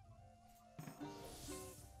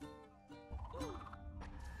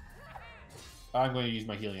 I'm going to use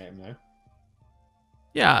my healing item now.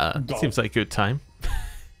 Yeah, Go. seems like a good time.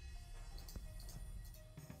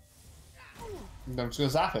 I'm just going to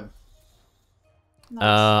zap him.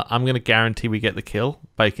 Nice. I'm going to guarantee we get the kill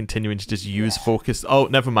by continuing to just use focus. Oh,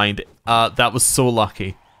 never mind. That was so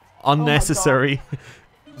lucky. Unnecessary.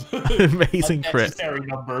 Amazing crit. Unnecessary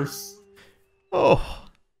numbers. Oh,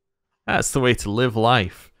 that's the way to live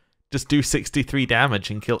life. Just do 63 damage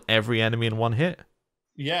and kill every enemy in one hit.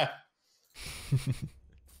 Yeah.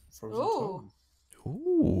 Ooh.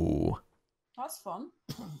 Ooh. That's fun.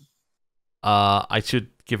 I should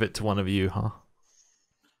give it to one of you, huh?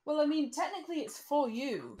 Well, I mean, technically it's for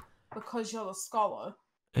you because you're the scholar.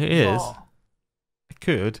 It is. It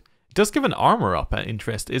could. It does give an armor up at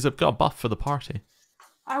interest. Is it got a buff for the party?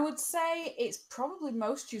 I would say it's probably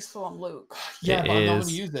most useful on Luke. Yeah, It but I'm not going is.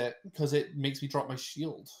 to use it because it makes me drop my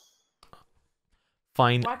shield.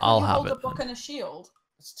 Fine, Why can't I'll you have hold it. a book and a shield?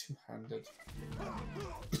 It's two-handed.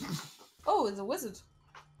 Oh, it's a wizard.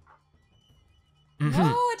 Mhm.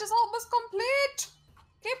 No, it is almost complete.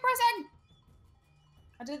 Keep pressing.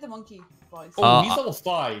 I did the monkey voice. Oh, he's level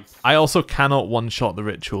 5. I also cannot one-shot the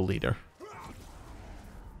ritual leader.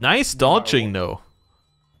 Nice dodging, though.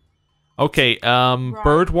 Okay,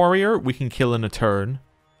 Bird Warrior, we can kill in a turn.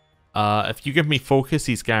 If you give me focus,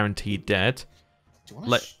 he's guaranteed dead. Do you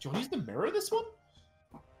want to use the mirror this one?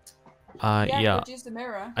 Yeah. Could use the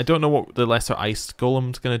mirror. I don't know what the lesser ice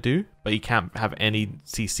golem's gonna do, but he can't have any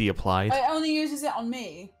CC applied. It only uses it on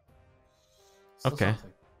me. Still Okay.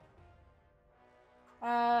 something.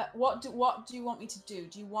 What do you want me to do?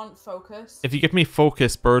 Do you want focus? If you give me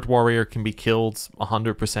focus, Bird Warrior can be killed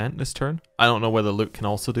 100% this turn. I don't know whether Luke can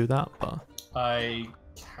also do that, but I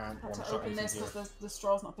can't I had to one-shot open this anything because the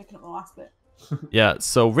straw's not picking up the last bit. yeah.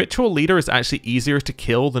 So Ritual Leader is actually easier to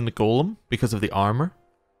kill than the Golem because of the armor.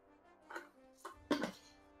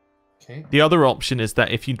 Okay. The other option is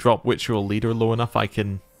that if you drop Ritual Leader low enough, I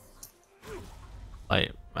can...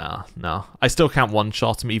 no. I still can't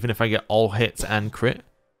one-shot him even if I get all hits and crit.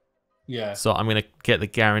 Yeah. So I'm going to get the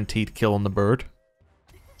guaranteed kill on the bird.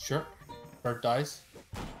 Sure. Bird dies.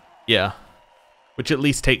 Yeah. Which at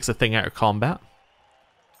least takes a thing out of combat.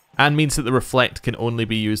 And means that the Reflect can only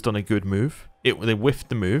be used on a good move. They whiffed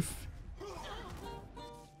the move.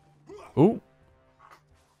 Ooh.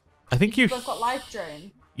 I think You've both got life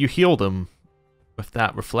drain. you healed him with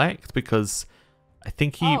that Reflect because I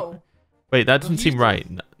think he... Oh. Wait, that doesn't seem right.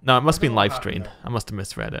 No, it must have been know what Life happened Drain. there. I must have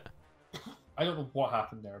misread it. I don't know what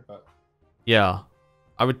happened there, but Yeah.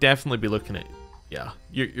 I would definitely be looking at... Yeah,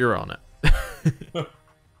 you're on it.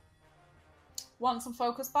 Want some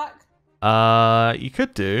focus back? You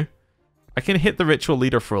could do. I can hit the Ritual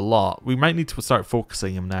Leader for a lot. We might need to start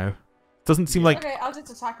focusing him now. Doesn't seem like... Okay, I'll just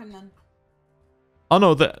attack him then. Oh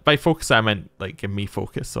no, by focus I meant like give me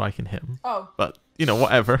focus so I can hit him. Oh. But, you know,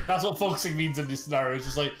 whatever. that's what focusing means in this scenario. It's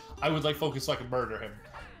just like, I would like focus so I can murder him.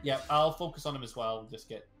 Yeah, I'll focus on him as well. Just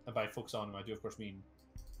get... And by focus on him, I do of course mean...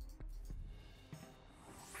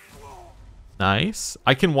 Nice.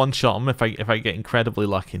 I can one-shot him if I get incredibly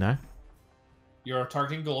lucky now. You're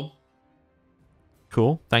targeting Golem.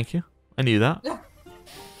 Cool, thank you. I knew that.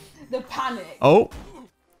 The panic. Oh!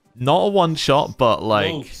 Not a one-shot, but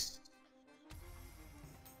like... Close.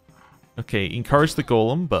 Okay, encourage the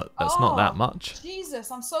Golem, but that's not that much.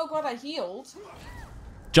 Jesus, I'm so glad I healed.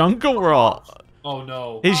 Jungle Rot! Oh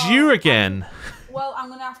no. Is you again? Well, I'm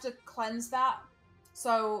gonna have to cleanse that.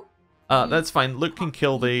 So. That's fine. Luke can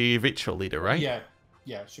kill the Ritual Leader, right? Yeah.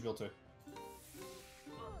 Yeah, should be able to.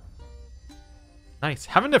 Nice.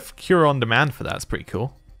 Having a cure on demand for that's pretty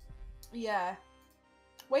cool. Yeah.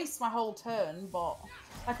 Waste my whole turn, but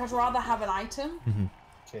like I'd rather have an item.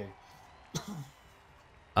 Okay.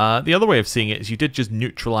 The other way of seeing it is you did just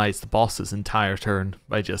neutralize the boss's entire turn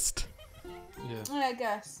by just... Yeah. I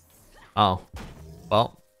guess. Oh.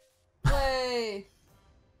 Well, Way.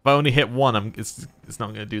 if I only hit one, it's not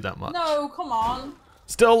going to do that much. No, come on.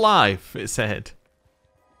 Still alive, it said.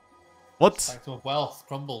 What? Sanctum of Wealth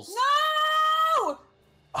crumbles. No!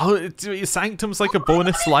 Oh, Sanctum's like a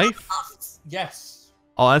bonus life? Yes.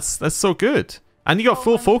 Oh, that's so good. And you got Oh,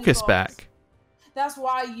 full my focus God. back. That's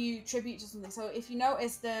why you tribute to something. So if you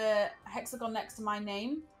notice the hexagon next to my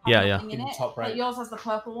name, has Yeah, yeah. nothing in In it, top right. but yours has the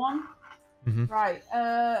purple one. Mhm. Right.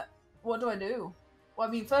 What do I do? Well,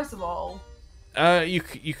 I mean, first of all, You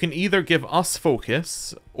can either give us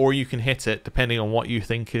focus, or you can hit it, depending on what you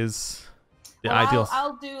think is the well, ideal.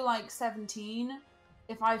 I'll do like 17.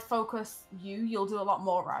 If I focus you, you'll do a lot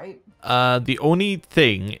more, right? The only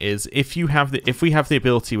thing is if we have the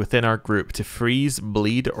ability within our group to freeze,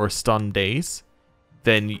 bleed, or stun days,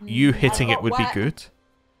 then you hitting it would be Wet. good.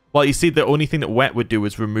 Well, you see, the only thing that Wet would do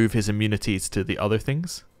is remove his immunities to the other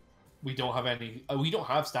things. We don't have any... we don't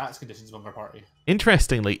have stats conditions among our party.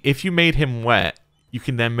 Interestingly, if you made him wet, you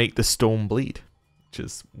can then make the stone bleed, which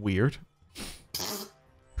is weird.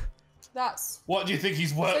 That's... What do you think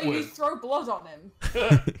he's wet So you with? throw blood on him?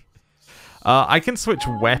 I can switch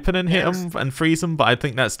weapon and hit him and freeze him, but I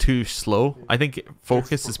think that's too slow. I think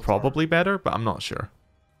focus is probably better, but I'm not sure.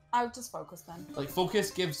 I would just focus then. Like,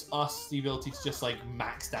 focus gives us the ability to just, like,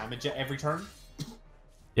 max damage at every turn.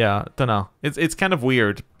 Yeah, don't know. It's kind of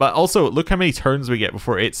weird. But also, look how many turns we get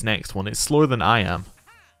before its next one. It's slower than I am.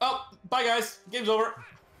 Oh, bye, guys. Game's over.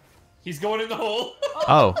 He's going in the hole.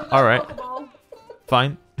 Oh, alright.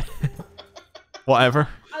 Fine. Whatever.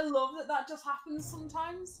 I love that just happens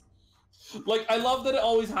sometimes. Like, I love that it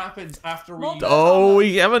always happens after we... Oh,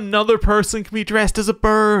 we have another person can be dressed as a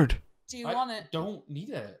bird. Do you want it? Don't need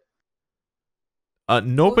it.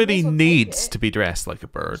 Nobody Well, needs to be dressed like a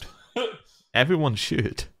bird. Everyone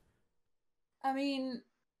should. I mean,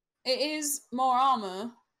 it is more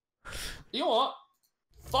armor. You know what?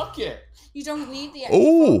 Fuck it. You don't need the extra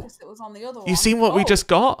focus that was on the other one. You seen what we just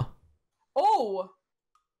got? Oh.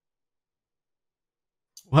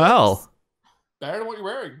 Well. Better than what you're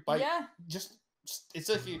wearing. Like, yeah. Just it's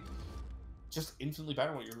like just infinitely better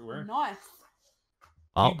than what you're wearing. Nice.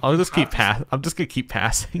 I'll just keep I'm just gonna keep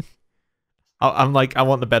passing. I'm like, I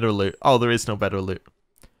want the better loot. Oh, there is no better loot.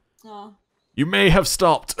 Oh. You may have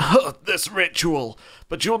stopped this ritual,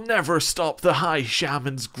 but you'll never stop the High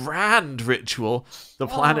Shaman's grand ritual. The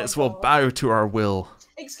planets will bow to our will.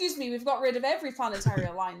 Excuse me, we've got rid of every planetary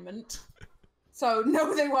alignment. So,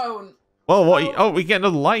 no, they won't. Well, what? Oh, we get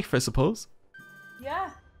another life, I suppose.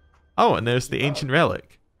 Yeah. Oh, and there's the ancient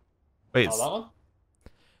relic. Wait, that one?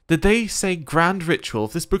 Did they say grand ritual?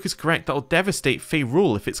 If this book is correct, that'll devastate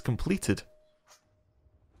Faerul if it's completed.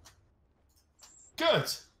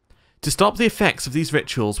 Good. To stop the effects of these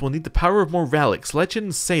rituals, we'll need the power of more relics.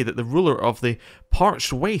 Legends say that the ruler of the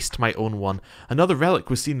Parched Waste might own one. Another relic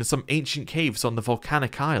was seen in some ancient caves on the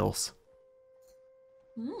Volcanic Isles.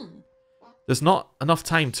 There's not enough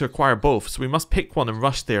time to acquire both, so we must pick one and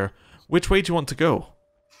rush there. Which way do you want to go?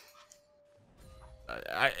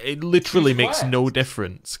 It literally makes no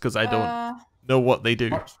difference, because I don't know what they do.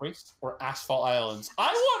 Parched Waste or Asphalt Islands? I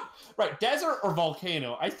want... Right, desert or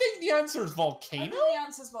volcano? I think the answer is volcano. I think the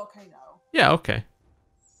answer is volcano. Yeah, okay.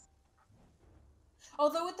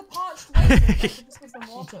 Although with the parched waste, it just gives them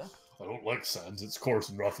water. I don't like sand. It's coarse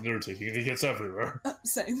and rough and irritating, and it gets everywhere.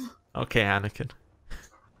 Same. Okay, Anakin.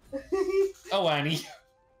 Oh, Annie.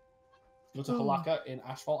 Go to Halakha in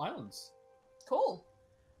Asphalt Islands. Cool.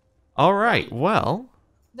 Alright, well...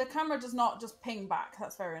 The camera does not just ping back.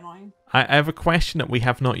 That's very annoying. I have a question that we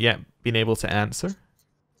have not yet been able to answer.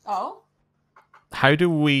 Oh? How do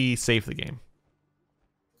we save the game?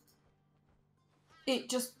 It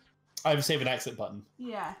just... I have a save and exit button.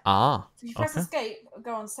 Yeah. Ah, So you press escape,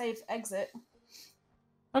 go on save, exit.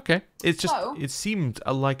 Okay. It's just, it seemed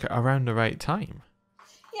like around the right time.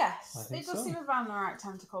 Yes, it does seem around the right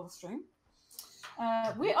time to call the stream.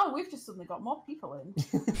 We've just suddenly got more people in.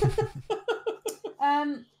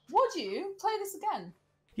 Would you play this again?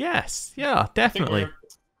 Yes, yeah, definitely.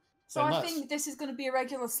 So I think this is going to be a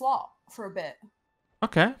regular slot for a bit.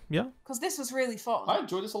 Okay, yeah. Because this was really fun. I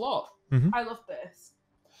enjoyed this a lot. I love this.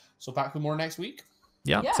 So back with more next week?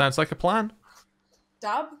 Yeah, sounds like a plan.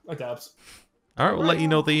 Dab? Dabs. Alright, we'll let you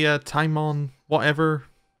know the time on whatever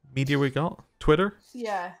media we got. Twitter?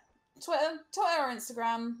 Yeah. Twitter or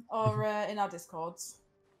Instagram or in our Discords.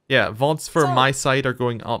 Yeah, VODs for my side are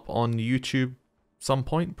going up on YouTube some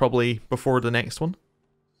point, probably before the next one.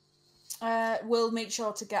 We'll make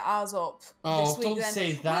sure to get ours up this week. Don't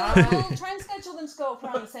say that. We'll try and schedule them to go up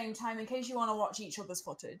around the same time in case you want to watch each other's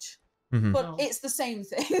footage. But it's the same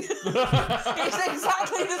thing. It's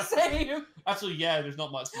exactly the same. Actually, yeah, there's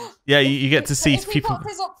not much. Yeah, you get to see people. If we put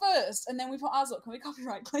his up first and then we put ours up, can we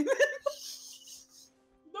copyright claim it?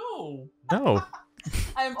 No. No.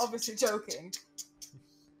 I am obviously joking.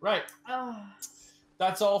 Right.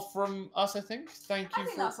 That's all from us, I think. Thank you. I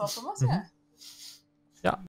think that's all from us, yeah. Yeah.